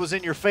the wind was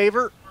in your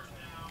favor.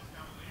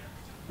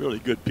 Really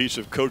good piece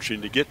of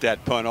coaching to get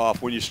that punt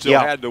off when you still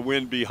had the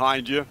wind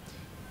behind you.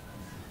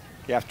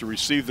 You have to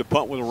receive the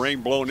punt with the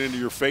rain blowing into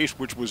your face,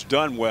 which was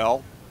done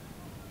well.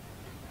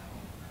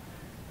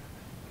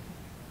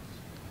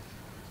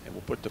 And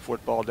we'll put the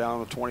football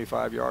down on the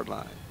 25-yard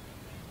line.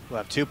 We'll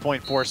have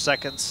 2.4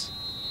 seconds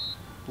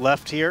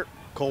left here.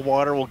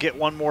 Coldwater will get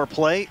one more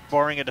play,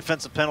 barring a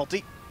defensive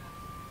penalty,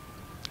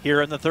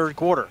 here in the 3rd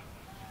quarter.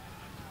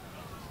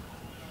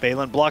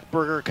 Balin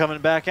Blockberger coming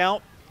back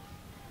out.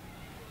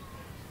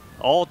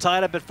 All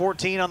tied up at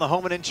 14 on the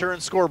Home and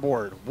Insurance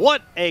scoreboard.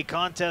 What a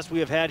contest we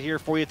have had here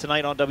for you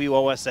tonight on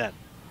WOSN.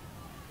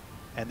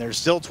 And there's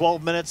still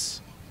 12 minutes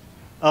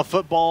of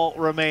football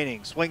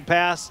remaining. Swing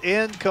pass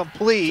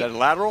incomplete. Is that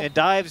lateral? And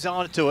dives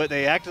onto it.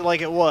 They acted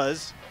like it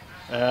was.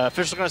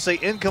 Officials are going to say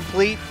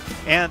incomplete.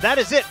 And that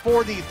is it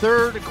for the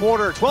 3rd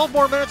quarter. 12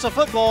 more minutes of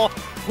football.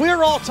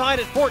 We're all tied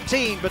at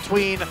 14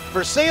 between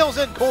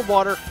Versailles and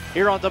Coldwater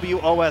here on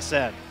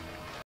WOSN.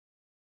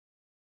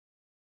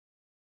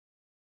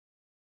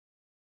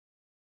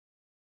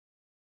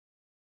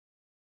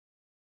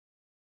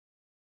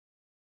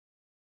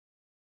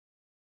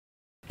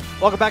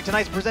 Welcome back.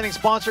 Tonight's presenting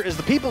sponsor is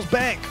the People's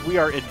Bank. We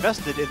are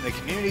invested in the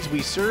communities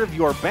we serve.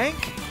 Your bank,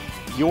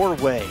 your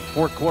way.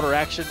 4th quarter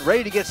action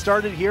ready to get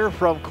started here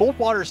from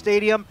Coldwater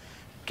Stadium.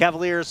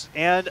 Cavaliers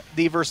and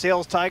the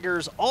Versailles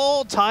Tigers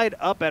all tied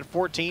up at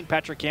 14.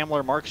 Patrick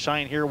Hamler, Mark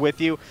Shine here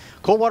with you.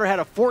 Coldwater had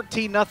a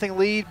 14-0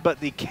 lead, but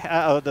the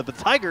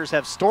Tigers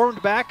have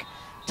stormed back,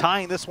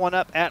 tying this one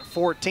up at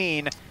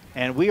 14.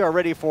 And we are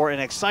ready for an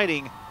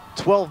exciting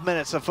 12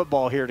 minutes of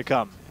football here to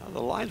come.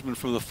 The linesman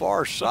from the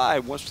far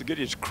side wants to get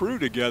his crew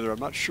together. I'm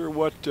not sure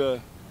what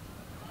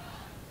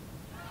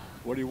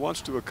he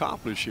wants to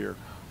accomplish here.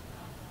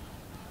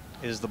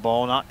 Is the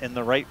ball not in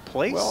the right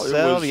place?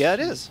 Well, yeah, it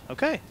is.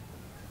 Okay.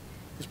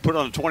 It's put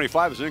on the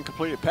 25 as an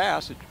incompleted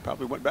pass. It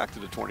probably went back to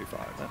the 25.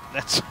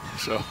 That's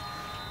so.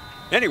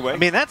 Anyway. I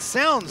mean, that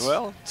sounds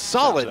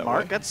solid,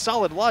 Mark. That's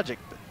solid logic.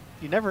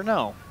 you never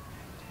know.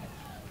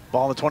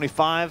 Ball on the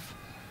 25,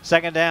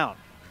 second down.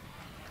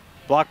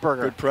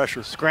 Blockberger. Good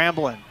pressure.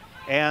 Scrambling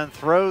and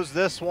throws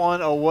this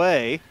one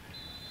away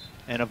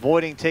and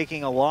avoiding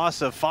taking a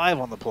loss of 5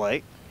 on the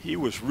play. He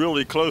was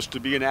really close to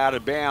being out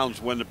of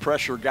bounds when the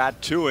pressure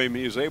got to him.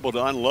 He was able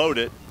to unload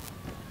it.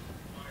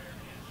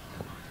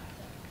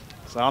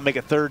 So I'll make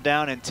it 3rd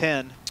down and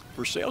 10.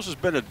 Versailles has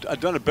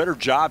done a better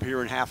job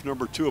here in half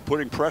number 2 of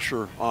putting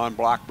pressure on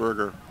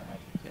Blockberger.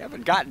 They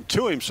haven't gotten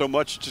to him so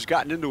much, just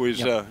gotten into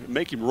his,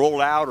 make him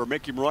roll out or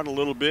make him run a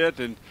little bit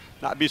and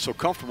not be so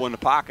comfortable in the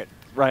pocket.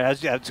 Right, I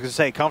was going to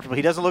say comfortable.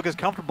 He doesn't look as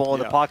comfortable in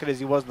the pocket as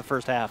he was in the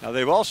first half. Now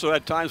they've also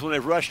had times when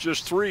they've rushed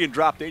just 3 and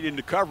dropped 8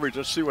 into coverage.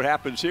 Let's see what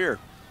happens here.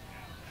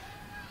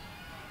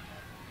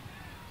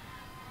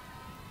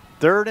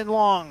 3rd and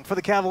long for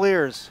the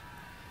Cavaliers.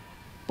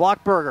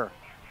 Blockberger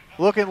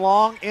looking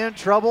long, in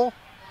trouble.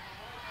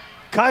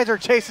 Kaiser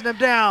chasing him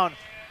down.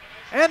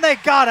 And they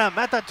got him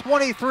at the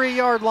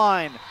 23-yard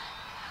line.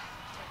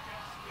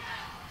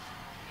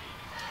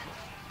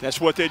 That's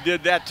what they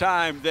did that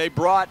time. They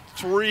brought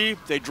 3.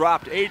 They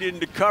dropped 8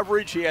 into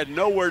coverage. He had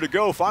nowhere to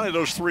go. Finally,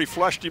 those 3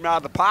 flushed him out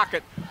of the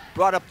pocket,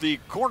 brought up the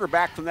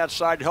cornerback from that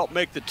side to help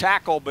make the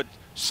tackle, but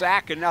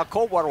sack, and now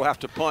Coldwater will have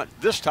to punt,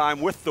 this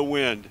time with the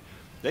wind.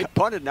 They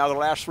punted now the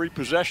last 3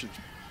 possessions.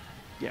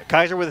 Yeah,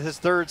 Kaiser with his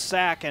 3rd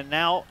sack, and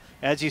now,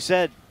 as you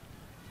said,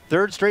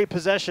 3rd straight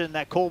possession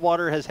that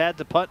Coldwater has had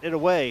to punt it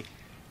away.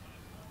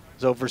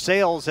 So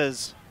Versailles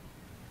has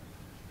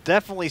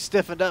definitely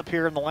stiffened up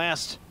here in the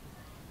last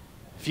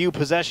few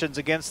possessions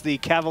against the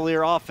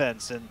Cavalier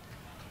offense. And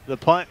the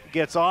punt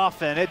gets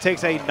off, and it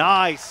takes a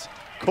nice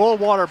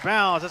Coldwater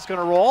bounce. It's going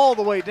to roll all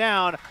the way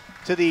down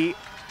to the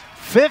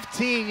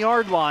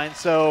 15-yard line.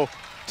 So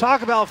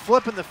talk about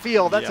flipping the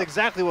field. That's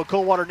exactly what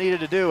Coldwater needed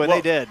to do, and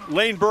they did.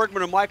 Lane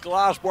Bergman and Michael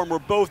Osborne were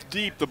both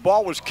deep. The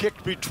ball was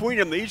kicked between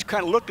them. They each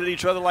kind of looked at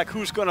each other like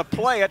who's going to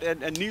play it,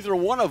 and neither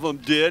one of them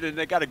did, and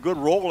they got a good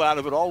roll out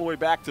of it all the way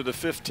back to the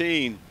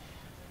 15.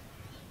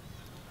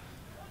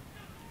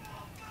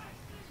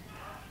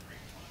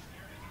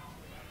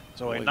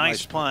 So really a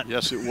nice punt.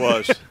 Yes, it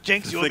was.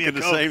 Jinx, you thinking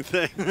the same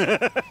thing.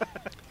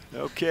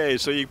 Okay,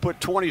 so you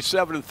put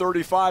 27 and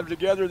 35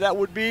 together. That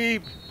would be,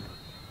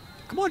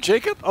 come on,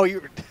 Jacob. Oh,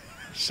 you're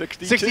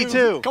 62.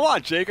 62. Come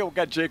on, Jacob. We've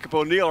got Jacob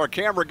O'Neill, our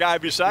camera guy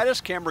beside us,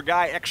 camera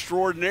guy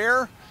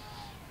extraordinaire.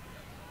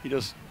 He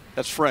does.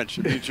 That's French.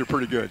 It means you're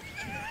pretty good.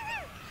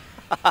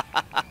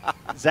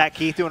 Zach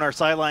Keith doing our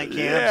sideline cams.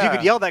 Yeah. You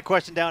could yell that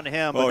question down to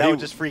him, but that would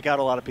just freak out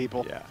a lot of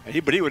people. Yeah,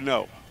 but he would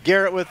know.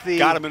 Garrett with the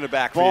got him in the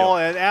backfield. Ball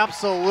and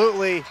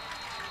absolutely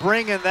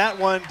bringing that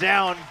one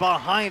down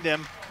behind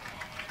him.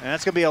 And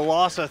that's going to be a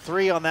loss of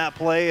 3 on that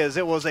play, as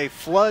it was a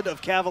flood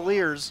of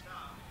Cavaliers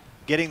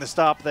getting the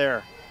stop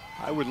there.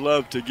 I would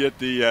love to get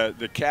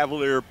the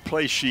Cavalier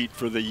play sheet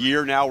for the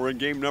year. Now we're in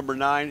game number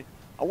 9.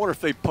 I wonder if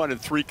they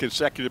punted 3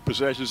 consecutive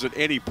possessions at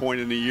any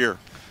point in the year.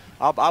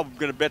 I'm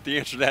going to bet the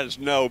answer to that is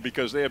no,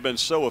 because they have been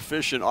so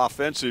efficient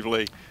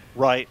offensively.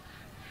 Right.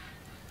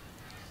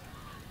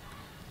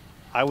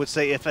 I would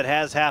say if it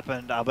has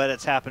happened, I'll bet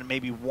it's happened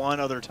maybe one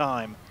other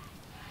time,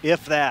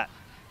 if that.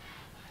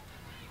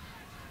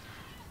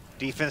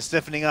 Defense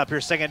stiffening up here,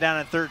 2nd down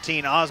and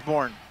 13.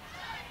 Osborne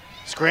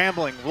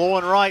scrambling,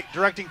 rolling right,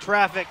 directing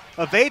traffic,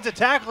 evades a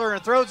tackler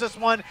and throws this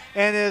one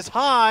and is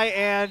high.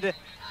 And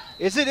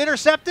is it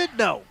intercepted?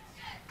 No.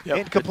 Yep,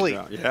 incomplete.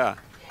 Yeah.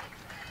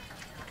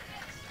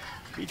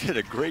 He did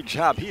a great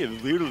job. He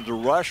eluded the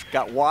rush,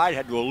 got wide,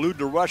 had to elude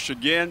the rush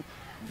again,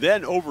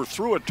 then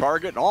overthrew a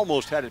target and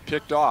almost had it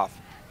picked off.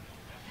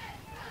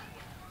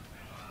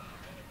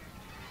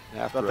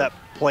 I thought that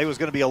play was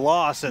going to be a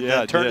loss, and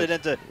then turned it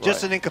into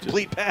just an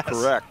incomplete pass.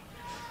 Correct.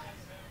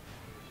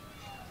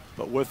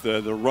 But with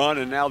the run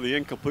and now the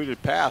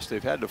incompleted pass,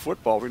 they've had the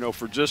football,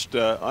 for just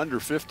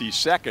under 50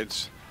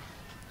 seconds.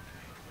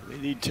 They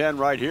need 10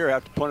 right here,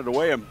 have to punt it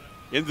away.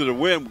 Into the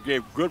wind,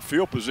 gave good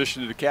field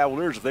position to the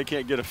Cavaliers if they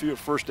can't get a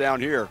first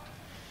down here.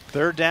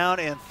 3rd down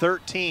and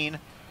 13.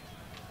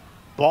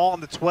 Ball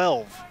on the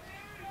 12.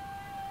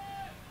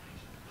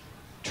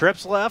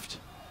 Trips left.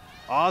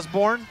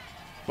 Osborne.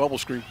 Bubble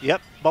screen.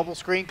 Yep, bubble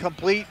screen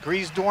complete.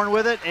 Griesdorn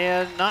with it,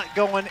 and not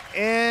going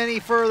any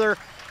further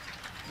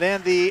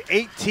than the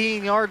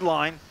 18-yard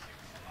line.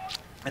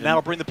 And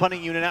that'll bring the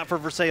punting unit out for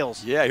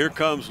Versailles. Yeah, here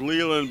comes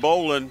Leland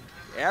Bolin.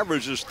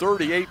 Averages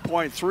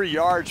 38.3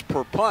 yards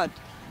per punt,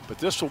 but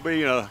this will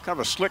be kind of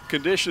a slick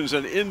conditions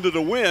and into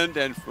the wind,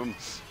 and from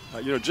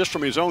just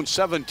from his own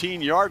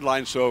 17-yard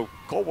line. So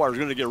Coldwater's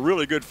going to get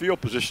really good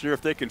field position here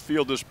if they can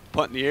field this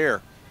punt in the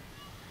air.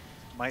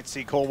 Might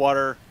see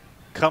Coldwater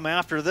come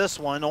after this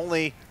one.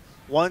 Only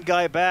one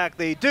guy back.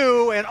 They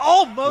do, and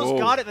almost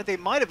got it, but they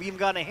might have even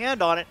gotten a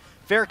hand on it.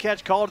 Fair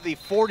catch called to the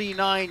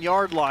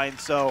 49-yard line.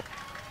 So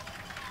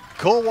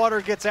Coldwater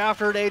gets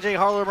after it. A.J.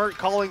 Harlemert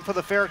calling for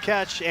the fair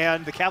catch,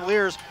 and the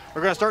Cavaliers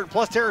are going to start in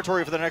plus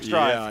territory for the next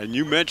drive. Yeah, and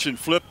you mentioned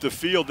flip the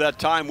field that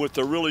time with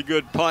the really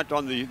good punt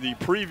on the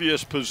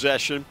previous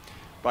possession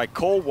by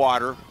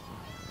Coldwater.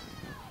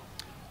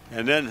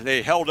 And then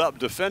they held up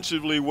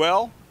defensively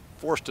well.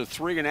 forced a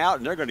 3 and out,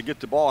 and they're going to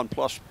get the ball on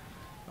plus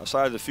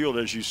side of the field,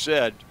 as you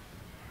said.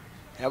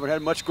 Haven't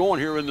had much going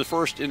here in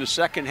the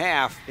second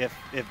half. If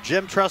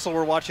Jim Tressel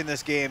were watching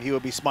this game, he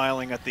would be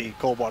smiling at the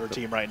Coldwater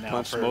team right now.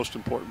 That's the most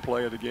important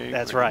play of the game.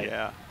 That's right.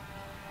 Yeah.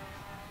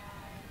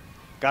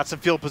 Got some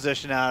field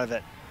position out of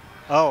it.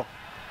 Oh,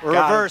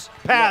 reverse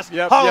pass.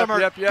 Yep,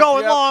 Hollimer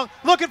going long,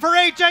 looking for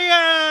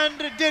H.A.N.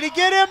 Did he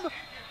get him?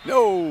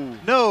 No.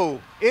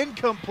 No,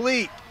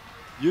 incomplete.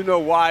 You know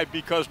why?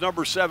 Because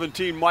number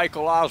 17,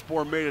 Michael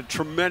Osborne, made a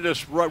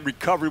tremendous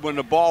recovery when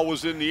the ball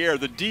was in the air.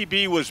 The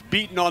DB was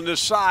beaten on this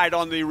side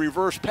on the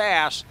reverse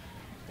pass,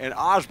 and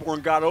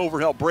Osborne got over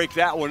and helped break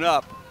that one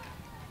up.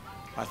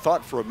 I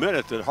thought for a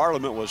minute that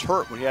Harleman was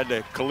hurt when he had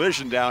the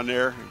collision down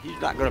there.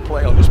 He's not going to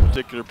play on this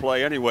particular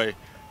play anyway.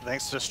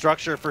 Thanks to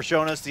Structure for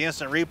showing us the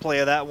instant replay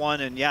of that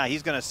one, and yeah,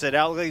 he's going to sit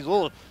out. He's a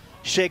little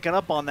shaken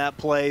up on that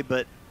play,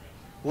 but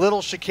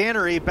little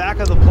chicanery back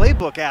of the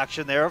playbook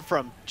action there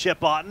from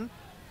Chip Otten.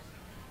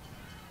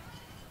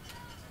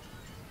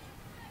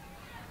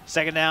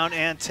 Second down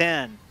and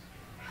 10.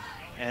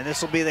 And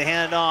this will be the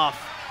handoff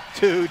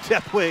to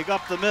Depwig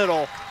up the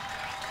middle.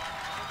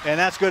 And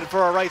that's good for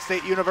our Wright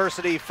State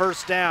University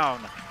first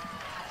down.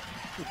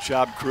 Good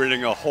job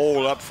creating a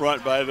hole up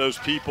front by those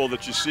people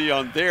that you see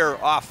on their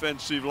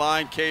offensive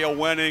line. Cale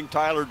Wenning,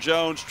 Tyler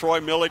Jones,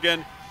 Troy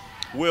Milligan,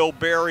 Will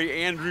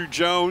Berry, Andrew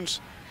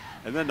Jones.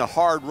 And then the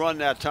hard run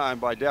that time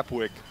by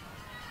Depwig.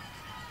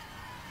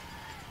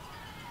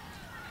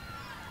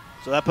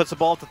 So that puts the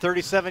ball at the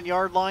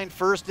 37-yard line,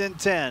 first and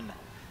 10.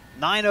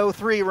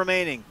 9:03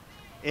 remaining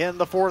in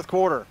the fourth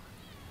quarter.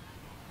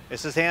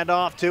 This is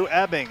handoff to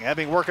Ebbing.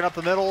 Ebbing working up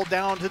the middle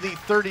down to the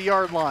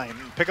 30-yard line.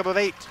 Pickup of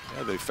 8.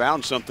 Yeah, they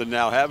found something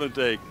now, haven't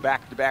they?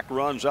 Back-to-back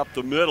runs up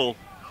the middle.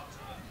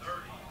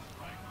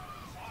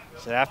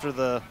 So after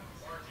the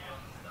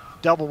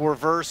double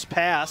reverse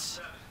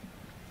pass,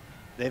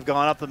 they've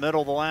gone up the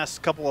middle the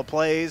last couple of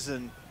plays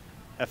and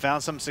have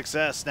found some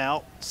success.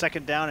 Now,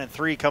 second down and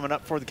 3 coming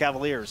up for the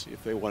Cavaliers. See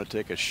if they want to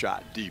take a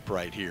shot deep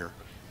right here.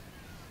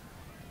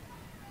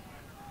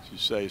 As you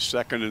say,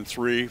 second and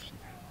 3.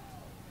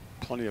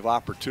 Plenty of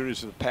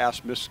opportunities in the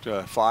past, missed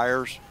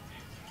fires.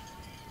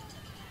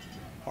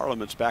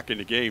 Harleman's back in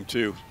the game,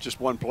 too. Just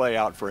one play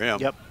out for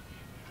him. Yep.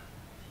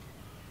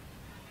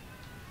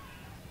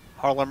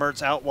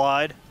 Harlemert's out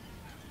wide.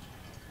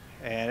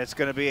 And it's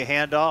going to be a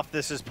handoff.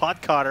 This is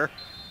Potcotter.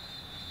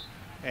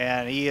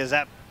 And he is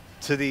at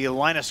to the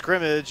line of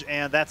scrimmage,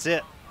 and that's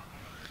it.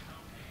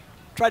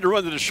 Tried to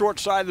run to the short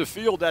side of the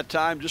field that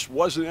time. Just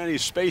wasn't any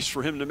space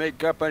for him to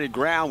make up any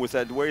ground with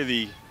that way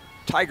the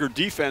Tiger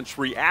defense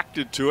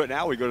reacted to it.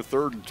 Now we go to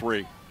 3rd and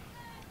 3.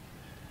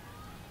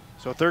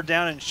 So third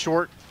down and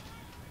short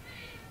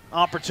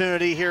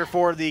opportunity here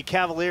for the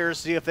Cavaliers.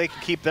 See if they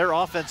can keep their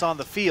offense on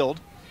the field.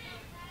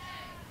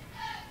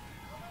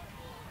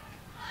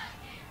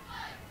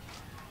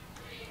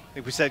 I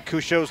think we said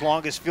Couchot's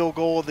longest field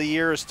goal of the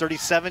year is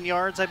 37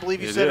 yards, I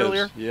believe you said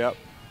earlier. Yep.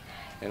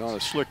 And on a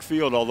slick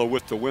field, although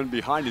with the wind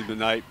behind him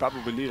tonight,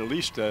 probably need at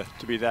least to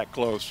be that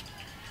close.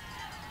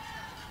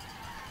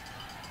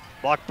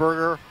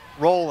 Blockberger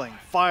rolling,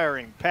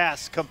 firing,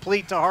 pass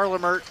complete to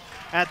Harlemert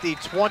at the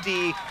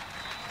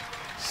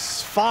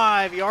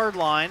 25-yard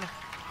line.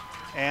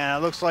 And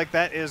it looks like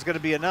that is going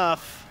to be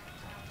enough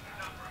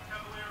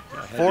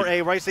for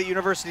a Wright State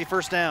University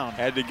first down.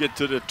 Had to get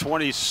to the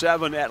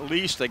 27 at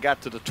least. They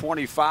got to the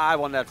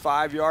 25 on that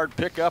 5-yard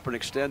pickup and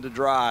extend the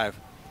drive.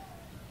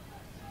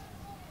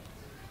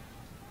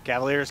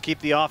 Cavaliers keep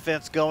the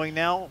offense going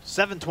now.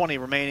 7:20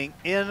 remaining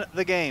in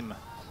the game.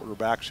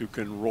 Quarterbacks who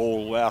can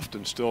roll left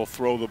and still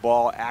throw the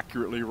ball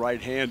accurately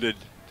right-handed.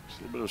 It's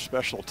a little bit of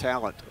special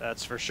talent.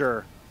 That's for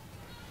sure.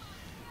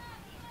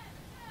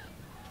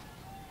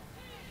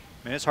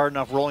 I mean, it's hard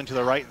enough rolling to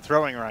the right and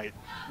throwing right,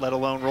 let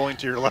alone rolling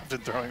to your left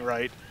and throwing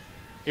right.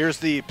 Here's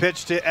the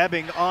pitch to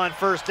Ebbing on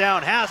first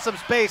down. Has some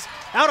space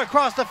out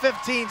across the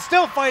 15.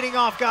 Still fighting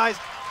off guys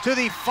to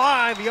the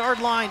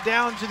 5-yard line,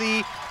 down to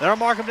the, they'll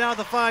mark him down at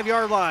the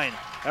 5-yard line.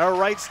 A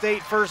Wright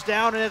State first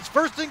down, and it's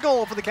first and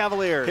goal for the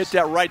Cavaliers. Hit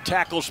that right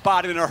tackle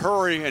spot in a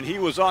hurry, and he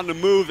was on the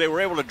move. They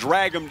were able to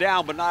drag him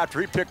down, but not after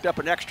he picked up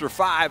an extra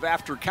 5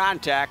 after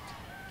contact.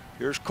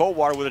 Here's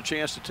Coldwater with a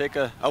chance to take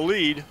a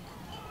lead.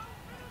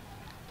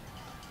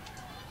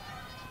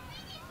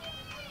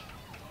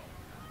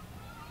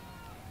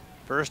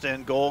 First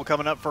and goal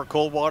coming up for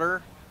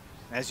Coldwater.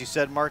 As you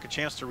said, Mark, a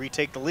chance to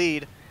retake the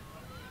lead.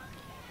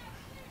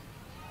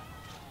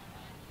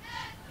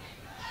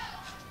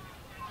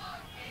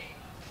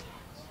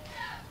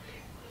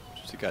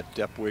 So you got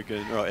Depwig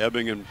and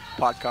Ebbing and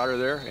Potcotter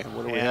there, and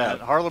what do we have?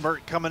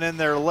 Harlemert coming in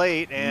there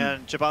late,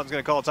 and Chip Otten's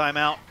going to call a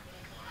timeout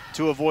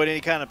to avoid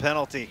any kind of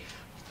penalty.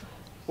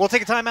 We'll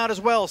take a timeout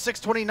as well.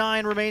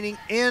 6:29 remaining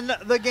in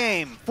the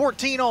game.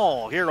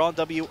 14-all here on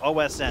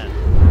WOSN.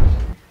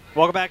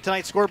 Welcome back.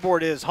 Tonight's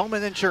scoreboard is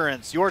Homan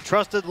Insurance, your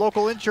trusted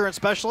local insurance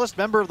specialist,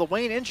 member of the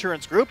Wayne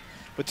Insurance Group,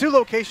 with 2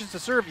 locations to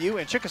serve you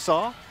in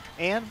Chickasaw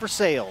and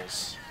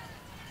Versailles.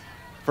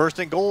 First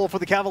and goal for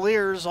the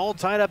Cavaliers, all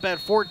tied up at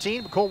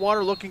 14.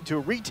 Coldwater looking to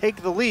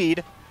retake the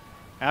lead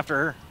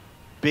after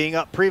being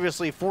up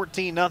previously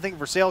 14-0.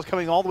 Versailles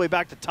coming all the way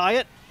back to tie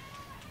it.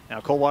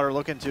 Now Coldwater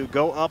looking to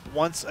go up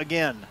once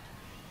again.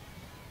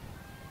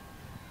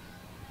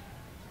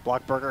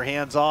 Blockberger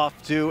hands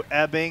off to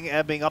Ebbing.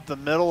 Ebbing up the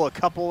middle, a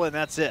couple, and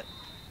that's it.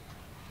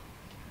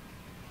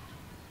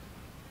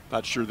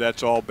 Not sure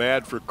that's all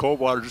bad for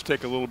Coldwater. Just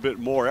take a little bit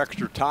more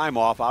extra time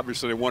off.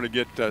 Obviously, they want to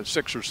get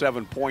 6 or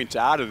 7 points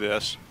out of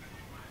this.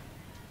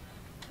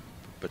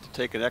 But to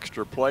take an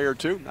extra play or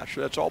two, not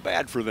sure that's all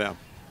bad for them.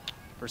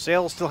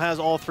 Versailles still has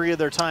all 3 of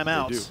their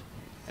timeouts.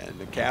 They do. And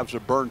the Cavs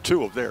have burned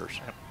 2 of theirs.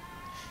 Yep.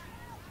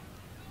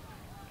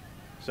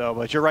 So,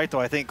 but you're right, though.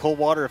 I think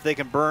Coldwater, if they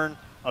can burn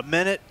a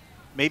minute,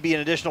 maybe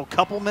an additional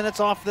couple minutes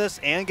off this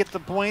and get the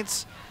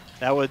points,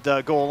 that would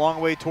go a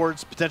long way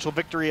towards potential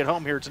victory at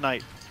home here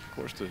tonight. Of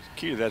course, the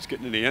key to that's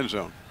getting in the end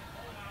zone.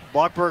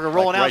 Blockberger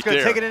rolling out, he's going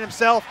to take it in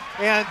himself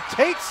and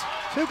takes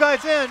 2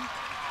 guys in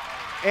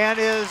and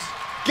is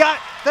got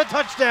the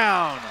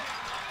touchdown.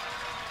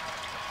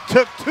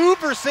 Took 2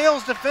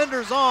 Versailles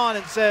defenders on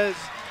and says,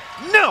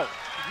 no,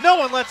 no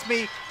one lets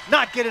me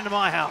not get into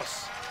my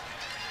house.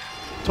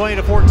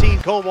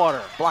 20-14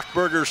 Coldwater.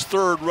 Blockberger's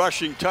 3rd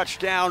rushing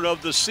touchdown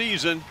of the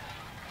season.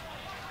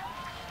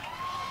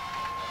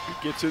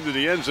 He gets into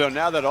the end zone.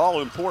 Now that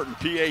all-important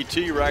PAT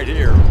right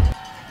here.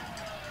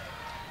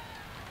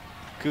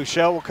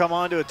 Couchot will come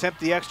on to attempt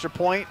the extra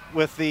point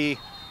with the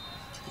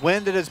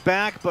wind at his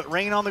back, but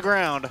rain on the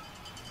ground.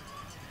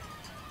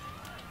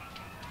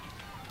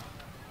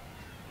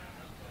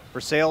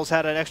 Versailles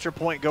had an extra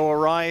point go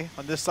awry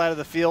on this side of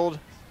the field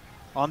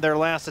on their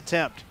last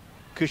attempt.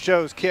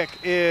 Couchot's kick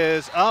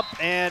is up,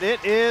 and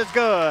it is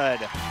good.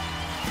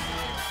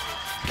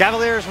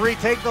 Cavaliers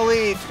retake the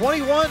lead,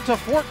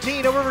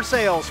 21-14 over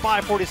Versailles.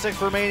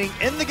 5:46 remaining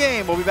in the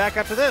game. We'll be back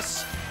after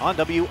this on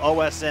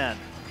WOSN.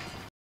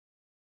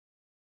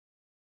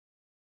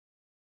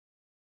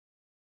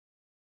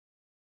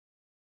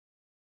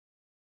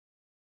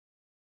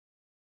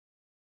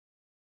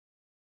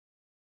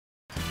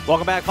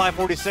 Welcome back,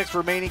 5:46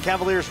 remaining.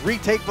 Cavaliers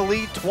retake the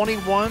lead,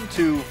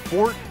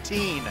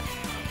 21-14.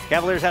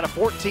 Cavaliers had a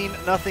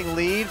 14-0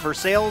 lead.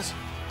 Versailles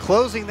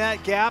closing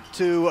that gap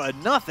to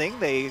 0.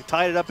 They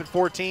tied it up at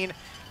 14,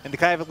 and the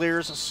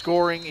Cavaliers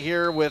scoring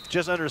here with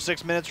just under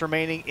 6 minutes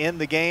remaining in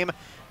the game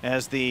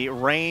as the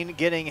rain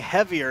getting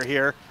heavier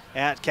here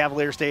at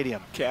Cavalier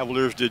Stadium.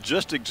 Cavaliers did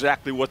just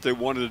exactly what they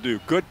wanted to do.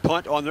 Good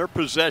punt on their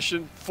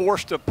possession,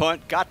 forced a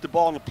punt, got the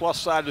ball on the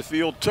plus side of the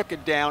field, took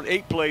it down,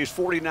 8 plays,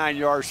 49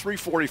 yards,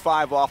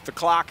 3:45 off the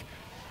clock.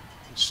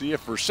 Let's see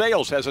if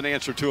Versailles has an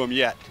answer to them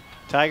yet.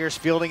 Tigers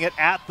fielding it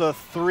at the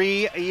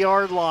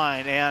 3-yard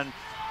line, and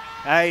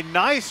a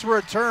nice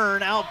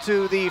return out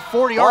to the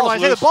 40-yard line.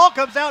 The ball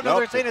comes out, and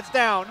they're saying it's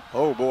down.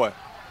 Oh, boy.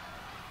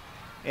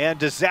 And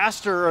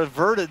disaster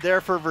averted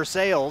there for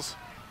Versailles.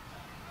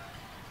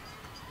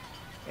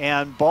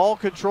 And ball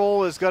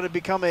control is going to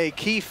become a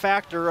key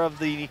factor of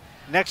the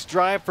next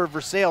drive for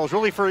Versailles,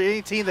 really for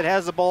any team that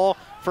has the ball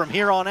from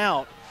here on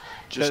out,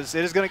 because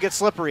it is going to get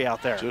slippery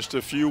out there. Just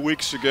a few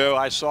weeks ago,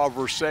 I saw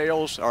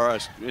Versailles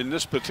in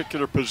this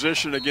particular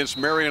position against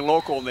Marion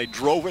Local, and they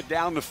drove it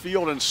down the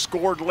field and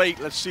scored late.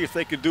 Let's see if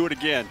they can do it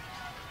again.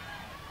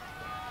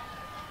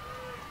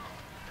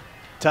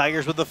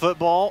 Tigers with the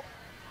football.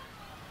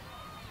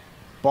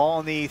 Ball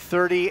on the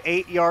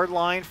 38-yard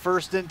line,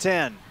 1st and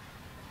 10.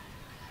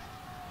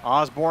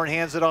 Osborne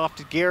hands it off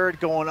to Garrett,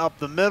 going up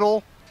the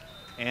middle,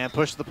 and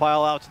pushes the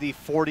pile out to the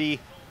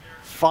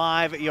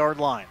 45-yard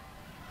line.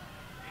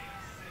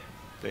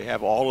 They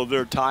have all of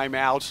their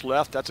timeouts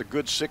left. That's a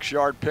good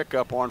 6-yard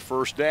pickup on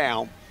 1st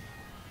down.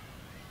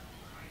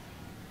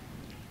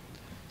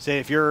 Say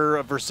if you're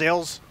a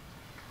Versailles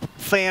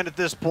fan at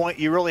this point,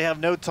 you really have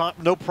no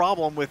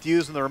problem with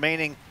using the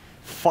remaining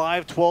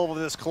 5:12 of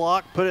this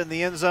clock, put it in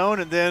the end zone,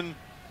 and then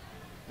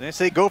they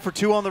say go for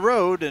 2 on the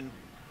road, and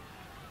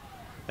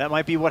that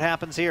might be what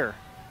happens here.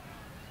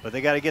 But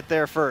they got to get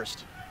there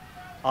first.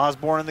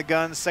 Osborne in the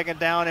gun, 2nd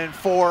down and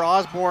 4.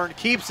 Osborne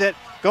keeps it,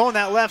 going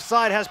that left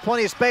side, has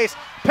plenty of space,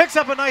 picks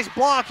up a nice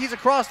block. He's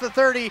across the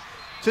 30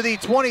 to the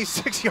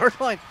 26-yard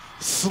line,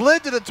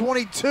 slid to the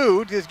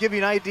 22, to just give you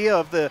an idea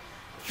of the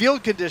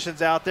field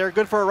conditions out there.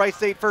 Good for a Wright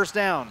State 1st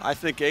down. I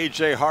think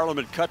A.J. Harlem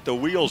had cut the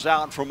wheels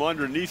out from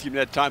underneath him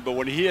that time, but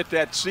when he hit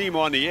that seam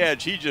on the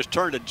edge, he just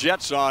turned the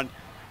jets on,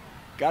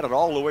 got it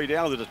all the way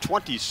down to the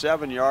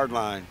 27-yard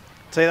line.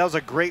 Say that was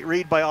a great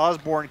read by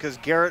Osborne, because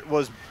Garrett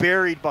was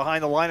buried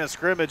behind the line of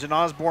scrimmage, and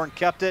Osborne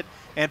kept it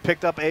and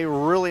picked up a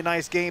really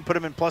nice gain, put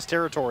him in plus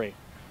territory.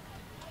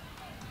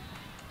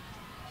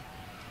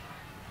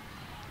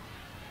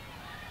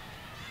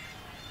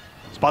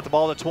 Spot the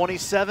ball at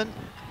 27.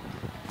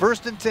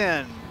 1st and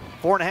 10.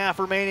 4.5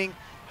 remaining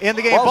in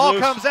the game. Ball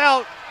comes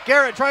out.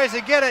 Garrett tries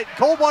to get it.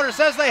 Coldwater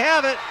says they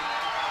have it.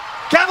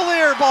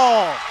 Cavalier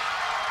ball.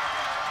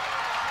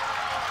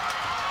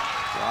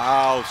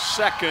 Wow,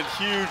 2nd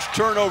huge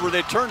turnover.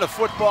 They turned the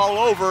football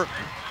over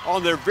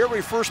on their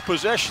very first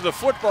possession of the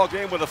football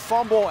game with a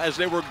fumble as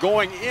they were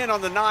going in on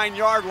the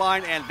 9-yard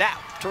line, and that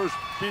turns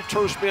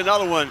to be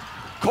another one.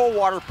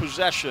 Coldwater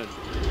possession.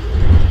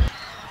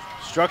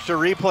 Structure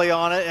replay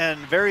on it, and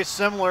very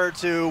similar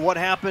to what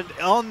happened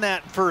on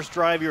that first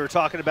drive you were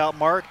talking about,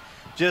 Mark.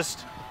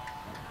 Just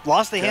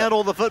lost the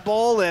handle of the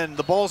football, and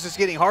the ball's just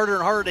getting harder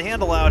and harder to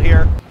handle out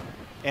here.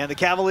 And the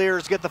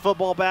Cavaliers get the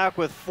football back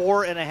with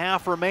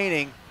 4.5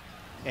 remaining.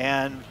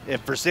 And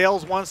if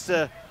Versailles wants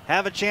to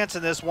have a chance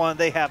in this one,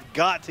 they have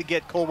got to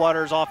get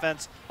Coldwater's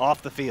offense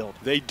off the field.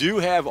 They do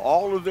have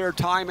all of their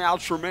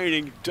timeouts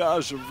remaining,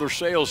 does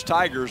Versailles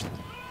Tigers.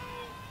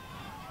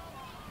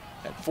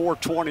 At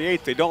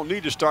 4:28, they don't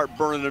need to start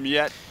burning them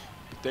yet,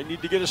 but they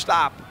need to get a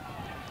stop.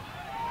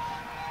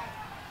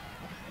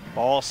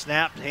 Ball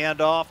snapped,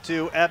 handoff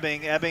to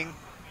Ebbing. Ebbing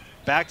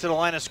back to the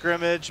line of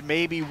scrimmage,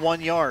 maybe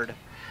 1 yard.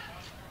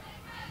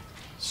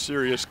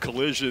 Serious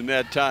collision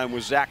that time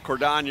with Zach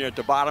Cordagna at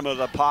the bottom of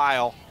the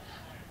pile.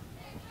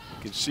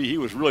 You can see he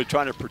was really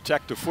trying to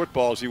protect the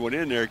football as he went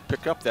in there,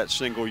 pick up that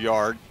single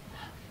yard.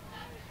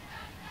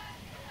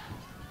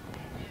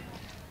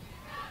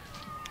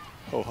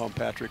 Ho-hum,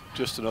 Patrick,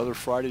 just another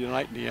Friday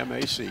night in the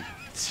MAC.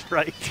 That's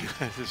right.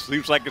 It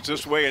seems like it's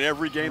this way in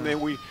every game that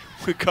we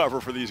cover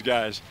for these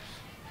guys.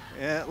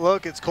 Yeah,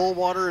 look, it's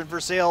Coldwater and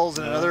Versailles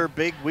in another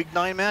big Week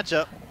 9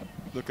 matchup.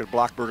 Look at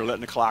Blockberger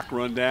letting the clock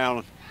run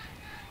down,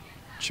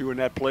 chewing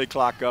that play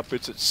clock up.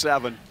 It's at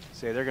 7.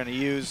 Say they're going to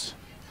use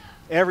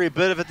every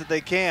bit of it that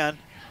they can.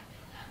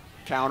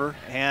 Counter.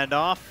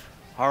 Handoff,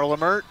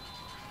 Harlemert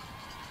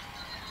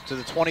to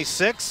the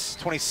 26,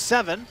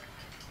 27.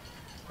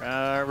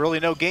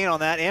 Really no gain on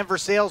that. And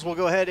Versailles will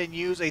go ahead and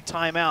use a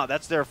timeout.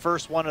 That's their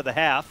first one of the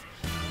half.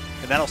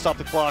 And that'll stop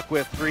the clock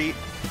with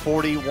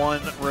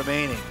 3:41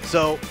 remaining.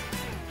 So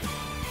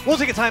we'll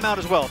take a timeout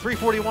as well.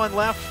 3:41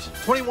 left,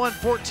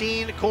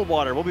 21-14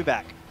 Coldwater. We'll be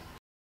back.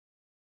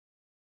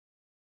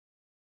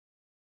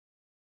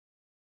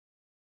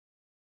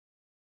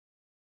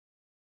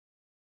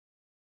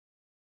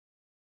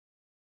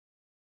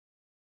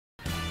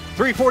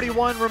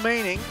 .341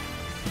 remaining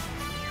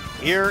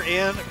here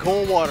in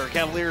Coldwater.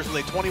 Cavaliers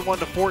with a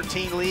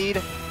 21-14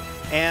 lead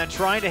and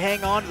trying to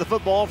hang on to the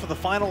football for the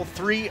final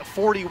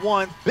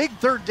 3:41. Big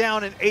 3rd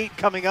down and 8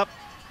 coming up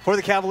for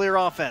the Cavalier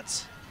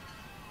offense.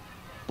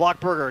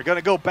 Blockberger going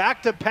to go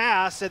back to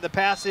pass, and the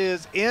pass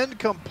is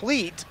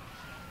incomplete.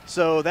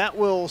 So that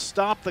will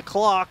stop the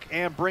clock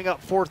and bring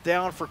up 4th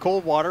down for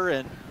Coldwater,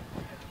 and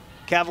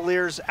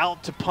Cavaliers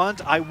out to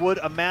punt, I would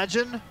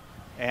imagine.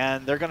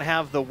 And they're going to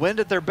have the wind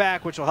at their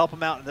back, which will help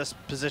them out in this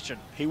position.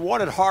 He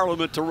wanted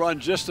Harleman to run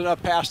just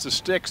enough past the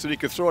sticks that he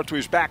could throw it to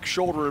his back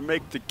shoulder and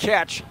make the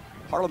catch.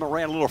 Harleman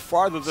ran a little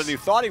farther than he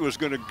thought he was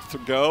going to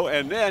go,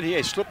 and then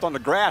he slipped on the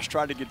grass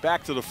trying to get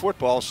back to the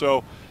football,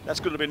 so that's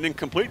going to be an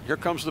incomplete. Here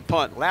comes the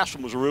punt. Last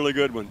one was a really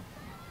good one.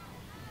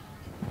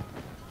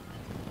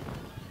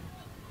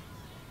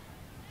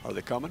 Are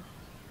they coming?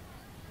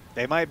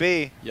 They might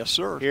be. Yes,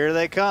 sir. Here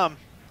they come.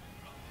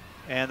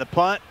 And the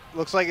punt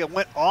looks like it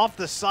went off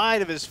the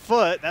side of his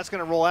foot. That's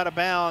going to roll out of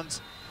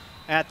bounds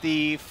at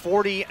the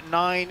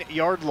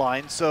 49-yard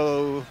line.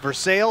 So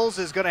Versailles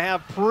is going to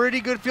have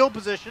pretty good field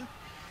position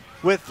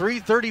with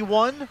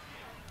 3:31,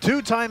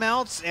 2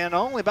 timeouts, and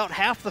only about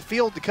half the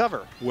field to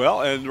cover.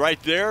 Well, and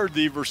right there,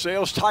 the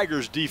Versailles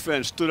Tigers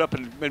defense stood up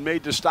and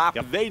made the stop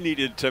they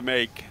needed to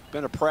make.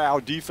 Been a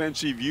proud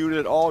defensive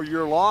unit all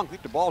year long. I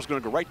think the ball's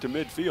going to go right to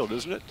midfield,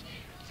 isn't it?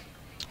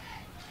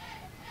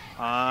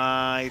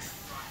 I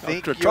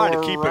think you're trying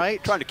to keep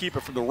right. Trying to keep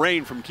it from the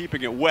rain from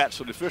keeping it wet,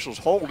 so the official's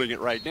holding it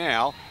right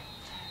now.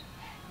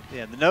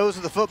 Yeah, the nose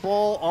of the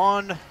football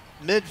on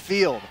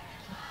midfield.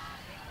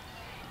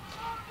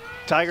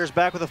 Tigers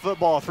back with the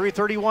football,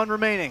 3:31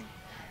 remaining.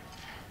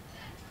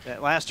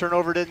 That last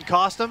turnover didn't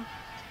cost them.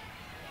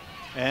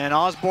 And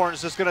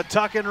Osborne's just going to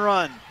tuck and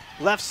run.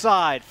 Left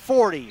side,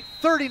 40,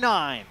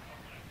 39.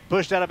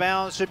 Pushed out of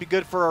bounds, should be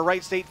good for a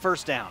Wright State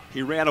first down.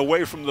 He ran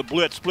away from the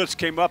blitz. Blitz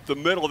came up the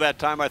middle that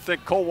time. I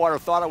think Coldwater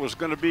thought it was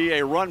going to be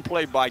a run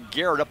play by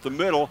Garrett up the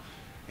middle,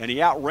 and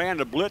he outran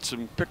the blitz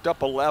and picked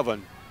up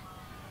 11.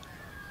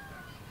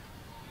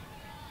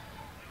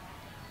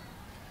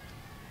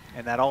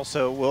 And that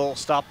also will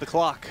stop the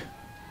clock.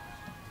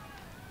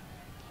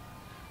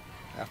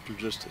 After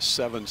just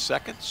 7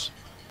 seconds.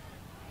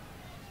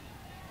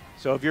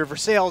 So if you're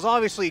Versailles,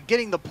 obviously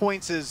getting the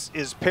points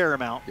is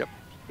paramount. Yep.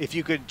 If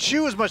you could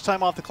chew as much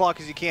time off the clock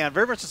as you can.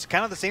 Very much it's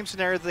kind of the same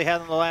scenario that they had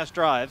in the last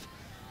drive.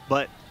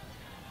 But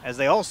as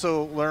they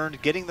also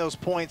learned, getting those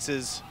points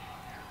is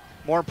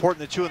more important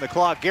than chewing the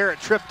clock.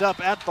 Garrett tripped up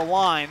at the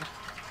line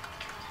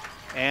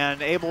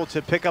and able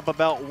to pick up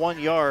about 1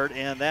 yard,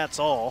 and that's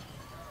all.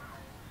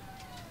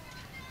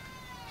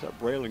 Is that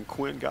Braylon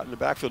Quinn got in the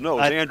backfield? No,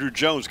 it was Andrew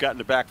Jones got in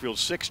the backfield,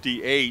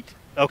 68.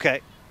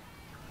 Okay.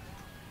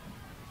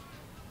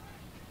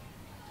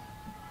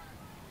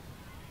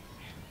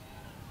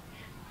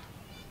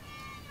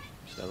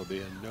 So that'll be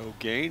a no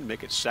gain,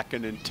 make it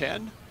 2nd and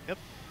 10. Yep.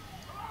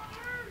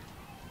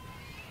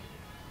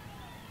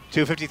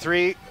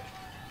 2:53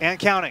 and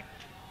counting.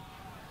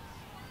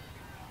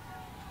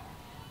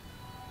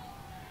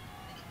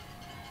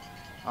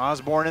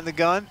 Osborne in the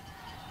gun.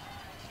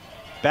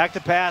 Back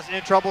to pass,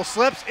 in trouble,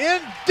 slips, in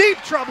deep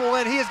trouble,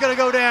 and he is going to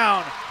go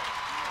down.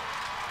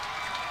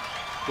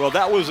 Well,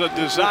 that was a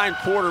design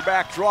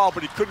quarterback draw,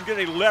 but he couldn't get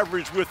any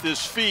leverage with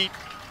his feet.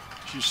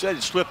 She said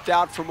he slipped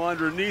out from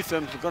underneath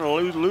him. He's going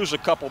to lose a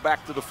couple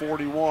back to the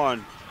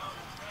 41.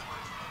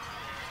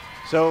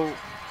 So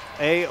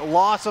a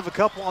loss of a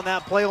couple on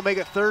that play will make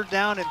it 3rd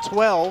down and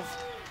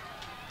 12.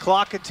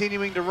 Clock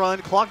continuing to run.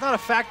 Clock not a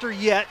factor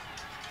yet.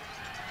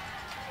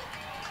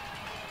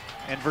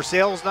 And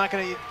Versailles is not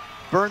going to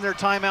burn their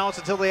timeouts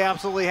until they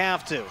absolutely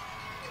have to.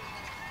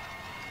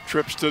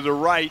 Trips to the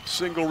right,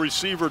 single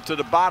receiver to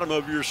the bottom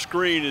of your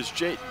screen is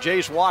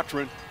Jace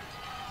Watron.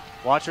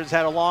 Watron's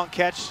had a long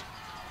catch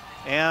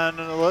and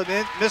a little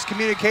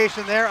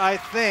miscommunication there, I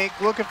think.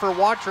 Looking for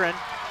Watron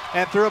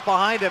and threw it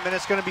behind him, and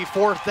it's going to be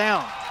 4th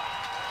down.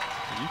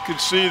 You can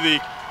see the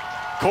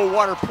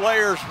Coldwater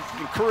players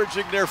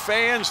encouraging their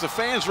fans. The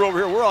fans are over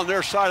here. We're on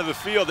their side of the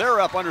field. They're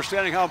up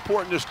understanding how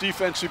important this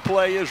defensive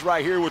play is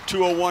right here with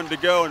 2:01 to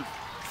go and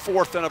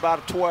 4th and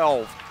about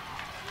 12.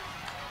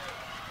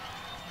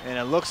 And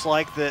it looks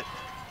like that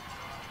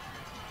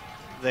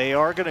they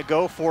are going to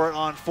go for it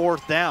on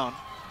 4th down.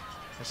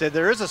 I said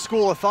there is a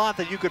school of thought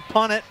that you could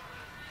punt it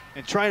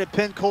and try to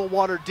pin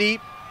Coldwater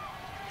deep,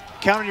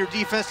 count on your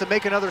defense to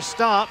make another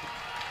stop.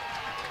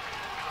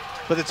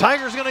 But the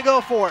Tigers are going to go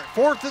for it.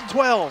 4th and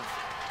 12.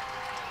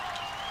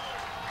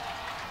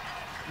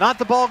 Not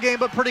the ball game,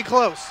 but pretty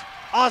close.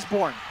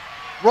 Osborne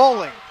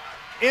rolling,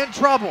 in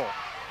trouble,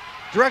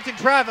 directing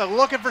traffic,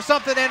 looking for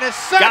something, and is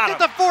sacked at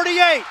the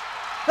 48.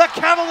 The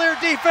Cavalier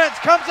defense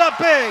comes up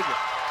big.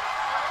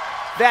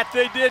 That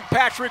they did,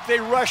 Patrick. They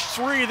rushed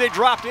 3. They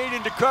dropped 8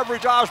 into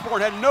coverage.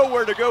 Osborne had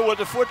nowhere to go with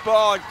the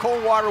football, and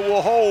Coldwater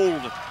will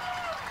hold.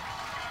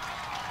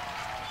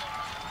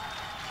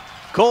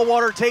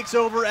 Coldwater takes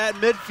over at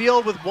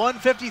midfield with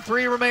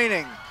 1:53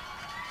 remaining.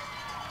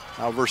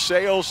 Now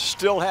Versailles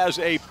still has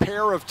a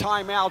pair of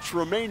timeouts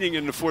remaining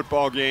in the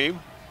football game.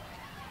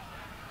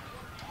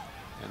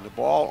 And the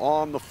ball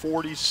on the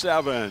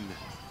 47.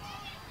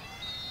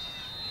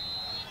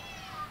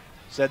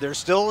 Said there's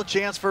still a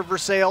chance for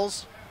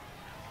Versailles,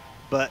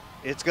 but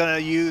it's going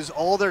to use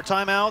all their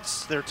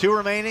timeouts. There are 2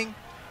 remaining,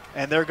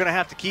 and they're going to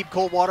have to keep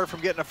Coldwater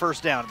from getting a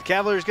 1st down. If the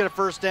Cavaliers get a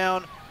 1st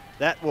down,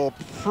 that will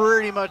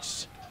pretty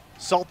much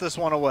salt this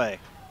one away.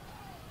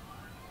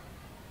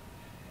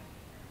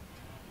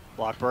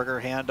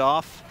 Blockberger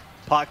handoff.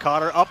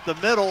 Potcotter up the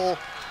middle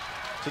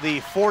to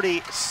the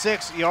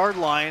 46-yard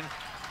line.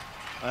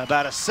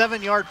 About a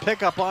 7-yard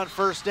pickup on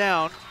 1st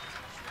down.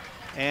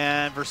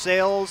 And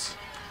Versailles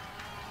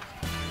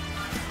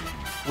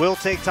will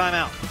take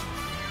timeout.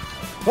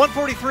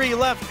 1:43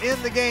 left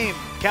in the game.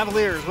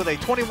 Cavaliers with a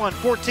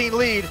 21-14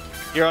 lead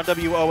here on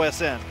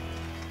WOSN.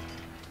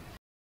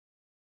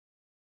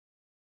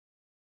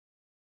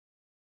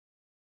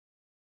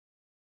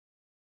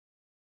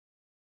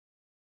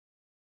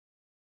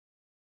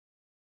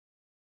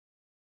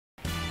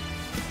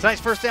 Tonight's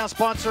 1st down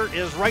sponsor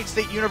is Wright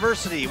State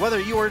University.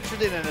 Whether you are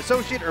interested in an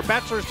associate or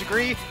bachelor's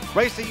degree,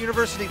 Wright State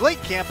University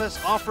Lake Campus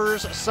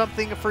offers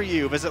something for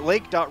you. Visit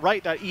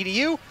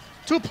lake.wright.edu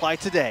to apply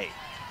today.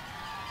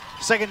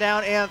 2nd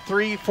down and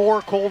 3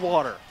 for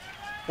Coldwater.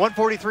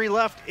 1:43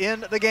 left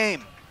in the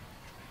game.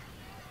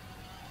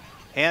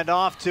 Hand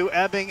off to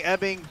Ebbing.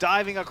 Ebbing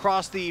diving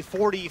across the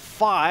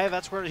 45.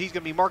 That's where he's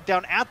going to be marked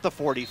down at the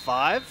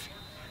 45.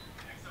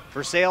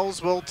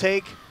 Versailles will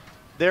take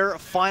their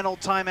final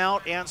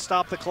timeout and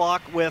stop the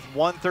clock with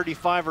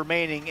 1:35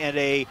 remaining, and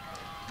a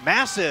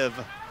massive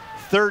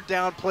 3rd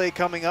down play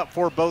coming up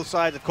for both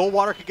sides. If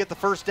Coldwater could get the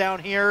 1st down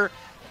here,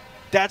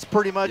 that's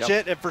pretty much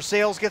it. If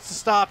Versailles gets the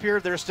stop here,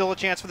 there's still a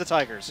chance for the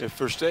Tigers. If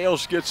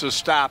Versailles gets a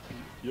stop,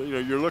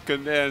 you're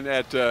looking then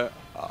at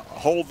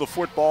hold the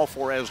football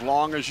for as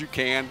long as you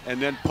can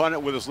and then punt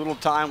it with as little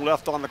time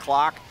left on the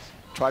clock.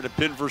 Try to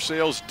pin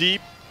Versailles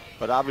deep,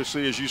 but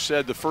obviously, as you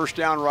said, the 1st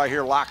down right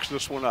here locks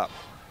this one up.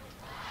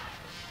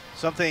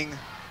 Something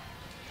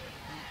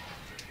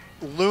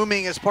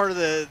looming as part of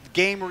the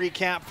game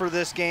recap for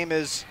this game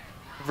is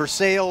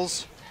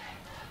Versailles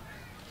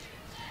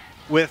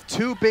with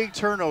 2 big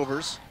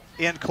turnovers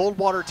in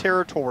Coldwater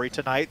territory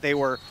tonight. They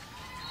were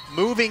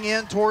moving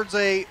in towards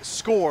a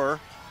score,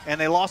 and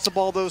they lost the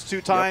ball those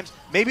 2 times.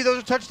 Yep. Maybe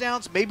those are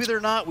touchdowns, maybe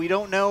they're not, we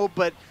don't know,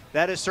 but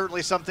that is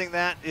certainly something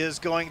that is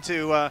going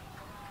to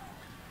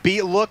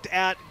be looked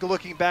at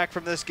looking back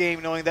from this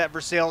game, knowing that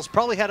Versailles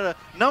probably had a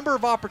number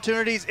of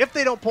opportunities if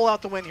they don't pull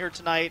out the win here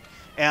tonight,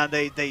 and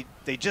they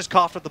just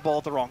coughed at the ball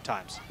at the wrong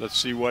times. Let's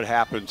see what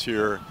happens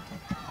here.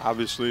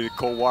 Obviously,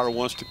 Coldwater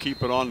wants to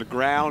keep it on the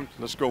ground.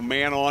 Let's go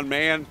man on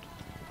man.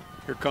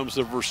 Here comes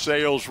the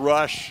Versailles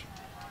rush.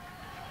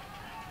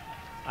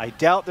 I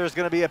doubt there's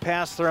going to be a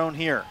pass thrown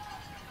here.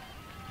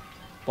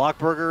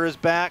 Blockberger is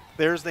back.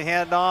 There's the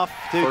handoff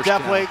to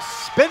Deathwake.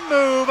 Spin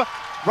move.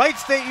 Wright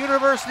State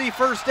University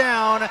 1st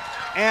down,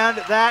 and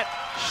that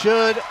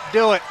should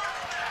do it.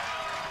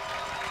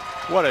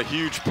 What a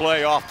huge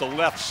play off the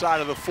left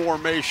side of the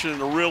formation.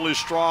 A really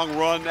strong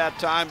run that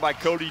time by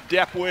Cody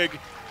Depwig.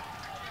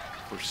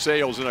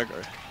 Versailles in a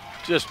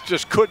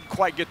just couldn't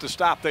quite get the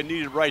stop they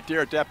needed right there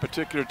at that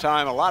particular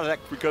time. A lot of that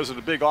because of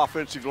the big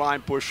offensive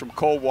line push from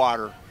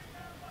Coldwater.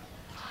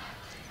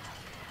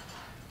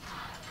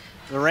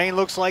 The rain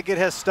looks like it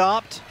has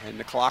stopped. And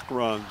the clock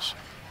runs.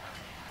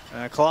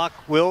 And the clock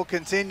will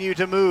continue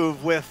to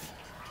move with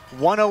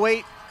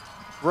 1:08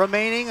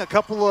 remaining. A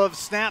couple of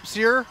snaps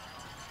here.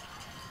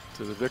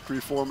 To the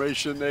victory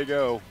formation they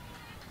go.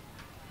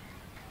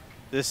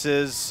 This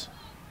is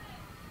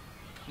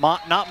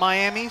not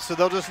Miami, so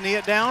they'll just knee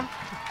it down.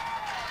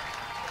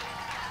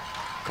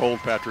 Cold,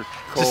 Patrick.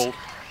 Cold.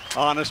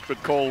 Honest,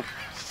 but cold.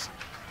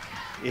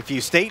 If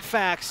you state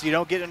facts, you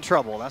don't get in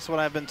trouble. That's what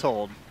I've been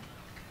told.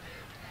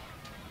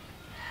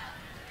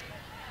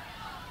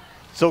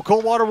 So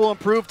Coldwater will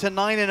improve to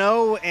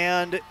 9-0,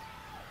 and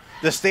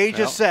the stage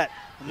is set.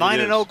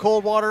 9-0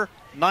 Coldwater,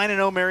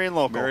 9-0 Marion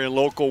Local. Marion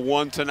Local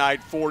won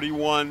tonight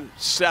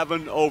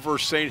 41-7 over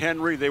St.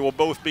 Henry. They will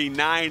both be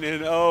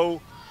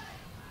 9-0,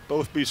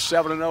 both be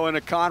 7-0 in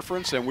a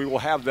conference, and we will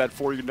have that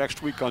for you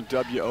next week on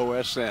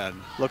WOSN.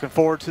 Looking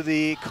forward to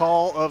the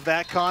call of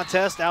that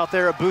contest out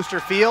there at Booster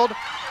Field.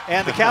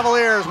 And the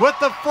Cavaliers with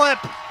the flip.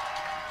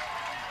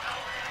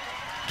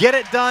 Get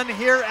it done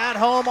here at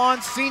home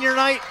on senior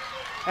night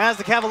as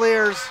the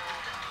Cavaliers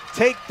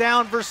take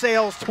down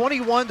Versailles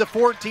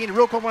 21-14.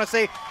 Real quick, I want to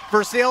say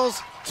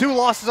Versailles 2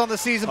 losses on the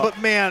season, but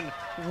man,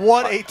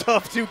 what a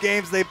tough 2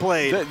 games they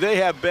played. They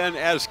have been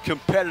as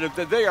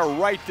competitive. They are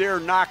right there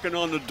knocking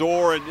on the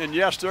door, and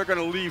yes, they're going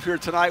to leave here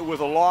tonight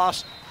with a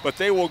loss, but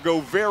they will go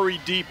very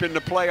deep in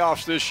the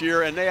playoffs this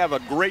year, and they have a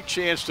great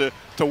chance to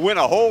win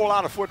a whole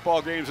lot of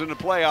football games in the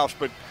playoffs.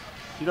 But,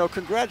 you know,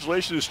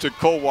 congratulations to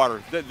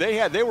Coldwater.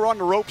 They were on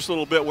the ropes a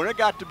little bit. When it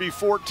got to be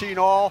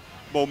 14-all,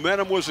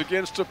 momentum was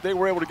against them. They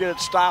were able to get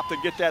it stopped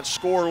and get that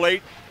score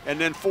late and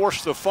then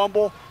force the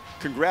fumble.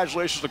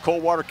 Congratulations to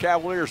Coldwater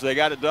Cavaliers. They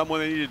got it done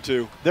when they needed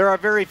to. There are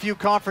very few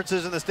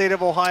conferences in the state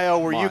of Ohio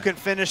where you can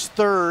finish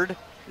third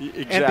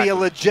and be a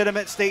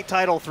legitimate state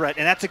title threat,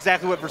 and that's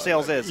exactly what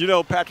Versailles is. You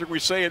know, Patrick, we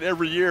say it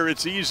every year,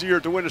 it's easier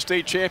to win a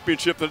state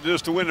championship than it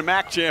is to win a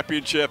MAC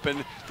championship,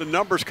 and the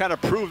numbers kind of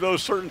prove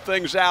those certain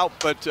things out,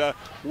 but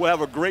we'll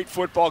have a great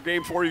football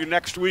game for you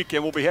next week,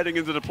 and we'll be heading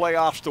into the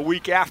playoffs the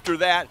week after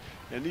that,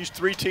 and these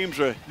 3 teams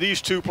are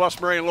these 2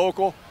 plus Marion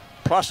Local,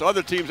 plus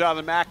other teams out of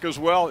the MAC as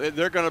well.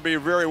 They're going to be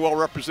very well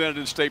represented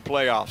in state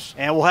playoffs.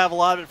 And we'll have a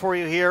lot of it for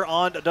you here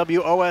on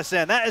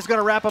WOSN. That is going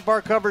to wrap up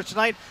our coverage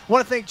tonight. I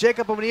want to thank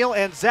Jacob O'Neill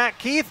and Zach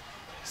Keith.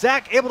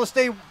 Zach able to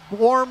stay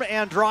warm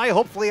and dry,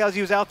 hopefully, as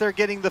he was out there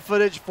getting the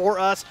footage for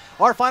us.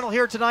 Our final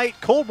here tonight,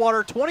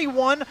 Coldwater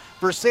 21,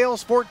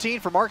 Versailles 14.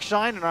 For Mark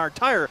Shine and our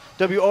entire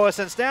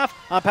WOSN staff,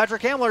 I'm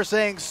Patrick Hamler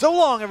saying so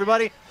long,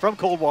 everybody, from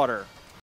Coldwater.